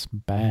on its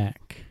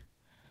back.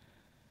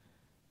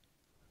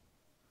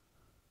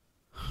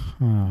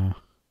 Huh.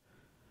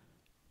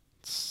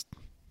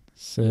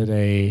 Said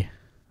a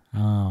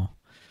oh.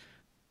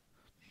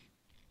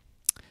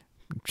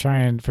 I'm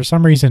trying for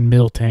some reason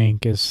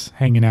Miltank is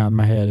hanging out in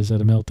my head. Is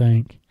it a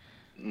Miltank?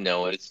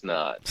 no, it's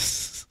not.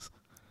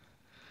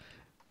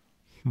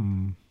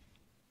 hmm.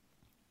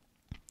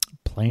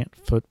 Plant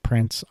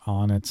footprints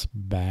on its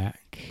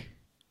back.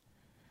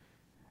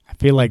 I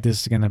feel like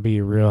this is gonna be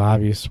a real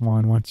obvious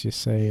one once you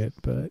say it,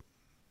 but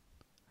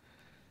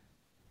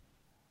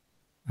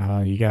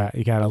you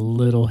got a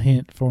little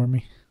hint for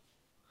me.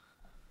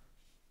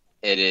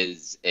 It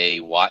is a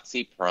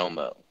WotC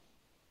promo,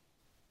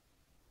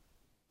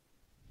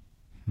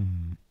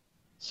 Hmm.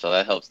 so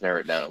that helps narrow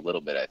it down a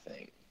little bit, I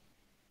think.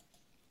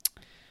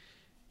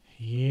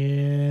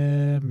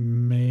 Yeah,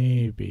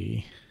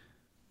 maybe.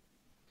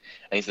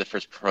 I think it's the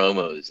first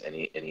promos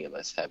any of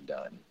us have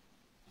done.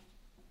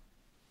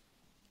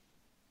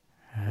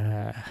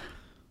 Uh,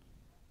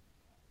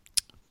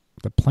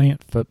 the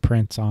plant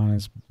footprints on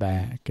his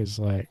back is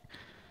like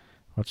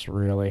what's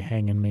really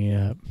hanging me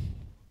up.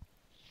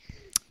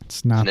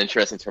 It's It's not. an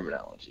interesting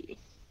terminology.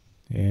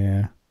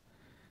 Yeah.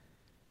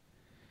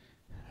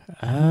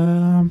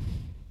 Um.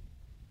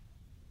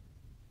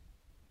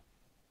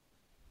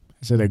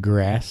 Is it a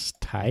grass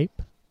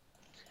type?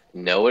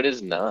 No, it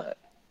is not.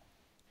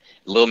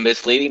 A little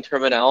misleading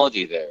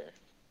terminology there.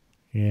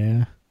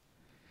 Yeah.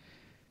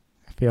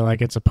 I feel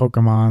like it's a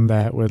Pokemon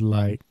that would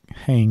like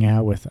hang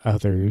out with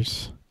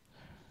others.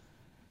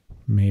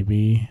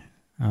 Maybe.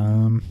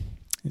 Um.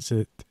 Is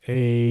it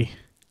a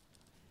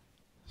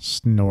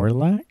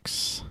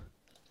Snorlax?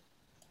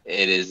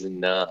 It is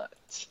not.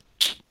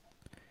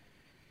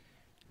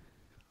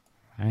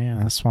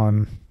 Man, this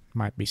one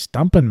might be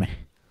stumping me.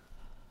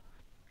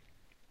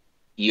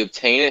 You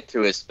obtain it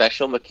through a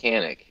special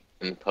mechanic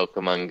in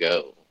Pokemon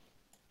Go.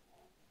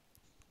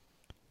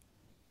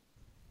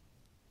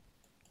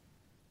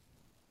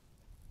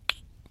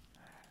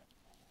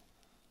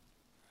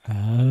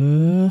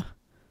 Uh,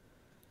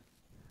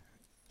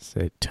 is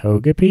it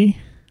Togepi?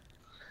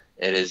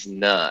 It is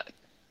not.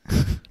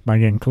 Am I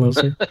getting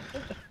closer?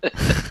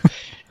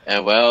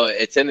 And well,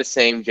 it's in the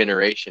same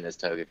generation as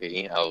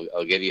Togepi.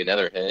 I'll give you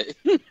another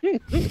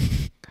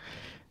hint.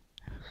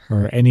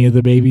 Or any of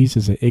the babies?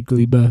 Is it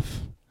Igglybuff?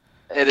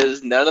 It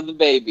is none of the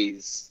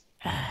babies.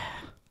 How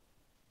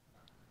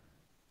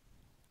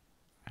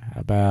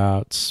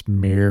about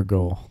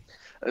Smeargle?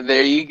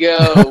 There you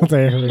go.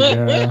 There we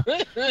go.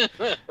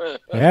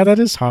 Yeah, that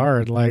is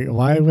hard. Like,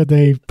 why would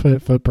they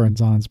put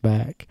footprints on his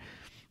back?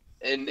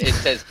 And it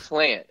says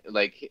plant.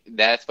 Like,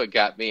 that's what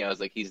got me. I was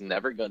like, he's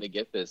never going to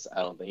get this,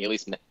 I don't think. At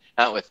least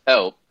not with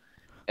help.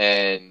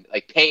 And,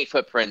 like, paint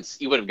footprints,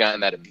 you would have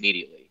gotten that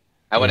immediately.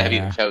 I wouldn't have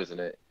even Yeah. chosen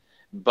it.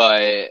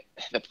 But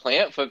the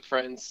plant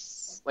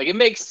footprints, like, it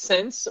makes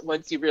sense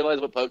once you realize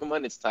what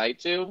Pokemon it's tied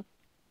to.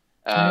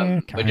 Yeah,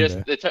 But kind just,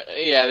 of.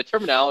 the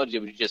terminology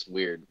was just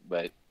weird.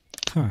 But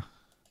Huh.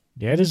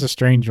 Yeah, it is a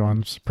strange one.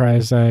 I'm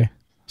surprised I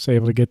was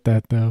able to get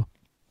that, though.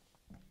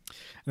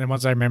 And then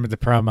once I remembered the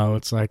promo,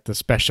 it's like the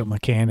special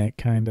mechanic,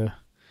 kind of.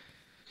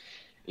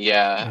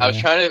 yeah, I was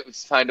Yeah. trying to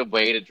find a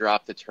way to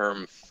drop the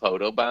term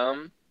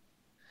photobomb,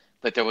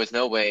 but there was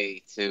no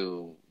way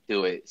to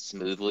do it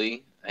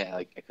smoothly.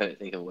 I couldn't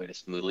think of a way to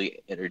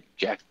smoothly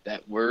interject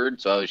that word,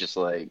 so I was just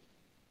like,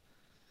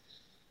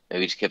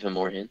 maybe just give him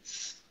more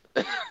hints.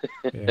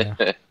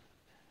 Yeah.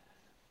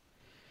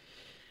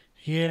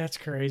 Yeah, it's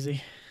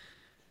crazy.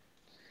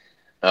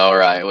 All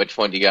right, which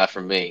one do you got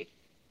for me?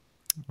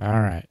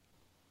 All right.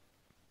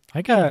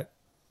 I got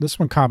this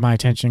one caught my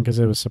attention because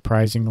it was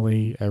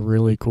surprisingly a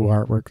really cool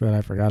artwork that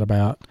I forgot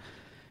about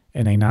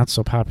in a not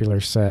so popular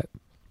set.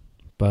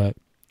 But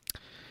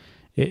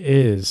it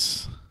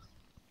is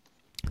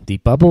the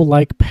bubble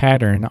like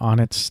pattern on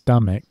its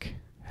stomach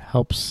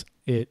helps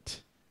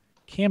it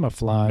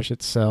camouflage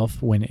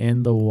itself when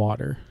in the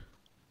water.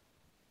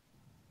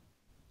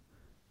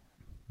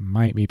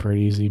 Might be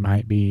pretty easy,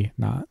 might be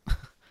not.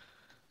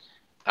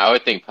 I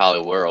would think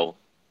Poliwhirl.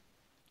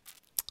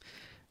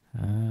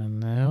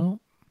 No,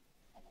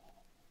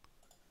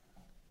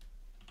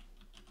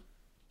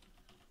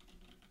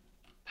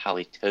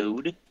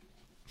 Politoed?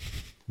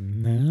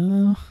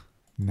 no,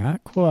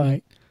 not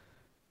quite.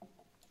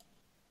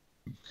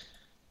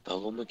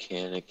 Bubble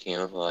mechanic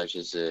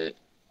camouflages it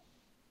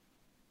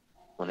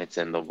when it's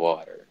in the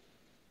water.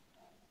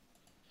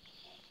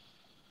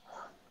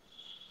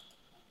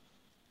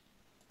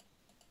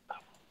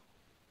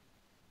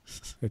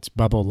 its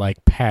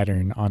bubble-like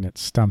pattern on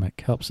its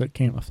stomach helps it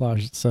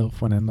camouflage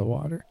itself when in the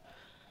water.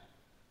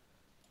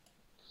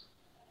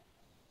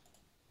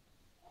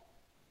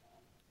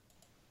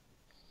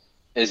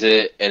 Is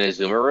it an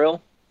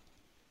Azumarill?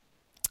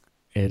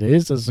 It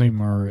is a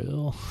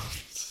Azumarill.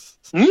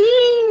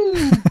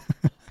 Mm!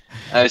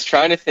 I was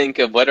trying to think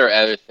of what are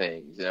other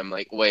things, and I'm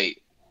like,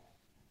 wait,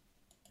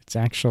 It's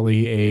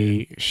actually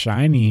a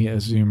shiny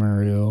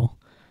Azumarill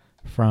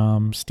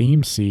from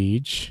Steam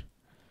Siege.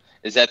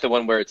 is that the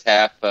one where it's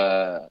half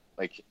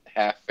like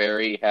half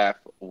fairy, half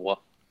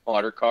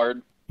water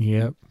card?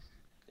 Yep.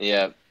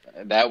 Yeah,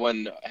 that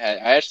one. I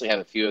actually have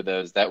a few of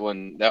those. That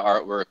one, that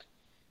artwork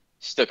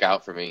stuck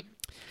out for me,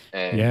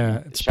 Yeah,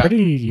 and it's a shot.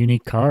 pretty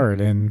unique card,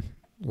 and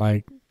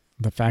like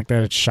the fact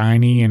that it's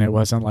shiny and it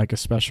wasn't like a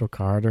special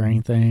card or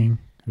anything.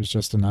 It was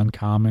just an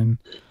uncommon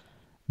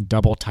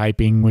double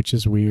typing, which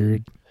is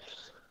weird.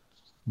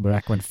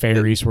 Back when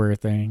fairies were a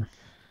thing.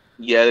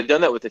 Yeah, they've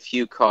done that with a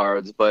few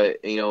cards, but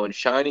in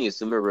shiny,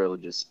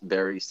 Azumarill just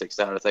very sticks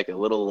out. It's like a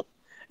little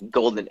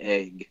golden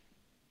egg.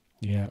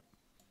 Yeah,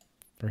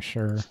 for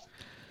sure.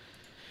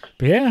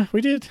 But yeah,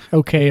 we did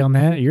okay on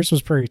that. Yours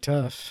was pretty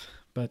tough,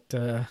 but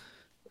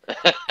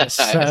guess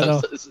I know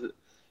that'll.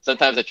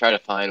 sometimes I try to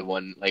find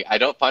one. Like I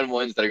don't find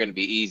ones that are going to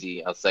be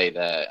easy. I'll say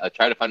that. I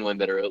try to find one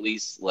that are at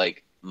least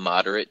like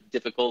moderate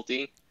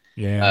difficulty.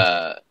 Yeah,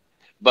 Uh,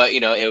 but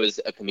it was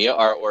a Camille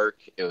artwork.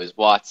 It was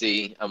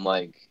WotC. I'm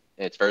like,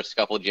 its first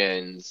couple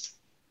gens.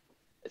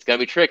 It's gonna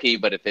be tricky,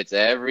 but if it's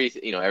every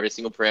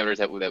single parameters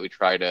that we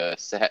try to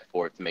set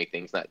for it to make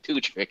things not too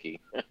tricky.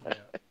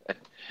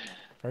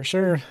 for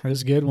sure. It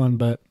was a good one,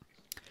 but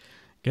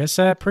guess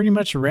that pretty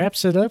much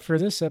wraps it up for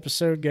this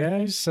episode,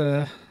 guys.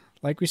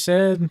 Like we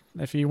said,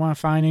 if you want to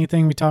find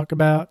anything we talk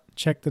about,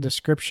 check the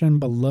description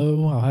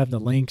below. I'll have the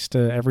links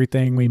to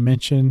everything we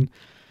mentioned,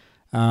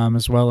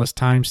 as well as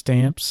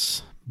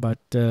timestamps. But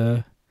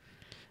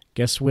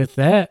guess with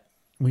that,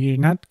 we're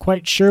not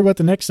quite sure what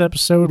the next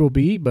episode will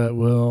be, but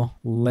we'll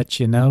let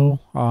you know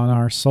on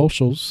our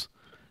socials,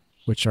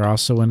 which are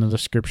also in the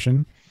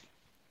description.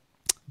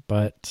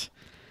 But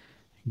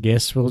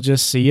guess we'll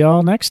just see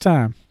y'all next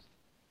time.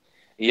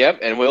 Yep,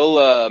 and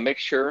we'll make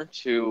sure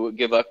to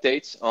give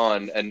updates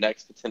on a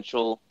next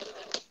potential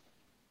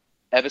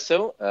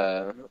episode.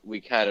 We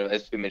kind of,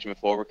 as we mentioned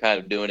before, we're kind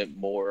of doing it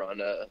more on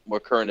a more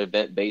current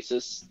event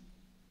basis.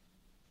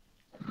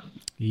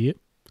 Yep.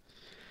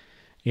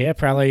 Yeah,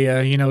 probably,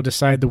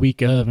 decide the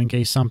week of in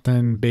case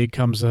something big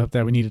comes up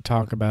that we need to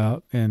talk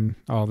about and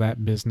all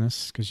that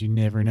business, because you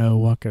never know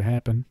what could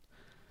happen.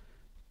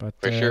 But,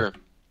 For sure.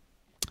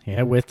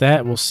 yeah, with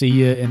that, we'll see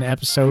you in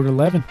episode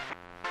 11.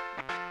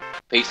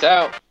 Peace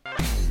out.